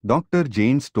food, Dr.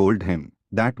 Janes told him,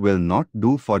 "That will not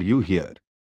do for you here.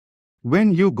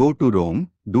 When you go to Rome,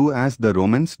 do as the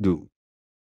Romans do.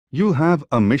 You have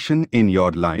a mission in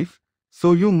your life,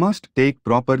 so you must take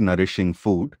proper nourishing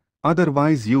food,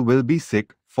 otherwise you will be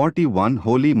sick." 41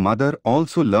 Holy Mother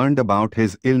also learned about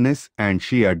his illness and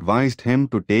she advised him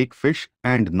to take fish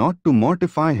and not to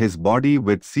mortify his body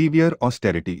with severe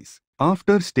austerities.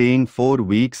 After staying 4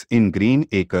 weeks in Green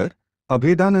Acre,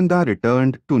 Abhedananda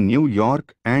returned to New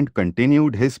York and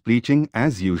continued his preaching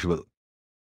as usual.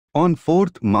 On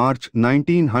 4th March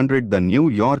 1900, the New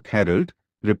York Herald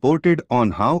reported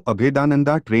on how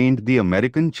Abhedananda trained the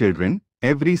American children.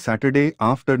 Every Saturday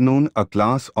afternoon, a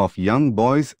class of young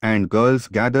boys and girls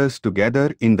gathers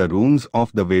together in the rooms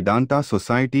of the Vedanta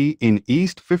Society in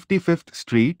East 55th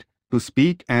Street to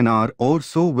speak an hour or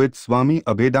so with Swami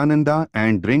Abhedananda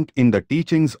and drink in the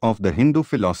teachings of the Hindu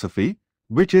philosophy,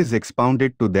 which is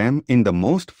expounded to them in the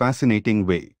most fascinating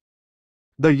way.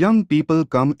 The young people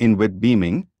come in with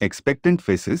beaming, expectant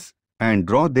faces and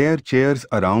draw their chairs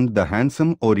around the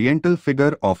handsome oriental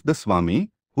figure of the Swami,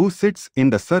 who sits in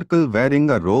the circle wearing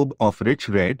a robe of rich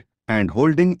red and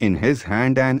holding in his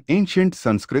hand an ancient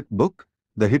Sanskrit book,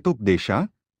 the Hitupdesha,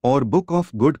 or Book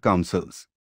of Good Counsels.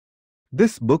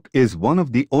 This book is one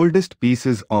of the oldest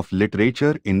pieces of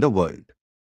literature in the world.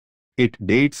 It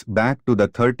dates back to the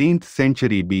 13th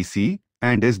century BC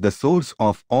and is the source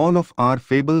of all of our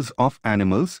fables of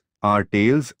animals, our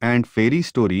tales and fairy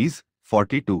stories.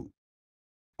 42.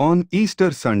 On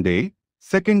Easter Sunday,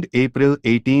 2nd April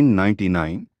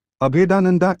 1899,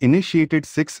 Abhedananda initiated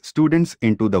 6 students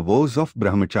into the vows of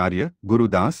Brahmacharya.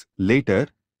 Gurudas, later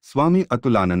Swami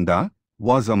Atulananda,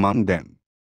 was among them.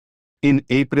 In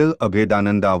April,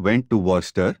 Abhedananda went to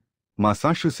Worcester,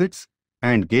 Massachusetts,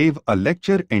 and gave a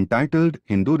lecture entitled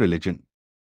Hindu Religion.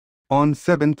 On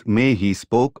 7th May he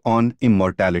spoke on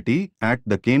immortality at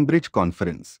the Cambridge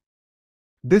Conference.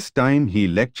 This time he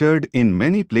lectured in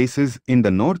many places in the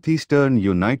northeastern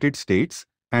United States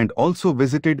and also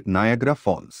visited Niagara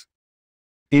Falls.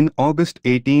 In August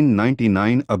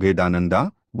 1899,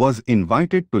 Abhedananda was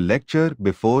invited to lecture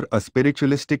before a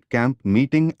spiritualistic camp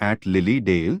meeting at Lily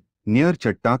Dale, near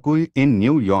Chattahoochee in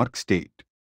New York State.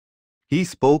 He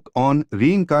spoke on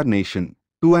reincarnation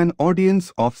to an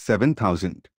audience of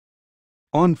 7,000.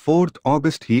 On 4th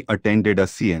August he attended a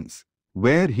séance,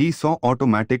 where he saw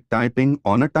automatic typing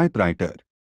on a typewriter.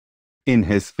 In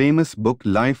his famous book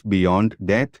Life Beyond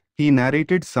Death, he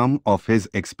narrated some of his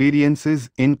experiences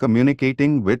in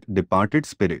communicating with departed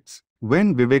spirits.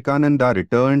 When Vivekananda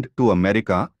returned to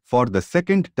America for the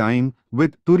second time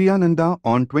with Turiyananda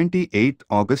on 28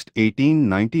 August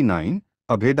 1899,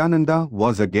 Abhedananda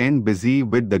was again busy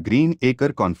with the Green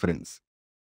Acre Conference.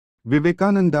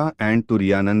 Vivekananda and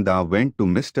Turiyananda went to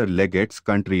Mr. Leggett's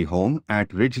country home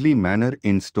at Ridgely Manor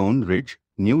in Stone Ridge,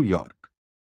 New York.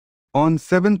 On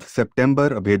 7th September,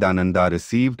 Abhedananda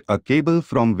received a cable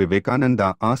from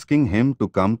Vivekananda asking him to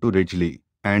come to Ridgely,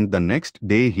 and the next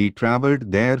day he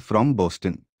travelled there from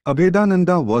Boston.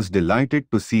 Abhedananda was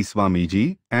delighted to see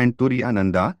Swamiji and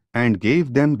Turiyananda and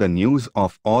gave them the news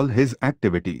of all his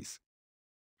activities.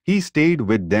 He stayed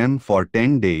with them for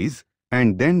 10 days,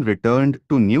 and then returned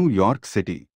to New York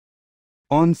City.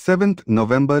 On 7th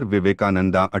November,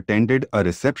 Vivekananda attended a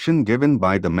reception given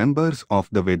by the members of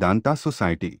the Vedanta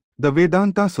Society. The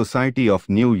Vedanta Society of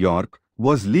New York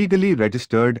was legally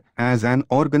registered as an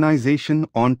organization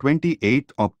on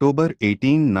 28 October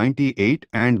 1898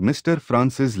 and Mr.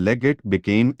 Francis Leggett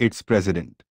became its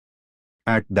president.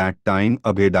 At that time,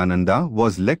 Abhedananda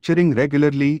was lecturing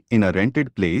regularly in a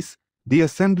rented place, the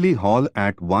Assembly Hall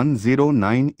at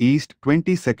 109 East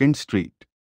 22nd Street.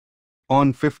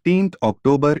 On 15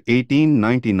 October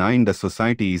 1899, the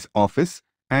Society's office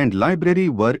and library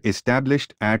were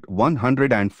established at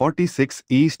 146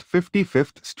 East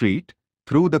 55th Street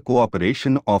through the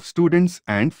cooperation of students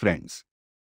and friends.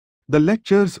 The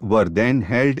lectures were then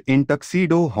held in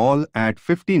Tuxedo Hall at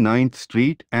 59th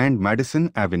Street and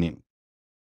Madison Avenue.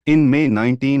 In May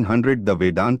 1900, the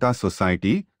Vedanta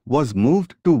Society was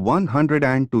moved to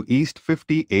 102 East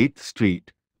 58th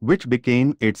Street, which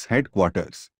became its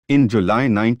headquarters. In July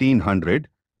 1900,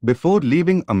 before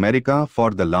leaving America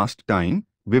for the last time,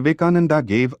 Vivekananda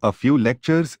gave a few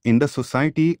lectures in the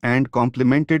society and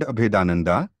complimented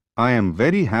Abhedananda. I am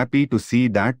very happy to see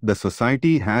that the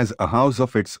society has a house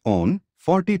of its own.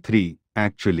 43.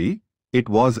 Actually, it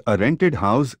was a rented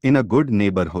house in a good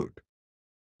neighborhood.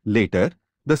 Later,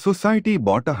 the society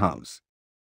bought a house.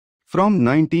 From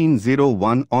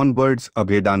 1901 onwards,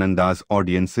 Abhedananda's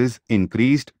audiences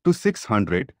increased to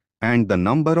 600, and the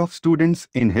number of students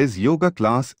in his yoga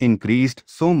class increased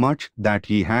so much that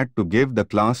he had to give the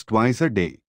class twice a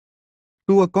day.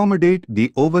 To accommodate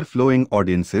the overflowing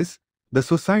audiences, the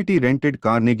society rented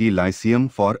Carnegie Lyceum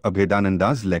for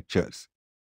Abhedananda's lectures.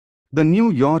 The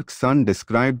New York Sun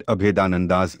described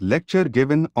Abhedananda's lecture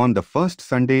given on the first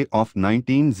Sunday of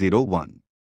 1901.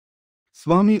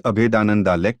 Swami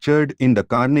Abhedananda lectured in the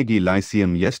Carnegie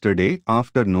Lyceum yesterday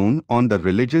afternoon on the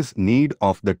religious need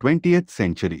of the 20th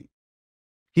century.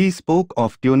 He spoke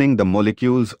of tuning the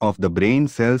molecules of the brain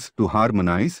cells to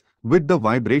harmonize with the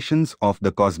vibrations of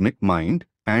the cosmic mind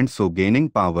and so gaining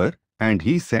power, and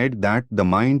he said that the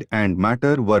mind and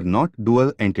matter were not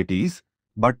dual entities,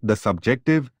 but the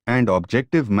subjective and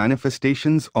objective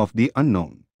manifestations of the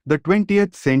unknown. The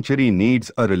 20th century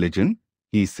needs a religion,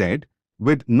 he said,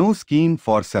 with no scheme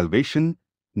for salvation,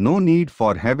 no need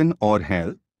for heaven or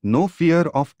hell, no fear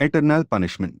of eternal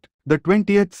punishment. The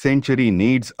 20th century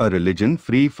needs a religion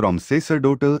free from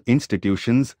sacerdotal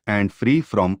institutions and free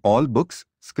from all books,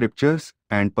 scriptures,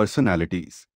 and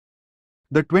personalities.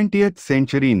 The 20th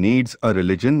century needs a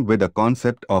religion with a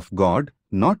concept of God,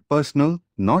 not personal,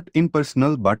 not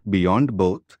impersonal but beyond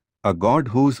both, a God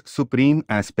whose supreme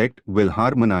aspect will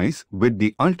harmonize with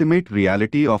the ultimate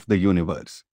reality of the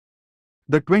universe.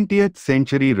 The 20th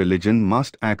century religion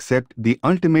must accept the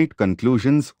ultimate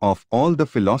conclusions of all the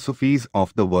philosophies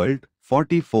of the world.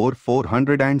 44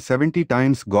 470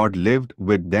 times God lived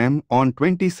with them. On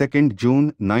 22nd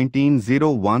June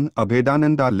 1901,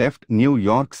 Abhedananda left New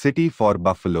York City for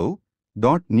Buffalo,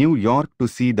 New York to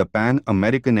see the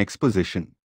Pan-American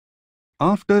Exposition.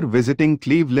 After visiting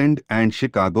Cleveland and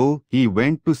Chicago, he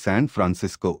went to San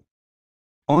Francisco.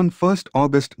 On 1st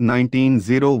August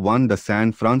 1901, the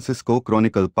San Francisco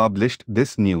Chronicle published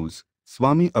this news: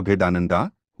 Swami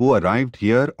Abhedananda, who arrived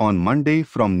here on Monday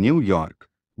from New York,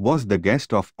 was the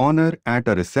guest of honor at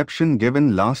a reception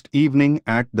given last evening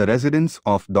at the residence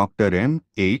of Dr. M.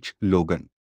 H. Logan.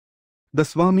 The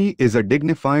Swami is a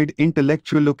dignified,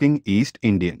 intellectual-looking East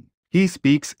Indian. He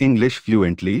speaks English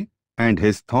fluently, and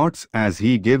his thoughts as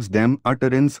he gives them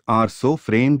utterance are so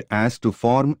framed as to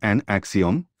form an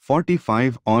axiom.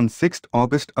 45 On 6th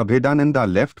August,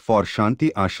 Abhedananda left for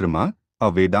Shanti Ashrama, a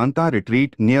Vedanta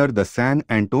retreat near the San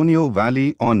Antonio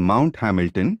Valley on Mount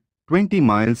Hamilton, 20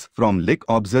 miles from Lick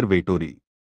Observatory.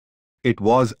 It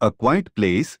was a quiet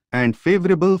place and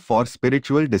favorable for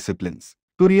spiritual disciplines.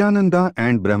 Turiyananda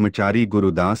and Brahmachari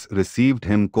Gurudas received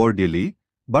him cordially,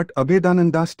 but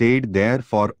Abhedananda stayed there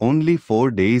for only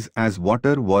 4 days as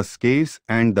water was scarce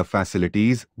and the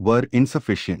facilities were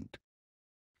insufficient.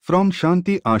 From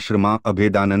Shanti Ashrama,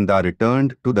 Abhedananda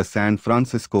returned to the San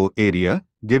Francisco area,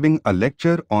 giving a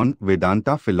lecture on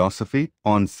Vedanta philosophy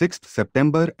on 6th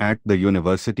September at the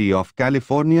University of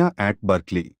California at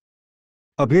Berkeley.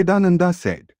 Abhedananda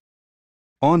said,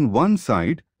 "On one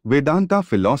side, Vedanta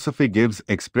philosophy gives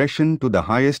expression to the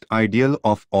highest ideal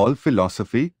of all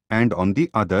philosophy, and on the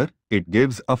other, it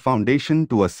gives a foundation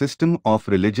to a system of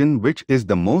religion which is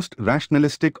the most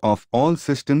rationalistic of all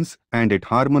systems, and it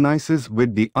harmonizes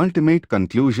with the ultimate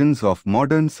conclusions of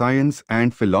modern science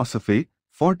and philosophy."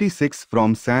 46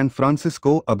 From San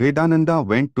Francisco, Abhedananda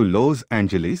went to Los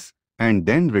Angeles, and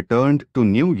then returned to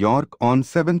New York on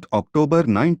 7th October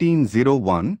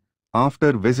 1901,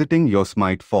 after visiting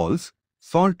Yosemite Falls,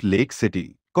 Salt Lake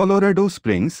City, Colorado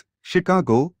Springs,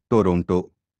 Chicago,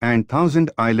 Toronto, and Thousand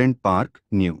Island Park,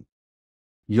 New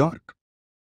York.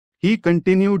 He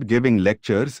continued giving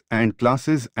lectures and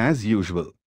classes as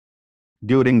usual.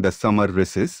 During the summer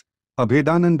recess,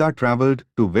 Abhedananda traveled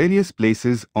to various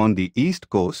places on the East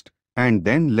Coast and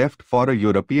then left for a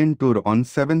European tour on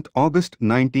 7th August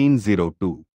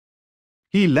 1902.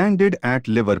 He landed at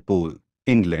Liverpool,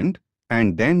 England,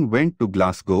 and then went to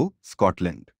Glasgow,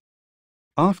 Scotland.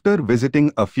 After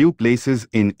visiting a few places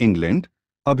in England,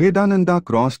 Abhedananda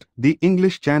crossed the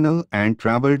English Channel and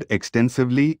travelled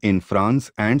extensively in France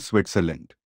and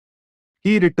Switzerland.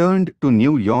 He returned to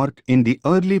New York in the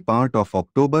early part of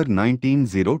October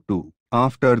 1902.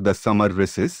 After the summer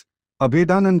recess,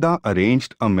 Abhedananda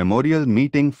arranged a memorial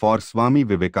meeting for Swami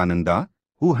Vivekananda,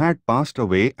 who had passed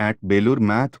away at Belur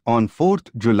Math on 4th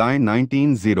July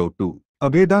 1902.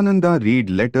 Abhedananda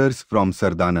read letters from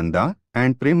Sardananda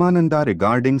and Premananda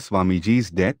regarding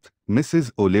Swamiji's death.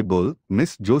 Mrs. Ole Bull,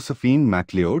 Miss Josephine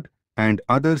MacLeod, and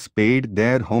others paid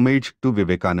their homage to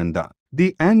Vivekananda.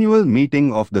 The annual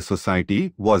meeting of the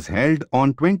society was held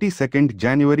on 22nd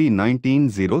January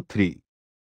 1903.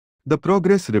 The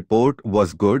progress report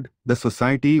was good, the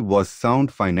society was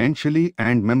sound financially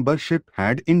and membership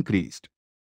had increased.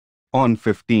 On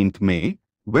 15th May,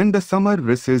 when the summer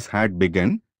recess had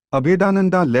begun,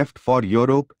 Abhedananda left for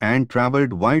Europe and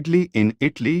travelled widely in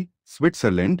Italy,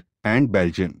 Switzerland, and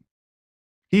Belgium.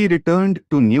 He returned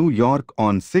to New York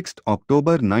on 6th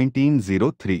October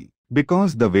 1903.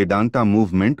 Because the Vedanta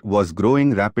movement was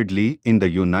growing rapidly in the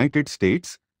United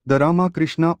States, the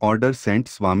Ramakrishna Order sent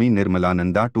Swami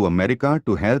Nirmalananda to America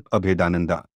to help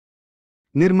Abhedananda.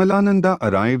 Nirmalananda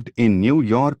arrived in New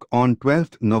York on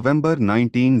 12th November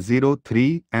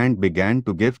 1903 and began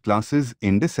to give classes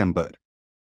in December.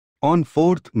 On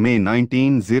 4th May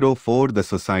 1904, the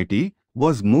society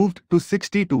was moved to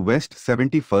 62 West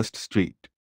 71st Street.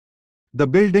 The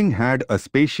building had a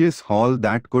spacious hall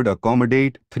that could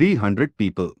accommodate 300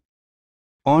 people.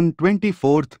 On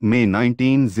 24th May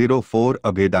 1904,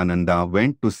 Abhedananda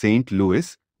went to St.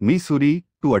 Louis, Missouri,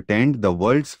 to attend the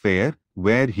World's Fair,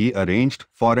 where he arranged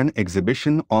for an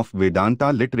exhibition of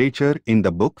Vedanta literature in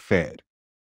the book fair.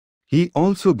 He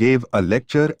also gave a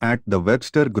lecture at the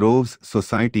Webster Groves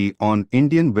Society on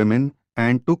Indian women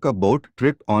and took a boat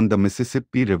trip on the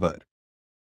Mississippi River.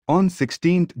 On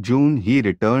 16th June, he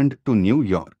returned to New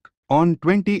York. On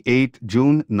 28th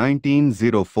June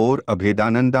 1904,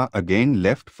 Abhedananda again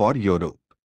left for Europe.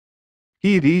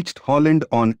 He reached Holland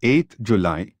on 8th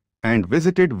July and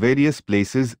visited various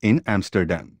places in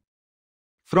Amsterdam.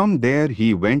 From there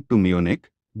he went to Munich,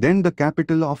 then the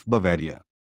capital of Bavaria.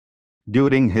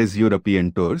 During his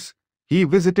European tours, He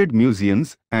visited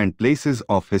museums and places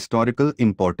of historical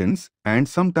importance and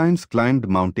sometimes climbed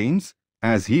mountains,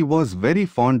 as he was very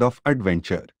fond of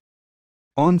adventure.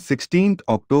 On 16th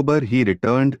October he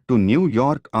returned to New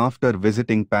York after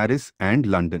visiting Paris and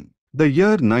London. The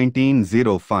year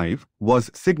 1905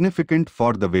 was significant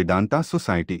for the Vedanta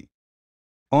Society.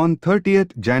 On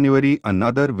 30th January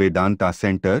another Vedanta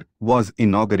Center was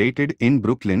inaugurated in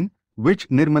Brooklyn, which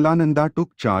Nirmalananda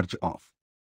took charge of.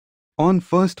 On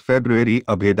 1st February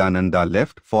Abhedananda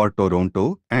left for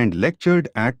Toronto and lectured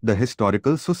at the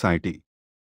Historical Society.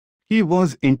 He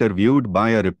was interviewed by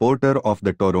a reporter of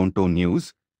the Toronto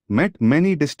News, met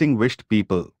many distinguished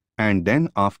people, and then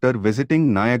after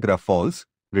visiting Niagara Falls,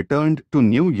 returned to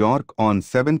New York on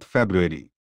 7th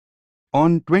February.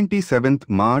 On 27th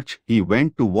March he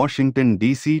went to Washington,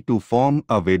 D.C. to form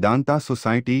a Vedanta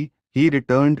Society. He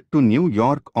returned to New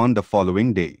York on the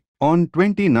following day. On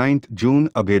 29th June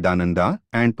Abhedananda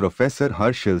and Professor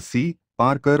Herschel C.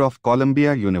 Parker of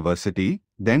Columbia University,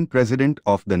 then president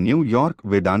of the New York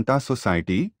Vedanta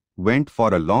Society, went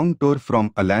for a long tour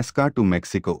from Alaska to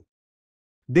Mexico.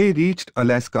 They reached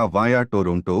Alaska via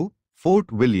Toronto,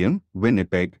 Fort William,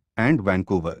 Winnipeg, and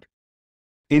Vancouver.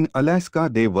 In Alaska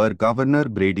they were Governor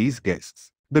Brady's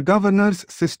guests. The governor's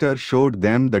sister showed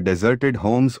them the deserted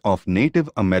homes of Native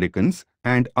Americans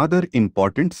and other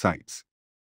important sites.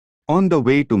 On the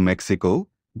way to Mexico,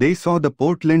 they saw the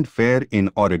Portland Fair in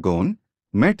Oregon,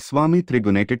 met Swami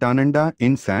Trigunatitananda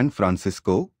in San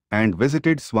Francisco, and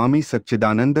visited Swami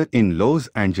Satchidananda in Los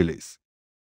Angeles.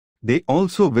 They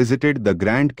also visited the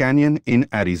Grand Canyon in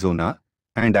Arizona,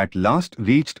 and at last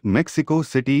reached Mexico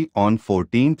City on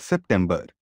 14th September.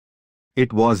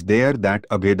 It was there that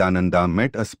Abhedananda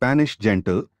met a Spanish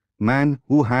gentleman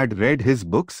who had read his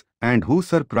books and who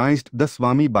surprised the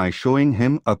Swami by showing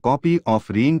him a copy of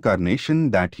Reincarnation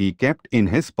that he kept in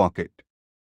his pocket.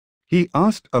 He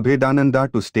asked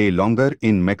Abhedananda to stay longer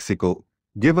in Mexico,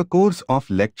 give a course of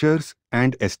lectures,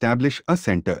 and establish a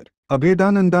center.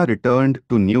 Abhedananda returned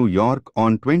to New York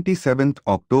on 27th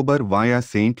October via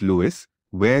St. Louis,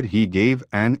 where he gave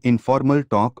an informal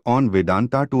talk on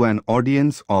Vedanta to an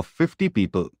audience of 50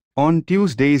 people. On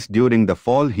Tuesdays during the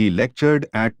fall he lectured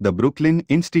at the Brooklyn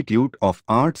Institute of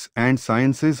Arts and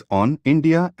Sciences on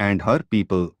India and her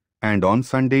people, and on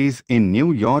Sundays in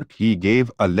New York he gave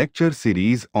a lecture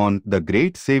series on the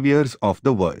great saviors of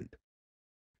the world.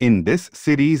 In this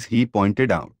series he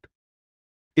pointed out,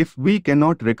 if we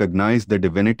cannot recognize the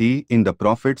divinity in the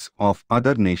prophets of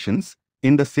other nations,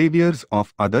 in the saviors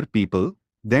of other people,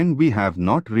 then we have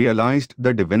not realized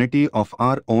the divinity of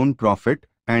our own prophet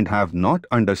and have not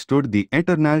understood the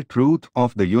eternal truth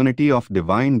of the unity of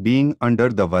divine being under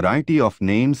the variety of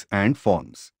names and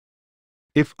forms.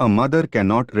 If a mother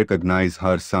cannot recognize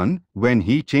her son when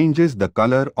he changes the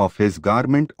color of his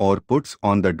garment or puts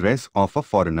on the dress of a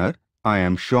foreigner, I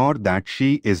am sure that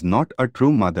she is not a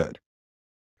true mother.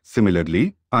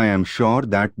 Similarly, I am sure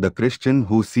that the Christian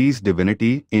who sees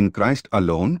divinity in Christ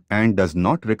alone and does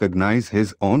not recognize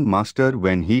his own master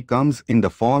when he comes in the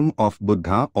form of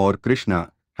Buddha or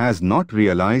Krishna has not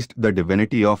realized the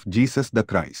divinity of Jesus the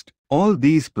Christ. All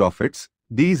these prophets,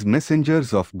 these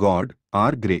messengers of God,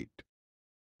 are great.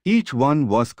 Each one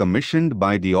was commissioned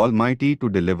by the Almighty to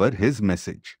deliver his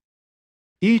message.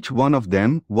 Each one of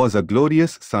them was a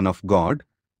glorious Son of God,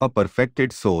 a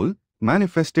perfected soul,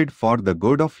 manifested for the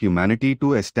good of humanity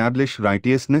to establish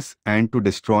righteousness and to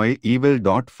destroy evil.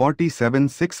 47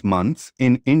 6 months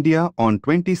in India. On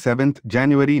 27th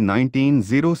January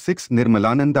 1906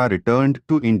 Nirmalananda returned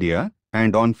to India,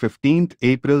 and on 15th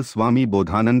April Swami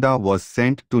Bodhananda was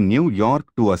sent to New York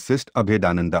to assist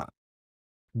Abhedananda.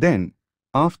 Then,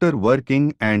 after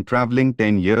working and travelling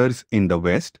 10 years in the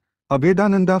West,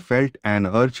 Abhedananda felt an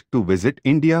urge to visit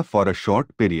India for a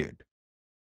short period.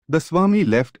 The Swami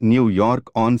left New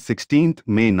York on 16th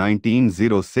May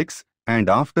 1906 and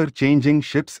after changing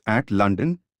ships at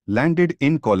London, landed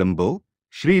in Colombo,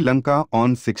 Sri Lanka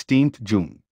on 16th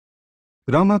June.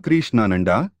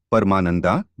 Ramakrishnananda,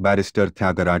 Paramananda, Barrister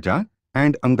Tyagaraja,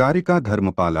 and Angarika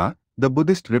Dharmapala, the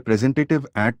Buddhist representative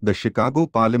at the Chicago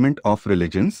Parliament of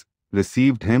Religions,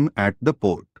 received him at the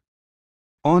port.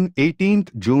 On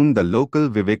 18th June the local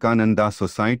Vivekananda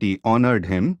Society honoured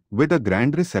him with a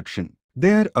grand reception.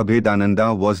 There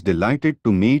Abhedananda was delighted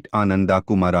to meet Ananda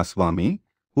Kumaraswamy,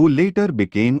 who later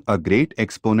became a great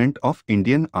exponent of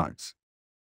Indian arts.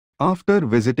 After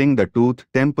visiting the Tooth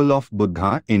Temple of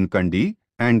Buddha in Kandy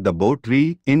and the Bow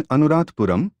Tree in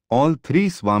Anuradhapuram, all three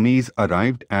Swamis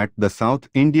arrived at the South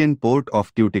Indian port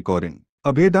of Tuticorin.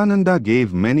 Abhedananda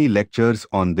gave many lectures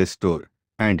on this tour,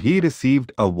 and he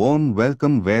received a warm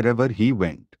welcome wherever he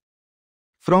went.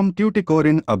 From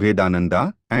Tuticorin,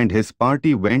 Abhedananda and his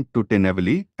party went to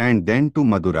Tinnevelly and then to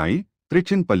Madurai,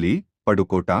 Trichinopoly,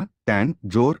 Padukota,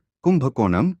 Tanjore,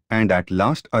 Kumbhakonam and at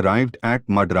last arrived at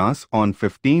Madras on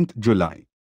 15th July.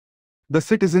 The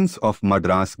citizens of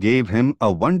Madras gave him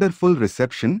a wonderful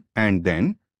reception and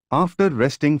then, after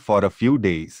resting for a few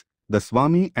days, the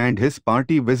Swami and his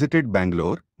party visited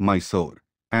Bangalore, Mysore,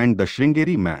 and the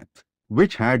Sringeri Math,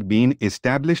 which had been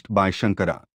established by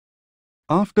Shankara.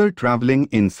 After travelling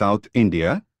in South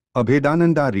India,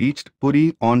 Abhedananda reached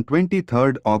Puri on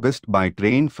 23rd August by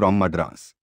train from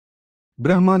Madras.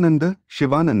 Brahmananda,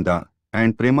 Shivananda,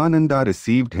 and Premananda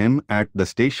received him at the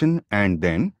station and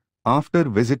then, after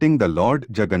visiting the Lord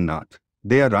Jagannath,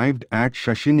 they arrived at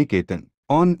Shashiniketan.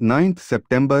 On 9th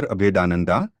September,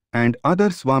 Abhedananda and other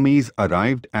Swamis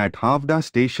arrived at Havda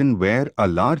station where a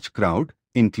large crowd,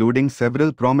 including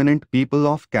several prominent people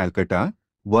of Calcutta,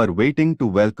 were waiting to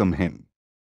welcome him.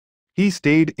 He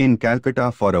stayed in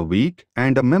Calcutta for a week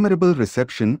and a memorable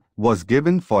reception was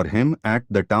given for him at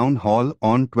the town hall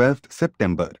on 12th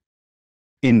September.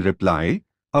 In reply,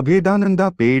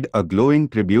 Abhedananda paid a glowing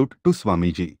tribute to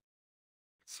Swamiji.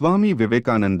 Swami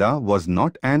Vivekananda was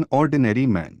not an ordinary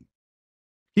man.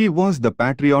 He was the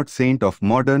patriot saint of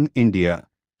modern India.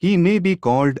 He may be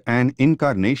called an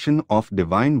incarnation of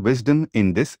divine wisdom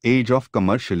in this age of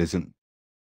commercialism.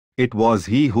 It was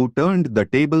he who turned the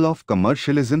table of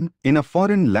commercialism in a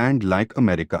foreign land like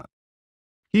America.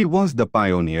 He was the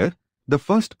pioneer, the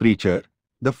first preacher,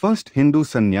 the first Hindu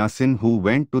sannyasin who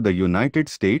went to the United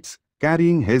States,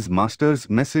 carrying his master's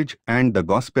message and the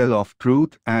gospel of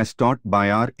truth as taught by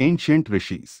our ancient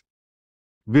rishis.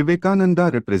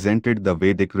 Vivekananda represented the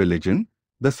Vedic religion,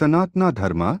 the Sanatana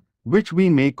Dharma, which we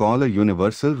may call a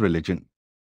universal religion.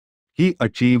 He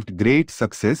achieved great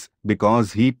success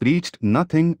because he preached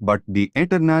nothing but the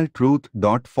eternal truth.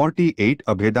 48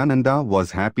 Abhedananda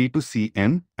was happy to see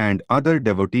him and other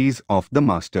devotees of the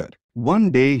Master. One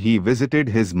day he visited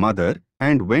his mother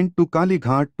and went to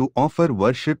Kalighat to offer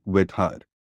worship with her.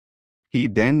 He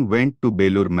then went to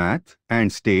Belur Math and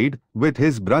stayed with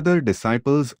his brother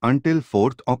disciples until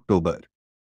 4th October.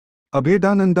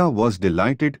 Abhedananda was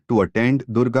delighted to attend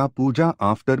Durga Puja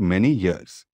after many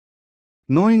years.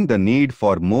 Knowing the need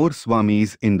for more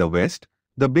Swamis in the West,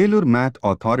 the Belur Math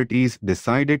authorities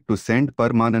decided to send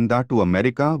Paramananda to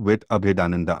America with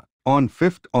Abhedananda. On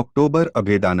 5th October,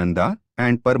 Abhedananda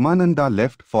and Paramananda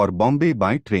left for Bombay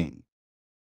by train.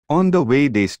 On the way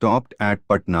they stopped at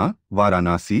Patna,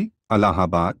 Varanasi,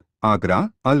 Allahabad,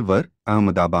 Agra, Alwar,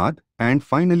 Ahmedabad and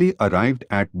finally arrived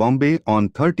at Bombay on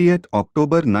 30th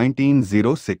October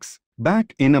 1906.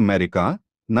 Back in America,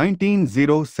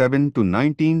 1907 to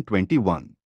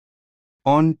 1921.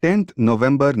 On 10th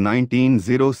November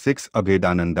 1906,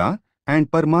 Abhedananda and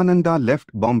Paramananda left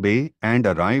Bombay and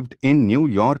arrived in New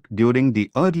York during the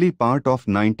early part of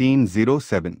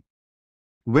 1907.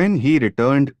 When he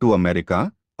returned to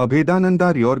America,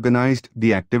 Abhedananda reorganized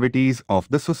the activities of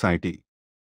the society.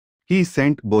 He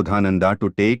sent Bodhananda to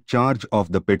take charge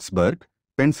of the Pittsburgh,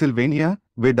 Pennsylvania,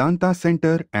 Vedanta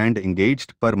Center and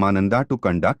engaged Paramananda to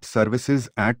conduct services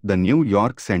at the New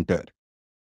York Center.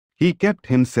 He kept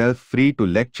himself free to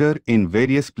lecture in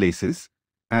various places,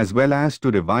 as well as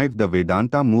to revive the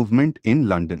Vedanta movement in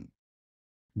London.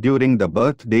 During the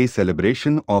birthday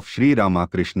celebration of Sri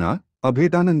Ramakrishna,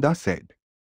 Abhedananda said,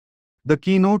 "The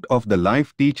keynote of the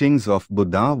life teachings of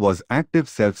Buddha was active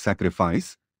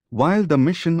self-sacrifice, while the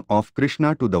mission of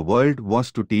Krishna to the world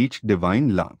was to teach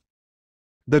divine love.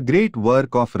 The great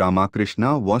work of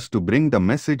Ramakrishna was to bring the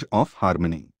message of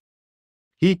harmony.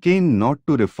 He came not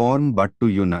to reform but to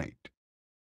unite.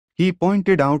 He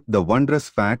pointed out the wondrous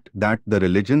fact that the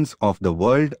religions of the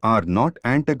world are not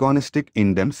antagonistic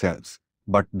in themselves,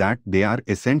 but that they are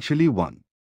essentially one.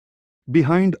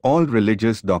 Behind all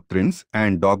religious doctrines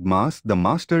and dogmas, the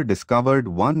Master discovered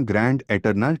one grand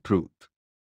eternal truth.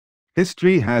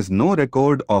 History has no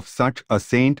record of such a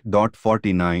saint.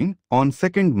 49. On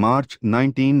 2nd March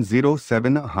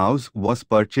 1907, a house was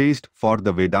purchased for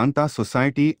the Vedanta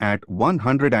Society at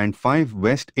 105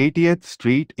 West 80th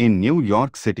Street in New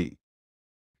York City.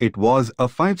 It was a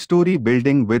 5-story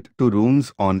building with 2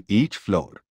 rooms on each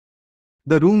floor.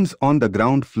 The rooms on the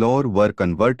ground floor were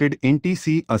converted into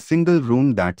a single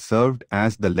room that served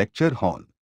as the lecture hall.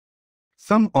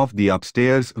 Some of the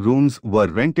upstairs rooms were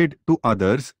rented to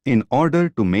others in order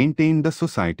to maintain the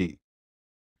society.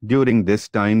 During this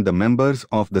time, the members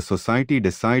of the society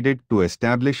decided to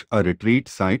establish a retreat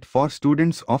site for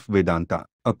students of Vedanta.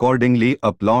 Accordingly,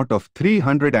 a plot of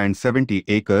 370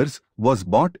 acres was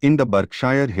bought in the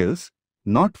Berkshire Hills,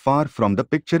 not far from the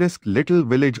picturesque little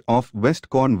village of West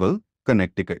Cornwall,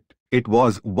 Connecticut. It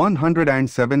was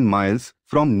 107 miles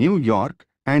from New York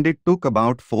and it took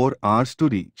about 4 hours to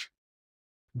reach.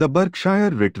 The Berkshire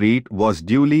retreat was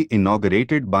duly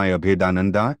inaugurated by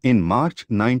Abhedananda in March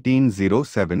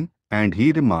 1907 and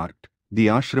he remarked, "The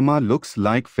ashrama looks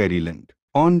like fairyland."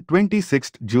 On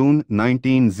 26 June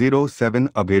 1907,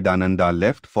 Abhedananda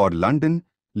left for London,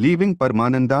 leaving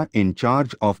Paramananda in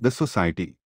charge of the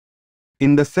society.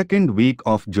 In the second week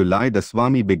of July, the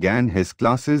Swami began his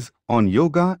classes on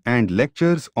yoga and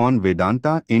lectures on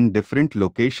Vedanta in different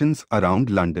locations around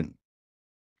London.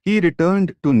 He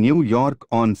returned to New York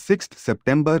on 6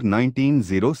 September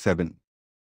 1907.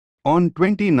 On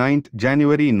 29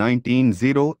 January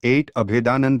 1908,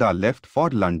 Abhedananda left for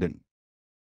London.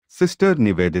 Sister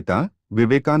Nivedita,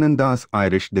 Vivekananda's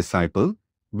Irish disciple,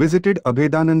 visited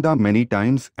Abhedananda many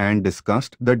times and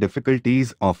discussed the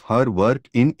difficulties of her work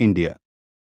in India.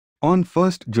 On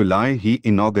 1 July, he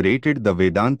inaugurated the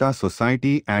Vedanta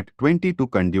Society at 22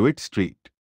 Conduit Street.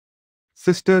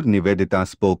 Sister Nivedita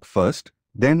spoke first,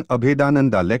 then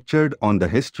Abhedananda lectured on the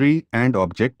history and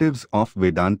objectives of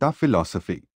Vedanta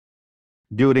philosophy.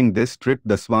 During this trip,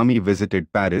 the Swami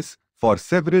visited Paris for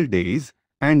several days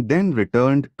and then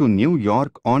returned to New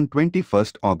York on 21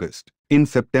 August. In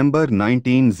September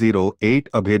 1908,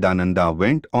 Abhedananda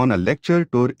went on a lecture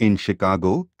tour in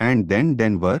Chicago and then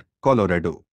Denver,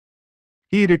 Colorado.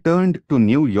 He returned to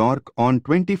New York on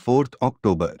 24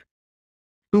 October.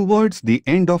 Towards the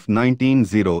end of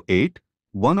 1908,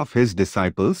 one of his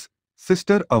disciples,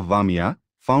 Sister Avvamya,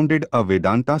 founded a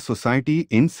Vedanta society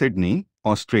in Sydney,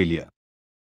 Australia.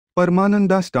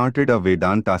 Paramananda started a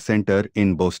Vedanta center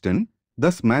in Boston,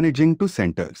 thus managing two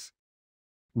centers.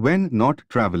 When not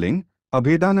traveling,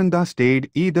 Abhedananda stayed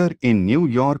either in New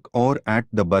York or at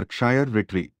the Berkshire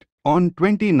retreat. On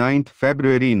 29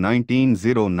 February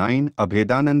 1909,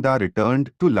 Abhedananda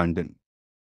returned to London.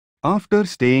 After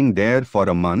staying there for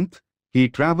a month, he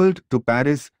travelled to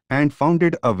Paris and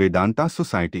founded a Vedanta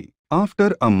society.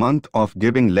 After a month of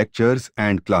giving lectures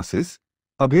and classes,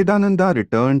 Abhedananda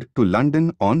returned to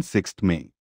London on 6 May.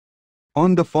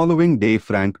 On the following day,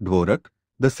 Frank Dvorak,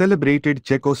 the celebrated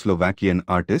Czechoslovakian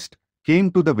artist, came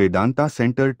to the Vedanta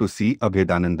Center to see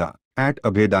Abhedananda. At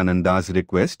Abhedananda's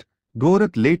request,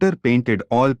 Dvorak later painted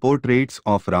all portraits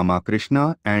of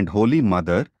Ramakrishna and Holy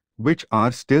Mother, which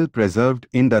are still preserved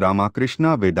in the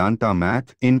Ramakrishna Vedanta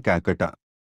Math in Calcutta.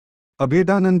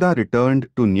 Abhedananda returned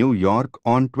to New York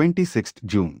on 26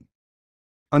 June.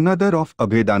 Another of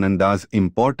Abhedananda's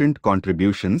important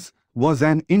contributions was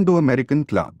an Indo-American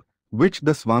club, which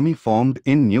the Swami formed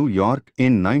in New York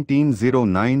in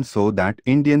 1909 so that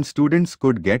Indian students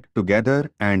could get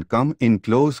together and come in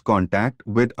close contact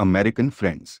with American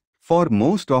friends. For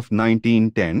most of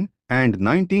 1910 and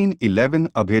 1911,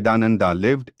 Abhedananda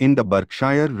lived in the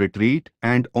Berkshire retreat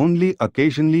and only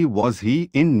occasionally was he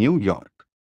in New York.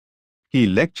 He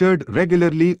lectured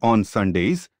regularly on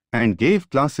Sundays and gave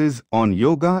classes on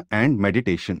yoga and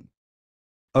meditation.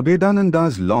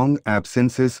 Abhedananda's long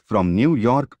absences from New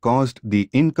York caused the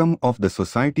income of the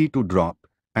society to drop,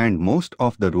 and most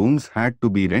of the rooms had to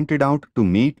be rented out to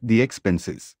meet the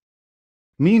expenses.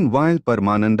 Meanwhile,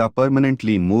 Paramananda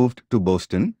permanently moved to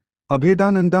Boston.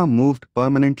 Abhedananda moved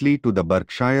permanently to the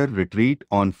Berkshire retreat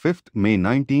on 5 May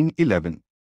 1911.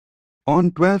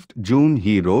 On 12 June,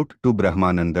 he wrote to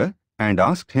Brahmananda and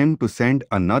asked him to send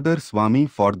another Swami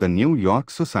for the New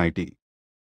York Society.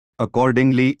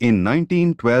 Accordingly, in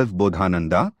 1912,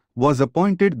 Bodhananda was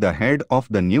appointed the head of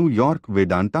the New York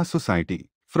Vedanta Society.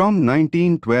 From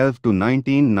 1912 to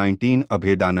 1919,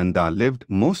 Abhedananda lived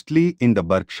mostly in the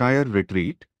Berkshire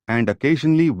retreat and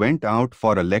occasionally went out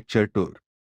for a lecture tour.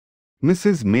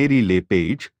 Mrs. Mary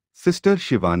LePage, Sister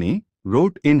Shivani,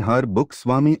 wrote in her book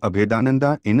Swami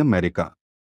Abhedananda in America.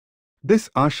 This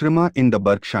ashrama in the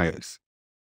Berkshires.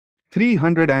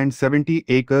 370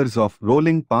 acres of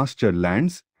rolling pasture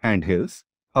lands and hills,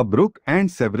 a brook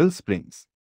and several springs.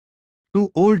 2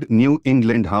 old New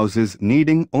England houses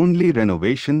needing only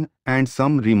renovation and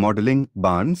some remodeling,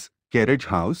 barns, carriage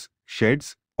house,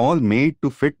 sheds, all made to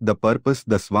fit the purpose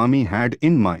the Swami had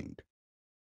in mind.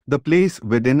 The place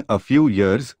within a few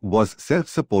years was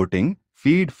self-supporting,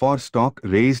 feed for stock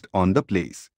raised on the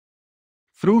place.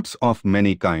 Fruits of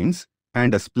many kinds,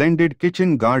 and a splendid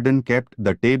kitchen garden kept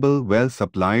the table well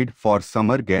supplied for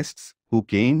summer guests who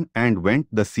came and went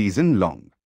the season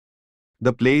long.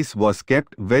 The place was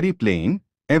kept very plain,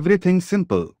 everything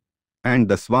simple, and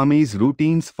the Swami's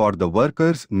routines for the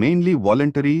workers mainly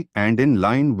voluntary and in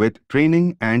line with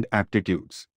training and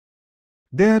aptitudes.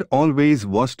 There always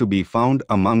was to be found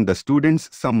among the students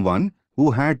someone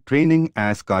who had training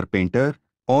as carpenter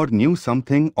or knew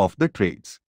something of the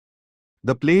trades.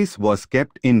 The place was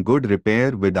kept in good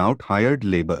repair without hired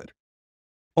labor.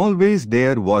 Always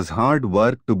there was hard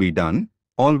work to be done,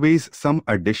 always some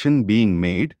addition being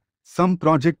made, some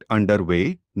project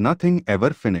underway, nothing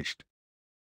ever finished.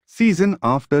 Season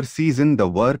after season the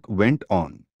work went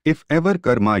on. If ever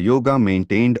Karma Yoga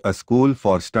maintained a school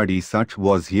for study, such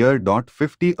was here.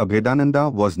 50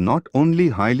 Abhedananda was not only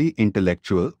highly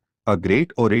intellectual, a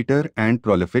great orator and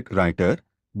prolific writer,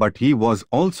 but he was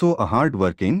also a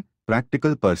hard-working,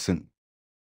 practical person.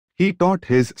 He taught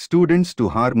his students to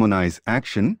harmonize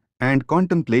action and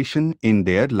contemplation in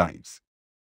their lives.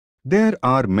 There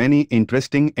are many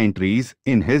interesting entries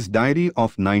in his diary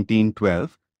of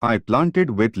 1912. I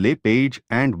planted with Lay Page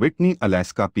and Whitney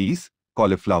Alaska peas,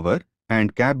 cauliflower,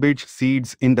 and cabbage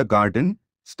seeds in the garden,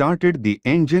 started the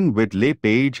engine with Lay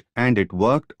Page and it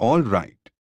worked all right.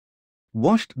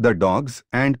 Washed the dogs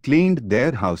and cleaned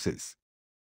their houses.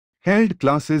 Held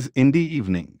classes in the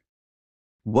evening.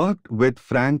 Worked with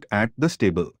Frank at the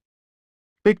stable.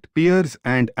 Picked pears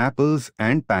and apples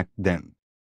and packed them.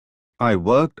 I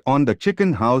worked on the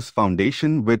chicken house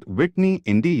foundation with Whitney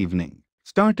in the evening.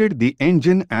 Started the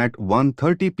engine at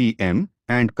 1:30 p.m.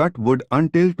 and cut wood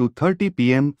until 2:30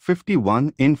 p.m.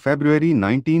 51 in February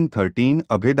 1913,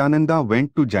 Abhedananda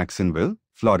went to Jacksonville,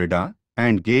 Florida,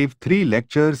 and gave 3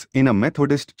 lectures in a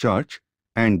Methodist church,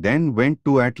 and then went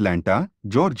to Atlanta,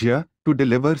 Georgia, to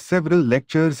deliver several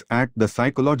lectures at the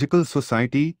Psychological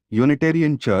Society,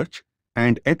 Unitarian Church,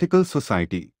 and Ethical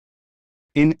Society.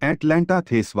 In Atlanta,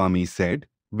 Swami said,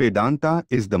 Vedanta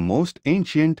is the most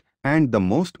ancient and the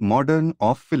most modern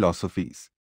of philosophies.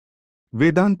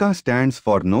 Vedanta stands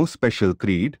for no special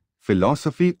creed,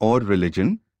 philosophy or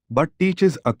religion, but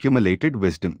teaches accumulated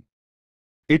wisdom.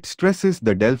 It stresses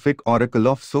the Delphic oracle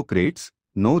of Socrates,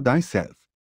 know thyself.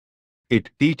 It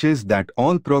teaches that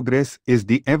all progress is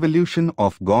the evolution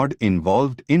of God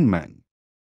involved in man.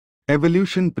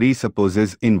 Evolution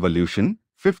presupposes involution.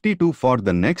 52 For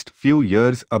the next few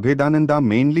years, Abhedananda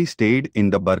mainly stayed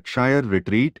in the Berkshire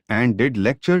retreat and did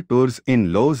lecture tours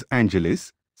in Los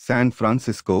Angeles, San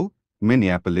Francisco,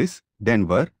 Minneapolis,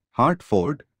 Denver,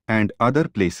 Hartford, and other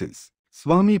places.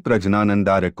 Swami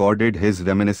Prajnananda recorded his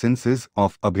reminiscences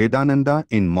of Abhedananda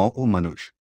in Mao Manush.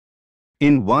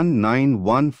 In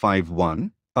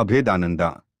 19151,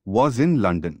 Abhedananda was in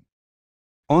London.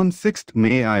 On 6th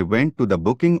May I went to the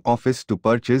booking office to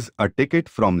purchase a ticket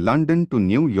from London to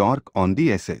New York on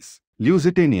the SS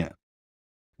Lusitania.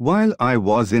 While I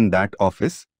was in that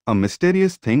office, a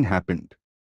mysterious thing happened.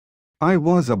 I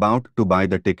was about to buy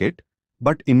the ticket,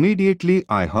 but immediately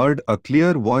I heard a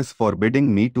clear voice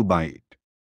forbidding me to buy it.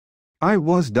 I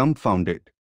was dumbfounded.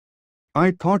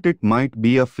 I thought it might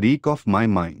be a freak of my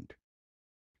mind.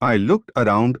 I looked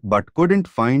around but couldn't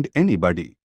find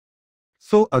anybody.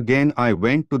 So again I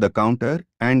went to the counter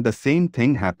and the same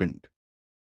thing happened.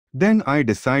 Then I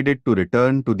decided to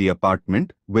return to the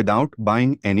apartment without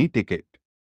buying any ticket.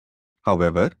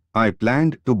 However, I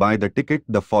planned to buy the ticket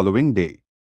the following day.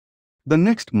 The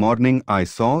next morning I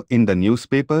saw in the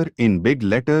newspaper in big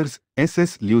letters,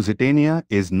 SS Lusitania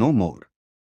is no more.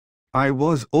 I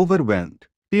was overwhelmed.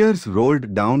 Tears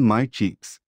rolled down my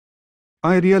cheeks.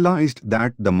 I realized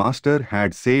that the Master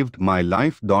had saved my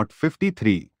life.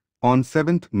 53 On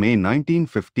 7th May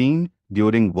 1915,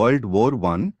 during World War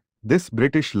I, this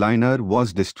British liner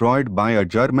was destroyed by a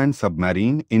German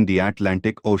submarine in the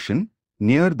Atlantic Ocean,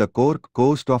 near the Cork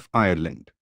coast of Ireland.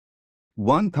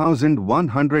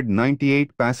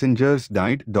 1,198 passengers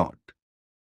died.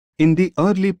 In the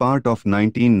early part of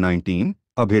 1919,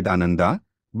 Abhedananda,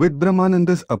 with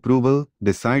Brahmananda's approval,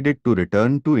 decided to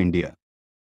return to India.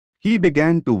 He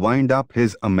began to wind up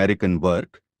his American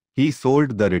work. He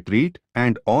sold the retreat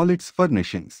and all its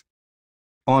furnishings.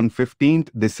 On 15th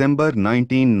December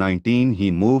 1919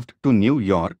 he moved to New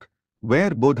York,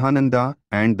 where Bodhananda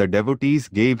and the devotees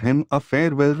gave him a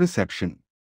farewell reception.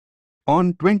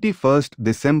 On 21st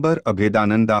December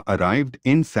Abhedananda arrived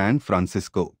in San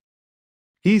Francisco.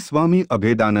 He Swami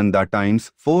Abhedananda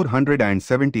times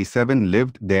 477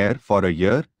 lived there for a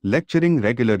year, lecturing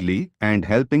regularly and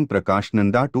helping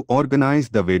Prakashananda to organize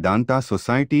the Vedanta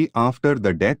Society after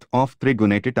the death of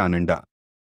Trigunatitananda.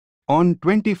 On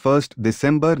 21st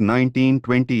December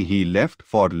 1920 he left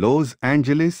for Los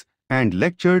Angeles and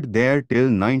lectured there till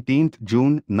 19th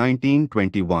June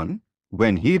 1921,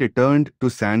 when he returned to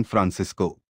San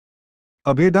Francisco.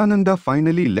 Abhedananda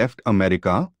finally left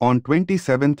America on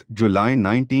 27th July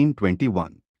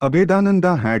 1921.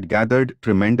 Abhedananda had gathered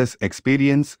tremendous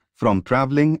experience from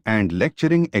traveling and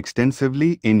lecturing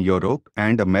extensively in Europe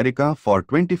and America for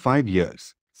 25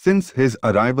 years. Since his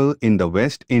arrival in the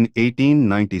West in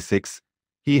 1896,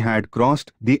 He had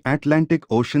crossed the Atlantic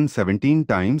Ocean 17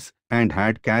 times and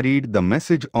had carried the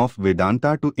message of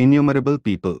Vedanta to innumerable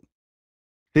people.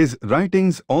 His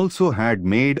writings also had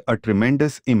made a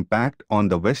tremendous impact on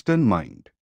the Western mind.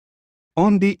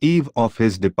 On the eve of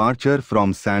his departure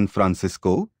from San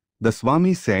Francisco, the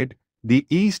Swami said, "The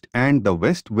East and the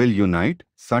West will unite,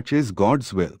 such is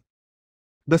God's will."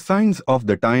 The signs of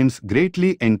the times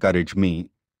greatly encourage me,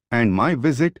 and my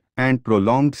visit and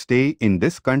prolonged stay in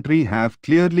this country have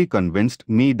clearly convinced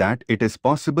me that it is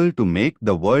possible to make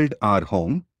the world our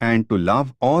home and to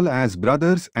love all as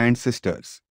brothers and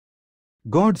sisters.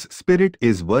 God's Spirit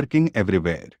is working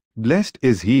everywhere. Blessed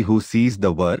is he who sees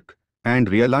the work and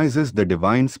realizes the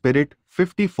Divine Spirit.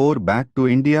 54 Back to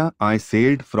India I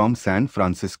sailed from San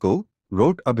Francisco,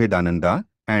 wrote Abhedananda,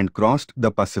 and crossed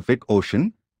the Pacific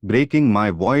Ocean, breaking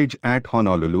my voyage at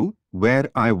Honolulu,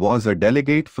 where I was a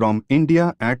delegate from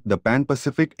India at the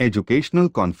Pan-Pacific Educational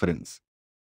Conference.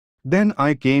 Then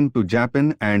I came to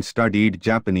Japan and studied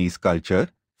Japanese culture,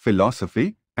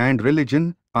 philosophy, and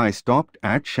religion. I stopped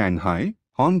at Shanghai,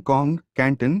 Hong Kong,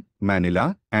 Canton,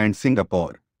 Manila, and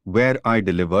Singapore, where I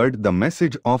delivered the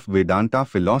message of Vedanta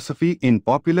philosophy in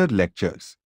popular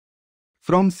lectures.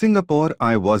 From Singapore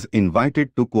I was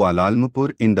invited to Kuala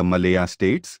Lumpur in the Malaya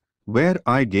states, where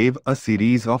I gave a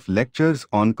series of lectures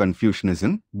on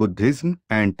Confucianism, Buddhism,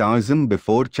 and Taoism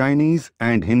before Chinese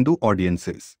and Hindu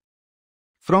audiences.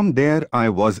 From there I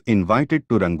was invited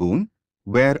to Rangoon,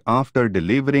 where after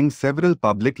delivering several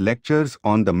public lectures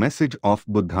on the message of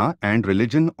Buddha and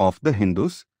religion of the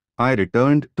Hindus, I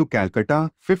returned to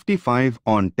Calcutta. 55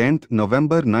 On 10th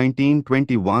November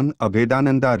 1921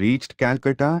 Abhedananda reached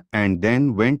Calcutta and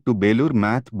then went to Belur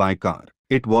Math by car.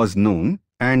 It was noon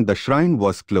and the shrine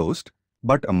was closed,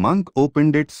 but a monk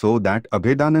opened it so that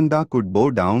Abhedananda could bow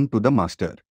down to the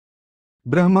master.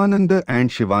 Brahmananda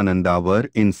and Shivananda were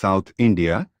in South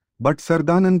India, but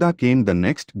Sardananda came the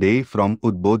next day from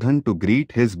Udbodhan to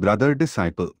greet his brother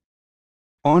disciple.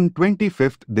 On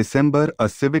 25th December a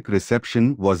civic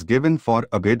reception was given for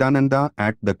Abhedananda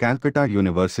at the Calcutta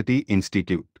University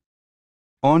Institute.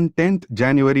 On 10th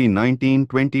January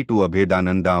 1922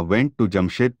 Abhedananda went to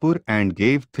Jamshedpur and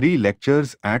gave 3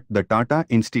 lectures at the Tata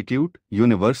Institute,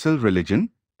 Universal Religion,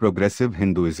 Progressive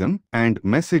Hinduism, and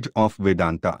Message of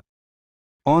Vedanta.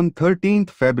 On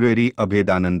 13th February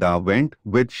Abhedananda went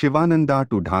with Shivananda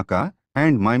to Dhaka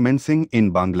and Mymensingh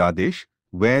in Bangladesh,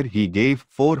 where he gave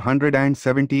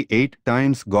 478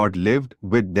 times God lived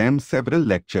with them several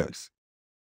lectures.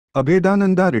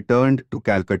 Abhedananda returned to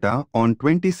Calcutta on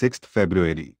 26th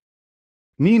February.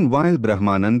 Meanwhile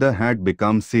Brahmananda had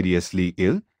become seriously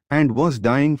ill and was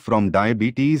dying from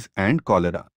diabetes and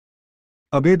cholera.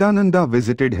 Abhedananda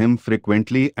visited him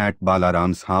frequently at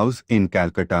Balaram's house in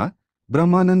Calcutta.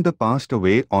 Brahmananda passed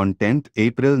away on 10th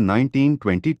April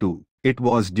 1922. It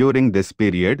was during this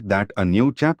period that a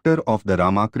new chapter of the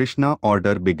Ramakrishna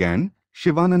order began.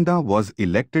 Shivananda was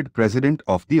elected president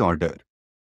of the order.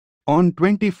 On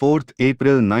 24th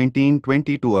April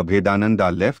 1922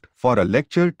 Abhedananda left for a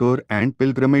lecture tour and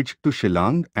pilgrimage to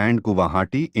Shillong and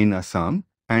Guwahati in Assam,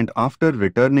 and after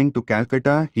returning to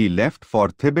Calcutta he left for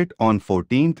Tibet on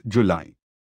 14th July.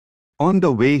 On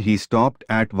the way he stopped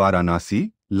at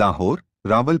Varanasi, Lahore,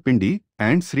 Rawalpindi,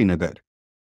 and Srinagar.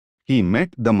 He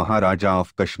met the Maharaja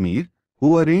of Kashmir,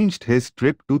 who arranged his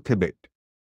trip to Tibet.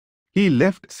 He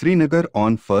left Srinagar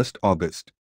on 1st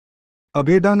August.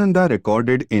 Abhedananda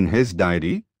recorded in his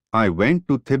diary, "I went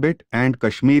to Tibet and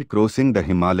Kashmir crossing the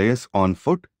Himalayas on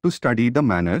foot to study the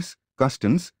manners,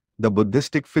 customs, the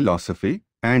Buddhistic philosophy,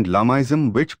 and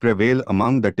Lamaism which prevail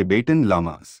among the Tibetan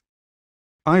Lamas.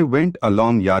 I went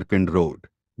along Yarkand Road,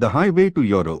 the highway to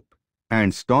Europe,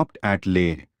 and stopped at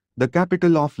Leh, the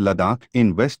capital of Ladakh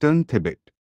in western Tibet.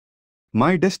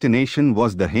 My destination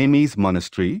was the Hemis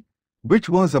Monastery, which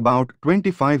was about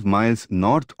 25 miles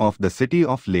north of the city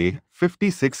of Leh.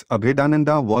 56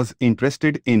 Abhedananda was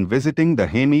interested in visiting the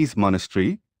Hemis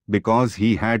Monastery because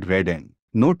he had read N.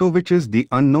 Notovich's The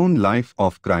Unknown Life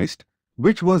of Christ,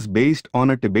 which was based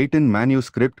on a Tibetan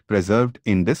manuscript preserved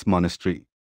in this monastery.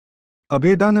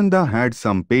 Abhedananda had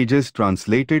some pages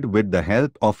translated with the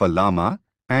help of a Lama,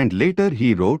 and later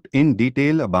he wrote in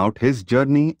detail about his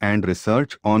journey and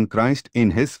research on Christ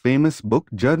in his famous book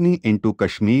Journey into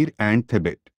Kashmir and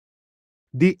Tibet.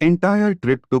 The entire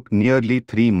trip took nearly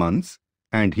 3 months,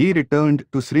 and he returned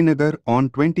to Srinagar on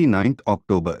 29th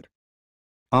October.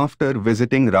 After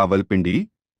visiting Rawalpindi,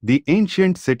 the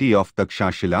ancient city of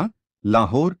Takshashila,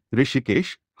 Lahore,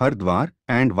 Rishikesh, Hardwar,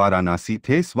 and Varanasi,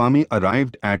 the Swami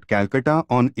arrived at Calcutta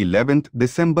on 11th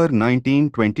December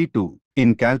 1922.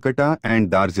 In Calcutta and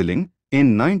Darjeeling,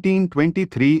 In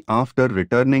 1923, after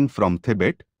returning from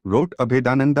Tibet, wrote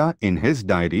Abhedananda in his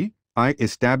diary, I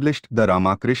established the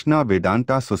Ramakrishna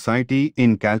Vedanta Society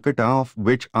in Calcutta, of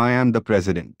which I am the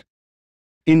president.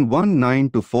 In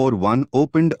 1941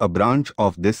 opened a branch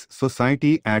of this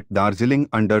society at Darjeeling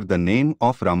under the name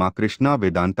of Ramakrishna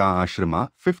Vedanta Ashrama.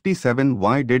 57.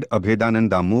 Why did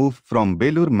Abhedananda move from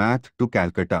Belur Math to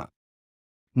Calcutta?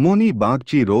 Moni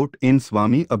Bagchi wrote in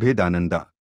Swami Abhedananda,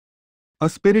 a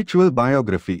spiritual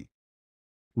biography.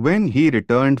 When he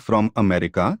returned from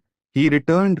America, he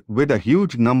returned with a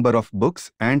huge number of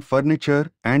books and furniture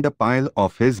and a pile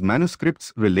of his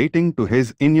manuscripts relating to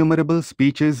his innumerable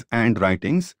speeches and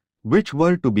writings, which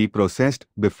were to be processed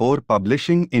before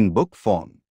publishing in book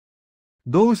form.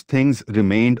 Those things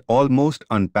remained almost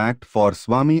unpacked for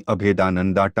Swami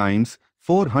Abhedananda times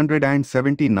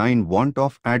 479 want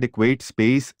of adequate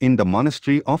space in the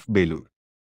monastery of Belur.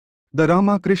 The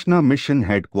Ramakrishna Mission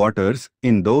headquarters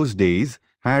in those days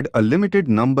had a limited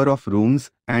number of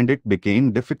rooms, and it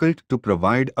became difficult to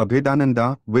provide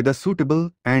Abhedananda with a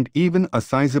suitable and even a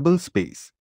sizable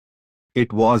space.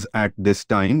 It was at this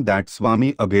time that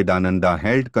Swami Abhedananda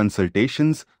held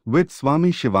consultations with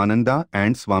Swami Shivananda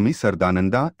and Swami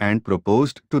Sardananda and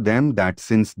proposed to them that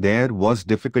since there was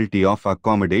difficulty of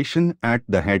accommodation at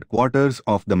the headquarters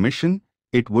of the mission,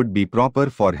 it would be proper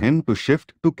for him to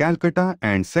shift to Calcutta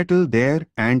and settle there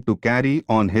and to carry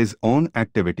on his own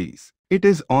activities. It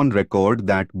is on record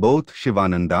that both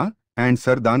Shivananda and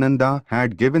Sardananda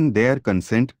had given their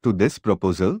consent to this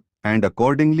proposal, and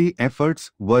accordingly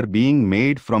efforts were being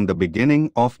made from the beginning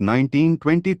of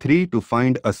 1923 to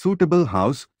find a suitable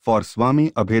house for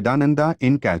Swami Abhedananda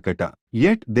in Calcutta.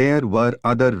 Yet there were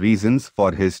other reasons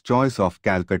for his choice of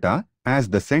Calcutta as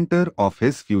the center of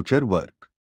his future work.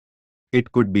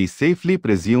 It could be safely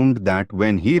presumed that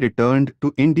when he returned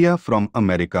to India from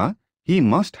America, he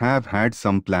must have had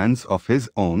some plans of his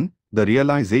own, the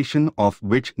realization of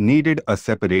which needed a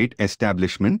separate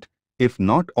establishment, if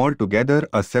not altogether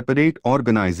a separate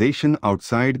organization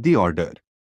outside the order.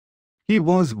 He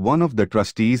was one of the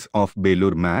trustees of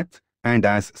Belur Math, and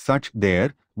as such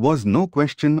there was no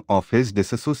question of his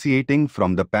disassociating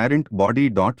from the parent body.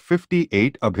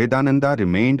 58 Abhedananda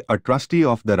remained a trustee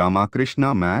of the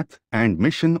Ramakrishna Math and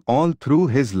Mission all through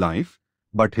his life,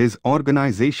 but his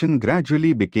organization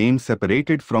gradually became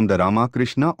separated from the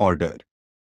Ramakrishna order.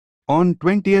 On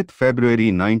 20th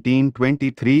February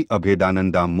 1923,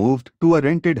 Abhedananda moved to a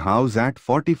rented house at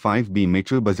 45B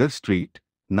Mechubazar Street,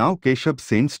 now Keshab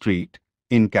Sen Street,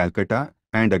 in Calcutta,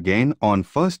 and again on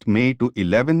 1st May to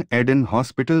 11 Eden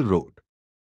Hospital Road.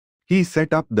 He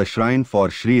set up the shrine for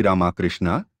Sri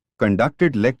Ramakrishna,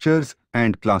 conducted lectures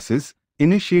and classes,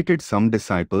 initiated some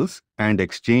disciples, and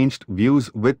exchanged views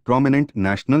with prominent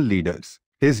national leaders.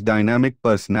 His dynamic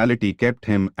personality kept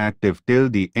him active till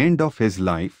the end of his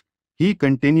life. He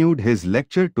continued his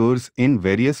lecture tours in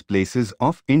various places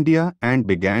of India and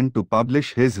began to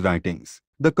publish his writings.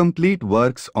 The complete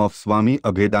works of Swami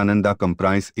Abhedananda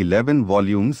comprise 11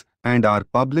 volumes and are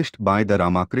published by the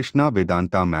Ramakrishna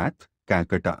Vedanta Math,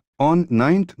 Calcutta. On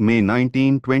 9th May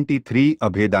 1923,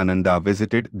 Abhedananda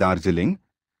visited Darjeeling,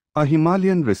 a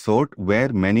Himalayan resort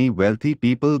where many wealthy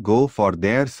people go for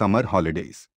their summer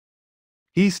holidays.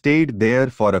 He stayed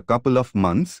there for a couple of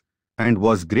months and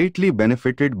was greatly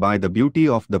benefited by the beauty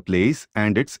of the place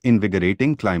and its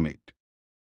invigorating climate.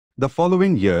 The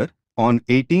following year, on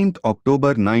 18th October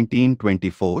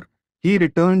 1924, he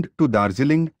returned to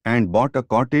Darjeeling and bought a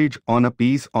cottage on a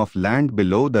piece of land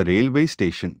below the railway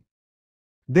station.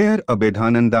 There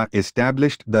Abhedananda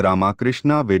established the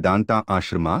Ramakrishna Vedanta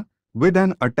Ashrama with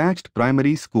an attached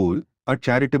primary school, a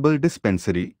charitable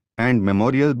dispensary, and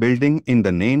memorial building in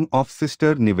the name of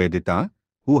Sister Nivedita,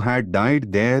 who had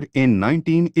died there in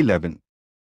 1911.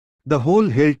 The whole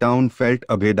hill town felt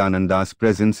Abhedananda's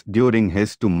presence during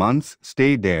his 2 months'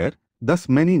 stay there. Thus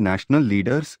many national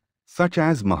leaders, such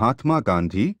as Mahatma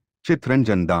Gandhi,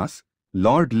 Chittaranjan Das,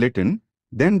 Lord Lytton,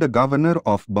 then the Governor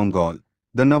of Bengal,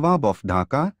 the Nawab of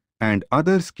Dhaka, and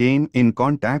others came in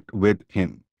contact with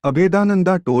him.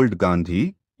 Abhedananda told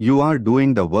Gandhi, "You are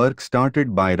doing the work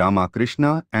started by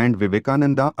Ramakrishna and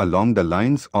Vivekananda along the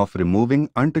lines of removing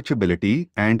untouchability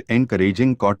and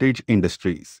encouraging cottage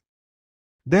industries.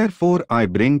 Therefore I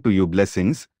bring to you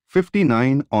blessings."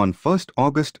 59 On 1st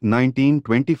August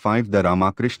 1925, the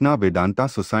Ramakrishna Vedanta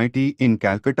Society in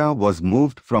Calcutta was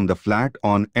moved from the flat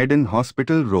on Eden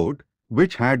Hospital Road,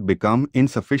 which had become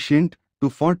insufficient, to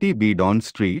 40 Bedon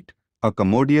Street, a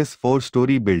commodious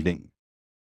 4-story building.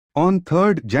 On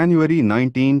 3rd January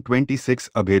 1926,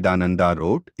 Abhedananda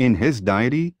wrote in his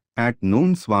diary, At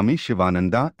noon, Swami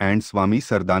Shivananda and Swami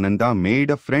Sardananda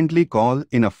made a friendly call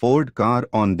in a Ford car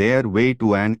on their way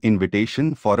to an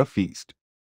invitation for a feast.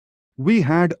 We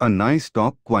had a nice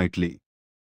talk quietly.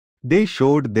 They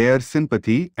showed their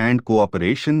sympathy and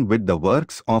cooperation with the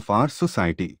works of our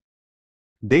society.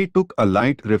 They took a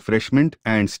light refreshment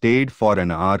and stayed for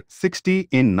an hour. 60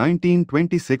 In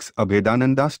 1926,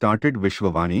 Abhedananda started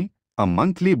Vishwavani, a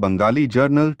monthly Bengali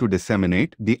journal to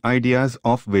disseminate the ideas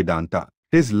of Vedanta.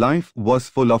 His life was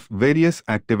full of various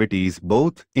activities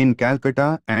both in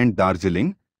Calcutta and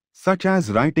Darjeeling, such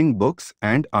as writing books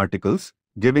and articles,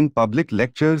 giving public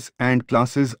lectures and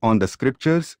classes on the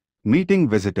scriptures, meeting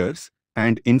visitors,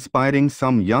 and inspiring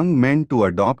some young men to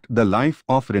adopt the life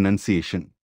of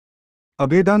renunciation.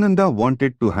 Abhedananda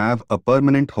wanted to have a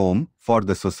permanent home for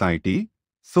the society,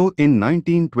 so in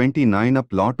 1929 a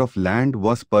plot of land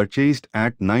was purchased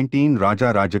at 19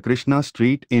 Raja Rajakrishna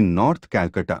Street in North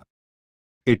Calcutta.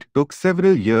 It took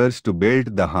several years to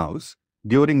build the house.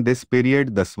 During this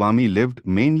period the Swami lived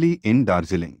mainly in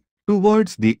Darjeeling.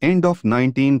 Towards the end of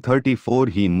 1934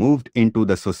 he moved into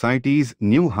the society's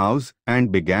new house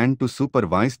and began to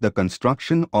supervise the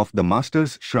construction of the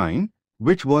Master's Shrine,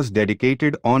 which was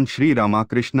dedicated on Sri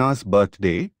Ramakrishna's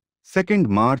birthday, 2nd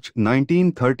March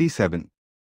 1937.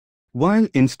 While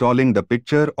installing the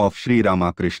picture of Sri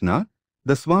Ramakrishna,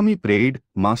 the Swami prayed,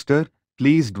 "Master,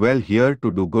 please dwell here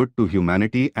to do good to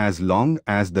humanity as long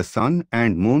as the sun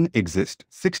and moon exist."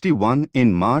 61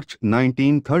 In March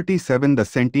 1937 the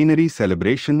centenary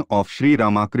celebration of Sri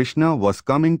Ramakrishna was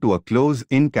coming to a close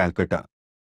in Calcutta.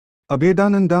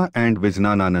 Abhedananda and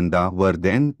Vijnanananda were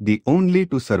then the only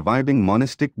two surviving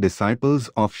monastic disciples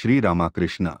of Sri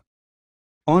Ramakrishna.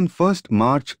 On 1st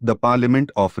March the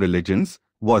Parliament of Religions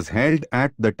was held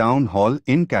at the Town Hall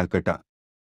in Calcutta.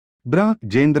 Bra.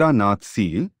 Jendra Nath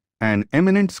Seal, an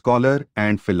eminent scholar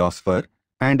and philosopher,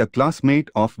 and a classmate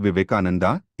of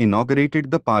Vivekananda, inaugurated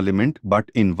the parliament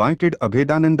but invited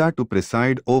Abhedananda to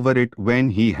preside over it when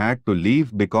he had to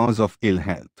leave because of ill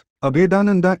health.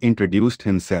 Abhedananda introduced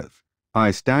himself.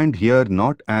 "I stand here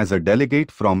not as a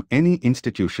delegate from any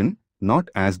institution, not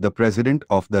as the president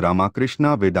of the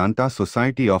Ramakrishna Vedanta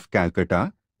Society of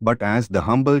Calcutta, but as the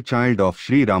humble child of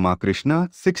Sri Ramakrishna."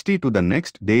 60 To the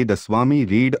next day the Swami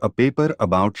read a paper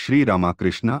about Sri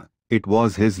Ramakrishna. It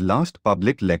was his last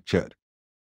public lecture.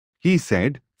 He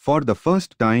said, "For the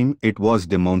first time it was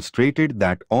demonstrated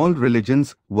that all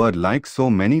religions were like so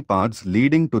many paths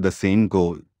leading to the same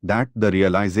goal, that the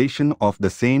realization of the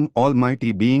same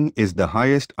Almighty Being is the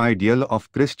highest ideal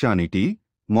of Christianity,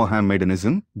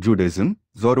 Mohammedanism, Judaism,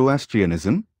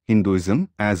 Zoroastrianism, Hinduism,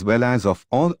 as well as of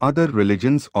all other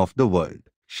religions of the world."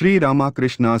 Sri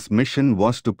Ramakrishna's mission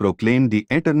was to proclaim the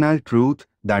eternal truth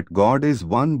that God is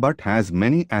one but has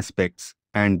many aspects,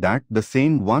 and that the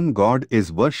same one God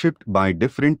is worshipped by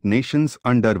different nations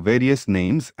under various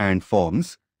names and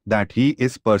forms, that He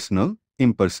is personal,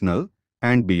 impersonal,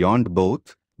 and beyond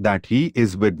both, that He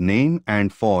is with name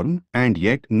and form and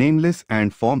yet nameless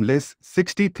and formless.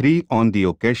 63 On the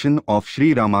occasion of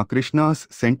Sri Ramakrishna's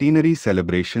centenary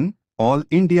celebration, All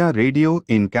India Radio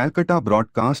in Calcutta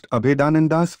broadcast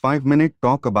Abhedananda's 5-minute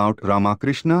talk about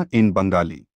Ramakrishna in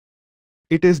Bengali.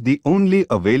 It is the only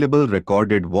available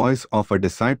recorded voice of a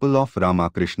disciple of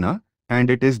Ramakrishna,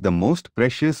 and it is the most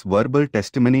precious verbal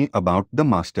testimony about the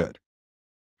Master.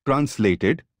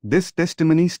 Translated, this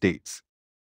testimony states,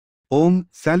 Om,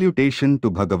 salutation to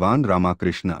Bhagavan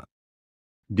Ramakrishna.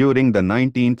 During the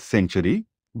 19th century,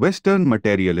 Western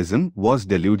materialism was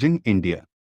deluging India.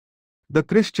 The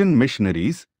Christian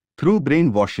missionaries, through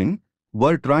brainwashing,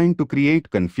 were trying to create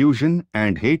confusion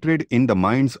and hatred in the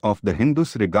minds of the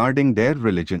Hindus regarding their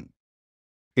religion.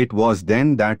 It was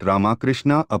then that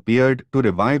Ramakrishna appeared to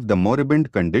revive the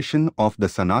moribund condition of the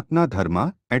Sanatana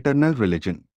Dharma, eternal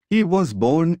religion. He was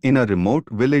born in a remote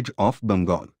village of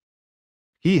Bengal.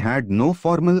 He had no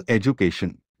formal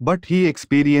education, but he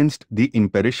experienced the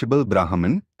imperishable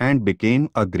Brahman and became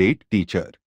a great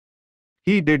teacher.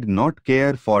 He did not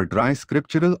care for dry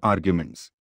scriptural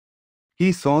arguments.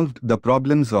 He solved the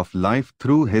problems of life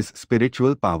through his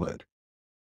spiritual power.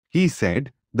 He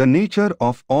said, the nature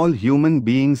of all human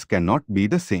beings cannot be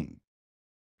the same.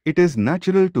 It is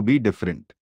natural to be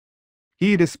different.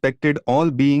 He respected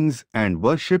all beings and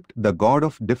worshipped the God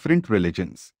of different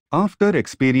religions. After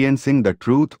experiencing the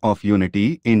truth of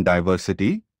unity in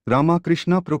diversity,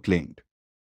 Ramakrishna proclaimed,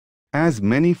 as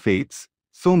many faiths,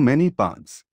 so many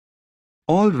paths.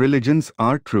 All religions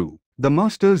are true. The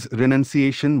Master's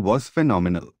renunciation was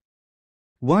phenomenal.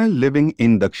 While living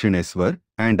in Dakshineswar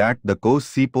and at the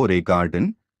Kosipore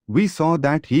garden, we saw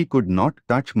that he could not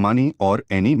touch money or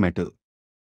any metal.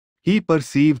 He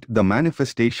perceived the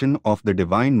manifestation of the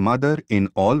Divine Mother in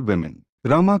all women.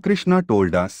 Ramakrishna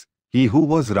told us, "He who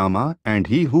was Rama and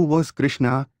he who was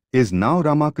Krishna is now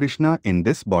Ramakrishna in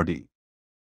this body."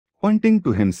 Pointing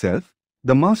to himself,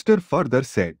 the Master further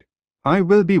said, "I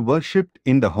will be worshipped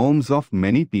in the homes of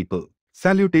many people."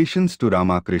 Salutations to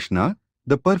Ramakrishna,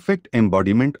 the perfect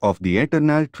embodiment of the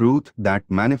eternal truth that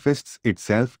manifests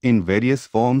itself in various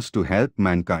forms to help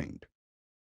mankind.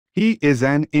 He is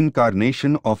an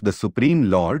incarnation of the Supreme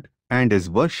Lord and is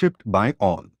worshipped by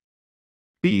all.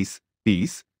 Peace,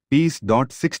 peace, peace.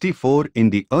 64 In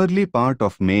the early part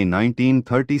of May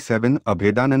 1937,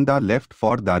 Abhedananda left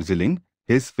for Darjeeling,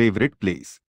 his favorite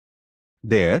place.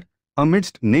 There,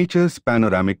 amidst nature's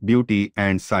panoramic beauty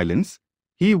and silence,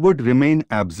 he would remain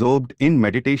absorbed in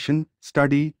meditation,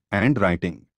 study, and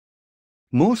writing.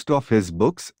 Most of his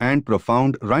books and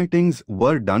profound writings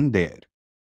were done there.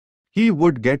 He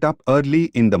would get up early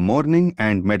in the morning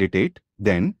and meditate,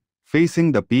 then,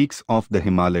 facing the peaks of the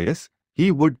Himalayas,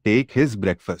 he would take his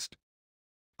breakfast.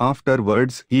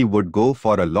 Afterwards, he would go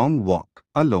for a long walk,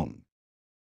 alone.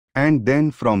 And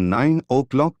then from 9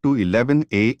 o'clock to 11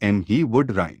 a.m. he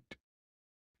would write.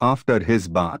 After his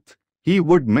bath, he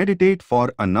would meditate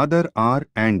for another hour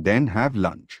and then have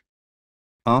lunch.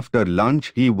 After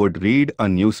lunch he would read a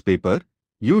newspaper,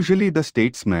 usually the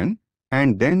Statesman,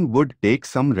 and then would take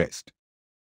some rest.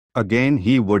 Again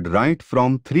he would write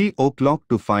from 3 o'clock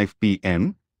to 5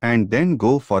 p.m. and then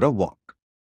go for a walk.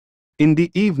 In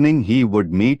the evening he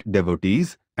would meet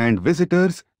devotees and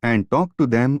visitors and talk to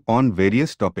them on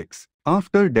various topics.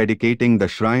 After dedicating the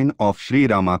shrine of Sri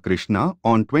Ramakrishna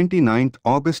on 29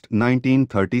 August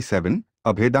 1937,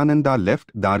 Abhedananda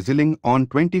left Darjeeling on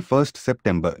 21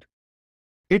 September.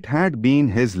 It had been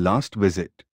his last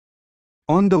visit.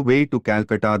 On the way to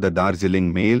Calcutta, the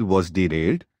Darjeeling mail was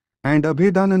derailed, and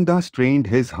Abhedananda strained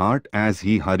his heart as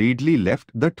he hurriedly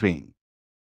left the train.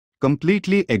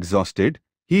 Completely exhausted,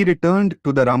 he returned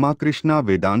to the Ramakrishna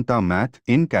Vedanta Math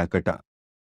in Calcutta.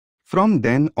 From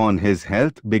then on his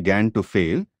health began to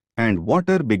fail, and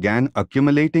water began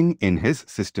accumulating in his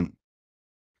system.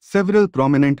 Several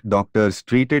prominent doctors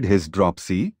treated his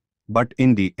dropsy, but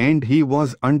in the end he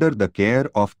was under the care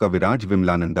of Kaviraj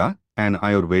Vimlananda, an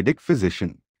Ayurvedic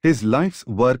physician. His life's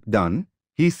work done,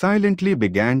 he silently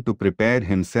began to prepare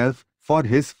himself for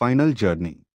his final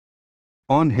journey.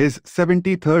 On his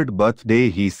 73rd birthday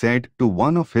he said to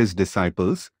one of his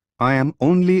disciples, "I am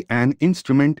only an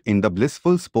instrument in the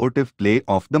blissful sportive play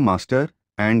of the Master,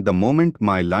 and the moment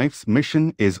my life's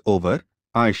mission is over,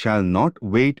 I shall not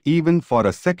wait even for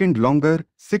a second longer."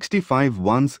 65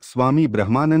 Once Swami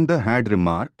Brahmananda had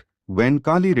remarked, "When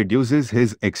Kali reduces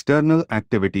his external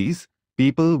activities,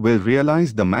 people will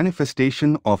realize the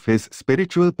manifestation of his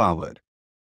spiritual power."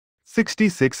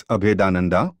 66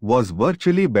 Abhedananda was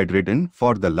virtually bedridden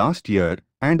for the last year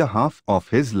and a half of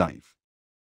his life.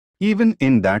 Even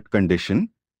in that condition,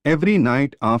 every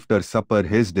night after supper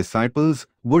his disciples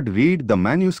would read the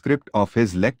manuscript of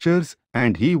his lectures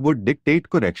and he would dictate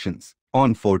corrections.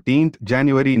 On 14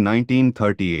 January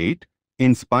 1938,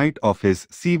 in spite of his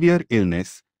severe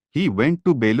illness, he went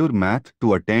to Belur Math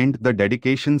to attend the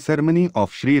dedication ceremony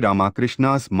of Sri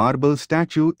Ramakrishna's marble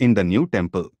statue in the new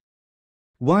temple.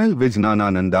 While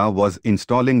Vijnanananda was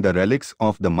installing the relics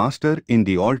of the Master in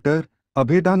the altar,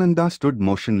 Abhedananda stood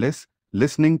motionless,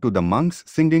 listening to the monks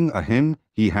singing a hymn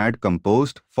he had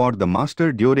composed for the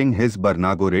Master during his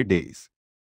Barnagore days.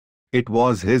 It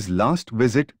was his last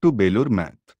visit to Belur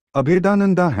Math.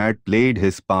 Abhedananda had played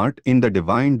his part in the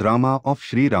divine drama of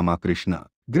Sri Ramakrishna.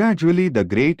 Gradually the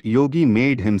great yogi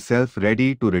made himself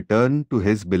ready to return to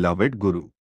his beloved Guru.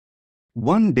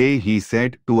 One day he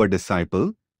said to a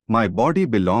disciple, "My body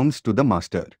belongs to the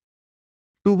Master."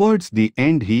 Towards the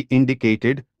end he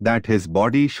indicated that his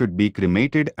body should be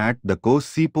cremated at the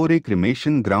Kosipore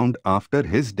cremation ground after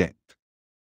his death.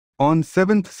 On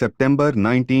 7th September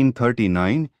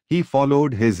 1939, he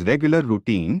followed his regular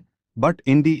routine, but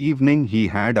in the evening he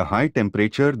had a high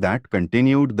temperature that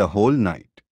continued the whole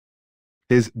night.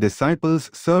 His disciples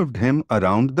served him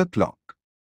around the clock.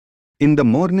 In the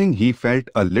morning he felt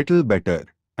a little better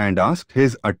and asked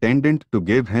his attendant to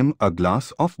give him a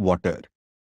glass of water.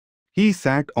 He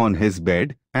sat on his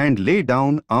bed and lay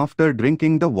down after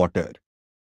drinking the water.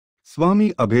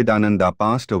 Swami Abhedananda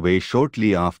passed away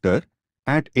shortly after,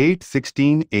 at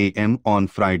 8:16 a.m. on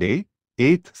Friday,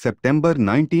 8th September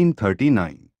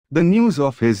 1939. The news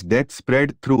of his death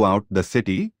spread throughout the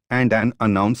city, and an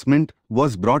announcement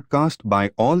was broadcast by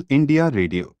All India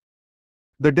Radio.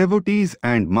 The devotees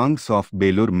and monks of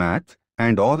Belur Math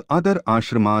and all other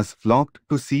ashramas flocked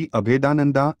to see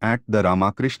Abhedananda at the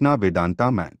Ramakrishna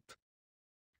Vedanta Math.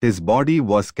 His body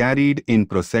was carried in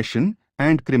procession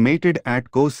and cremated at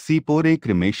Kosipore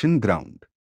cremation ground.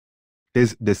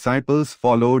 His disciples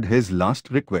followed his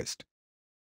last request.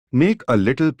 Make a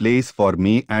little place for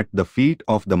me at the feet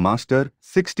of the Master.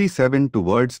 67.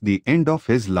 Towards the end of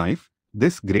his life,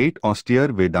 this great austere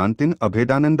Vedantin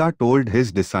Abhedananda told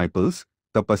his disciples,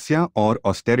 Tapasya or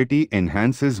austerity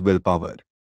enhances willpower.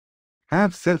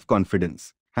 Have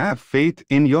self-confidence. Have faith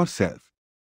in yourself.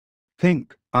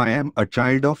 Think, I am a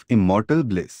child of immortal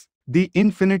bliss. The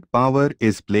infinite power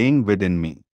is playing within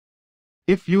me.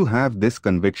 If you have this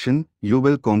conviction, you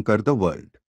will conquer the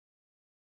world.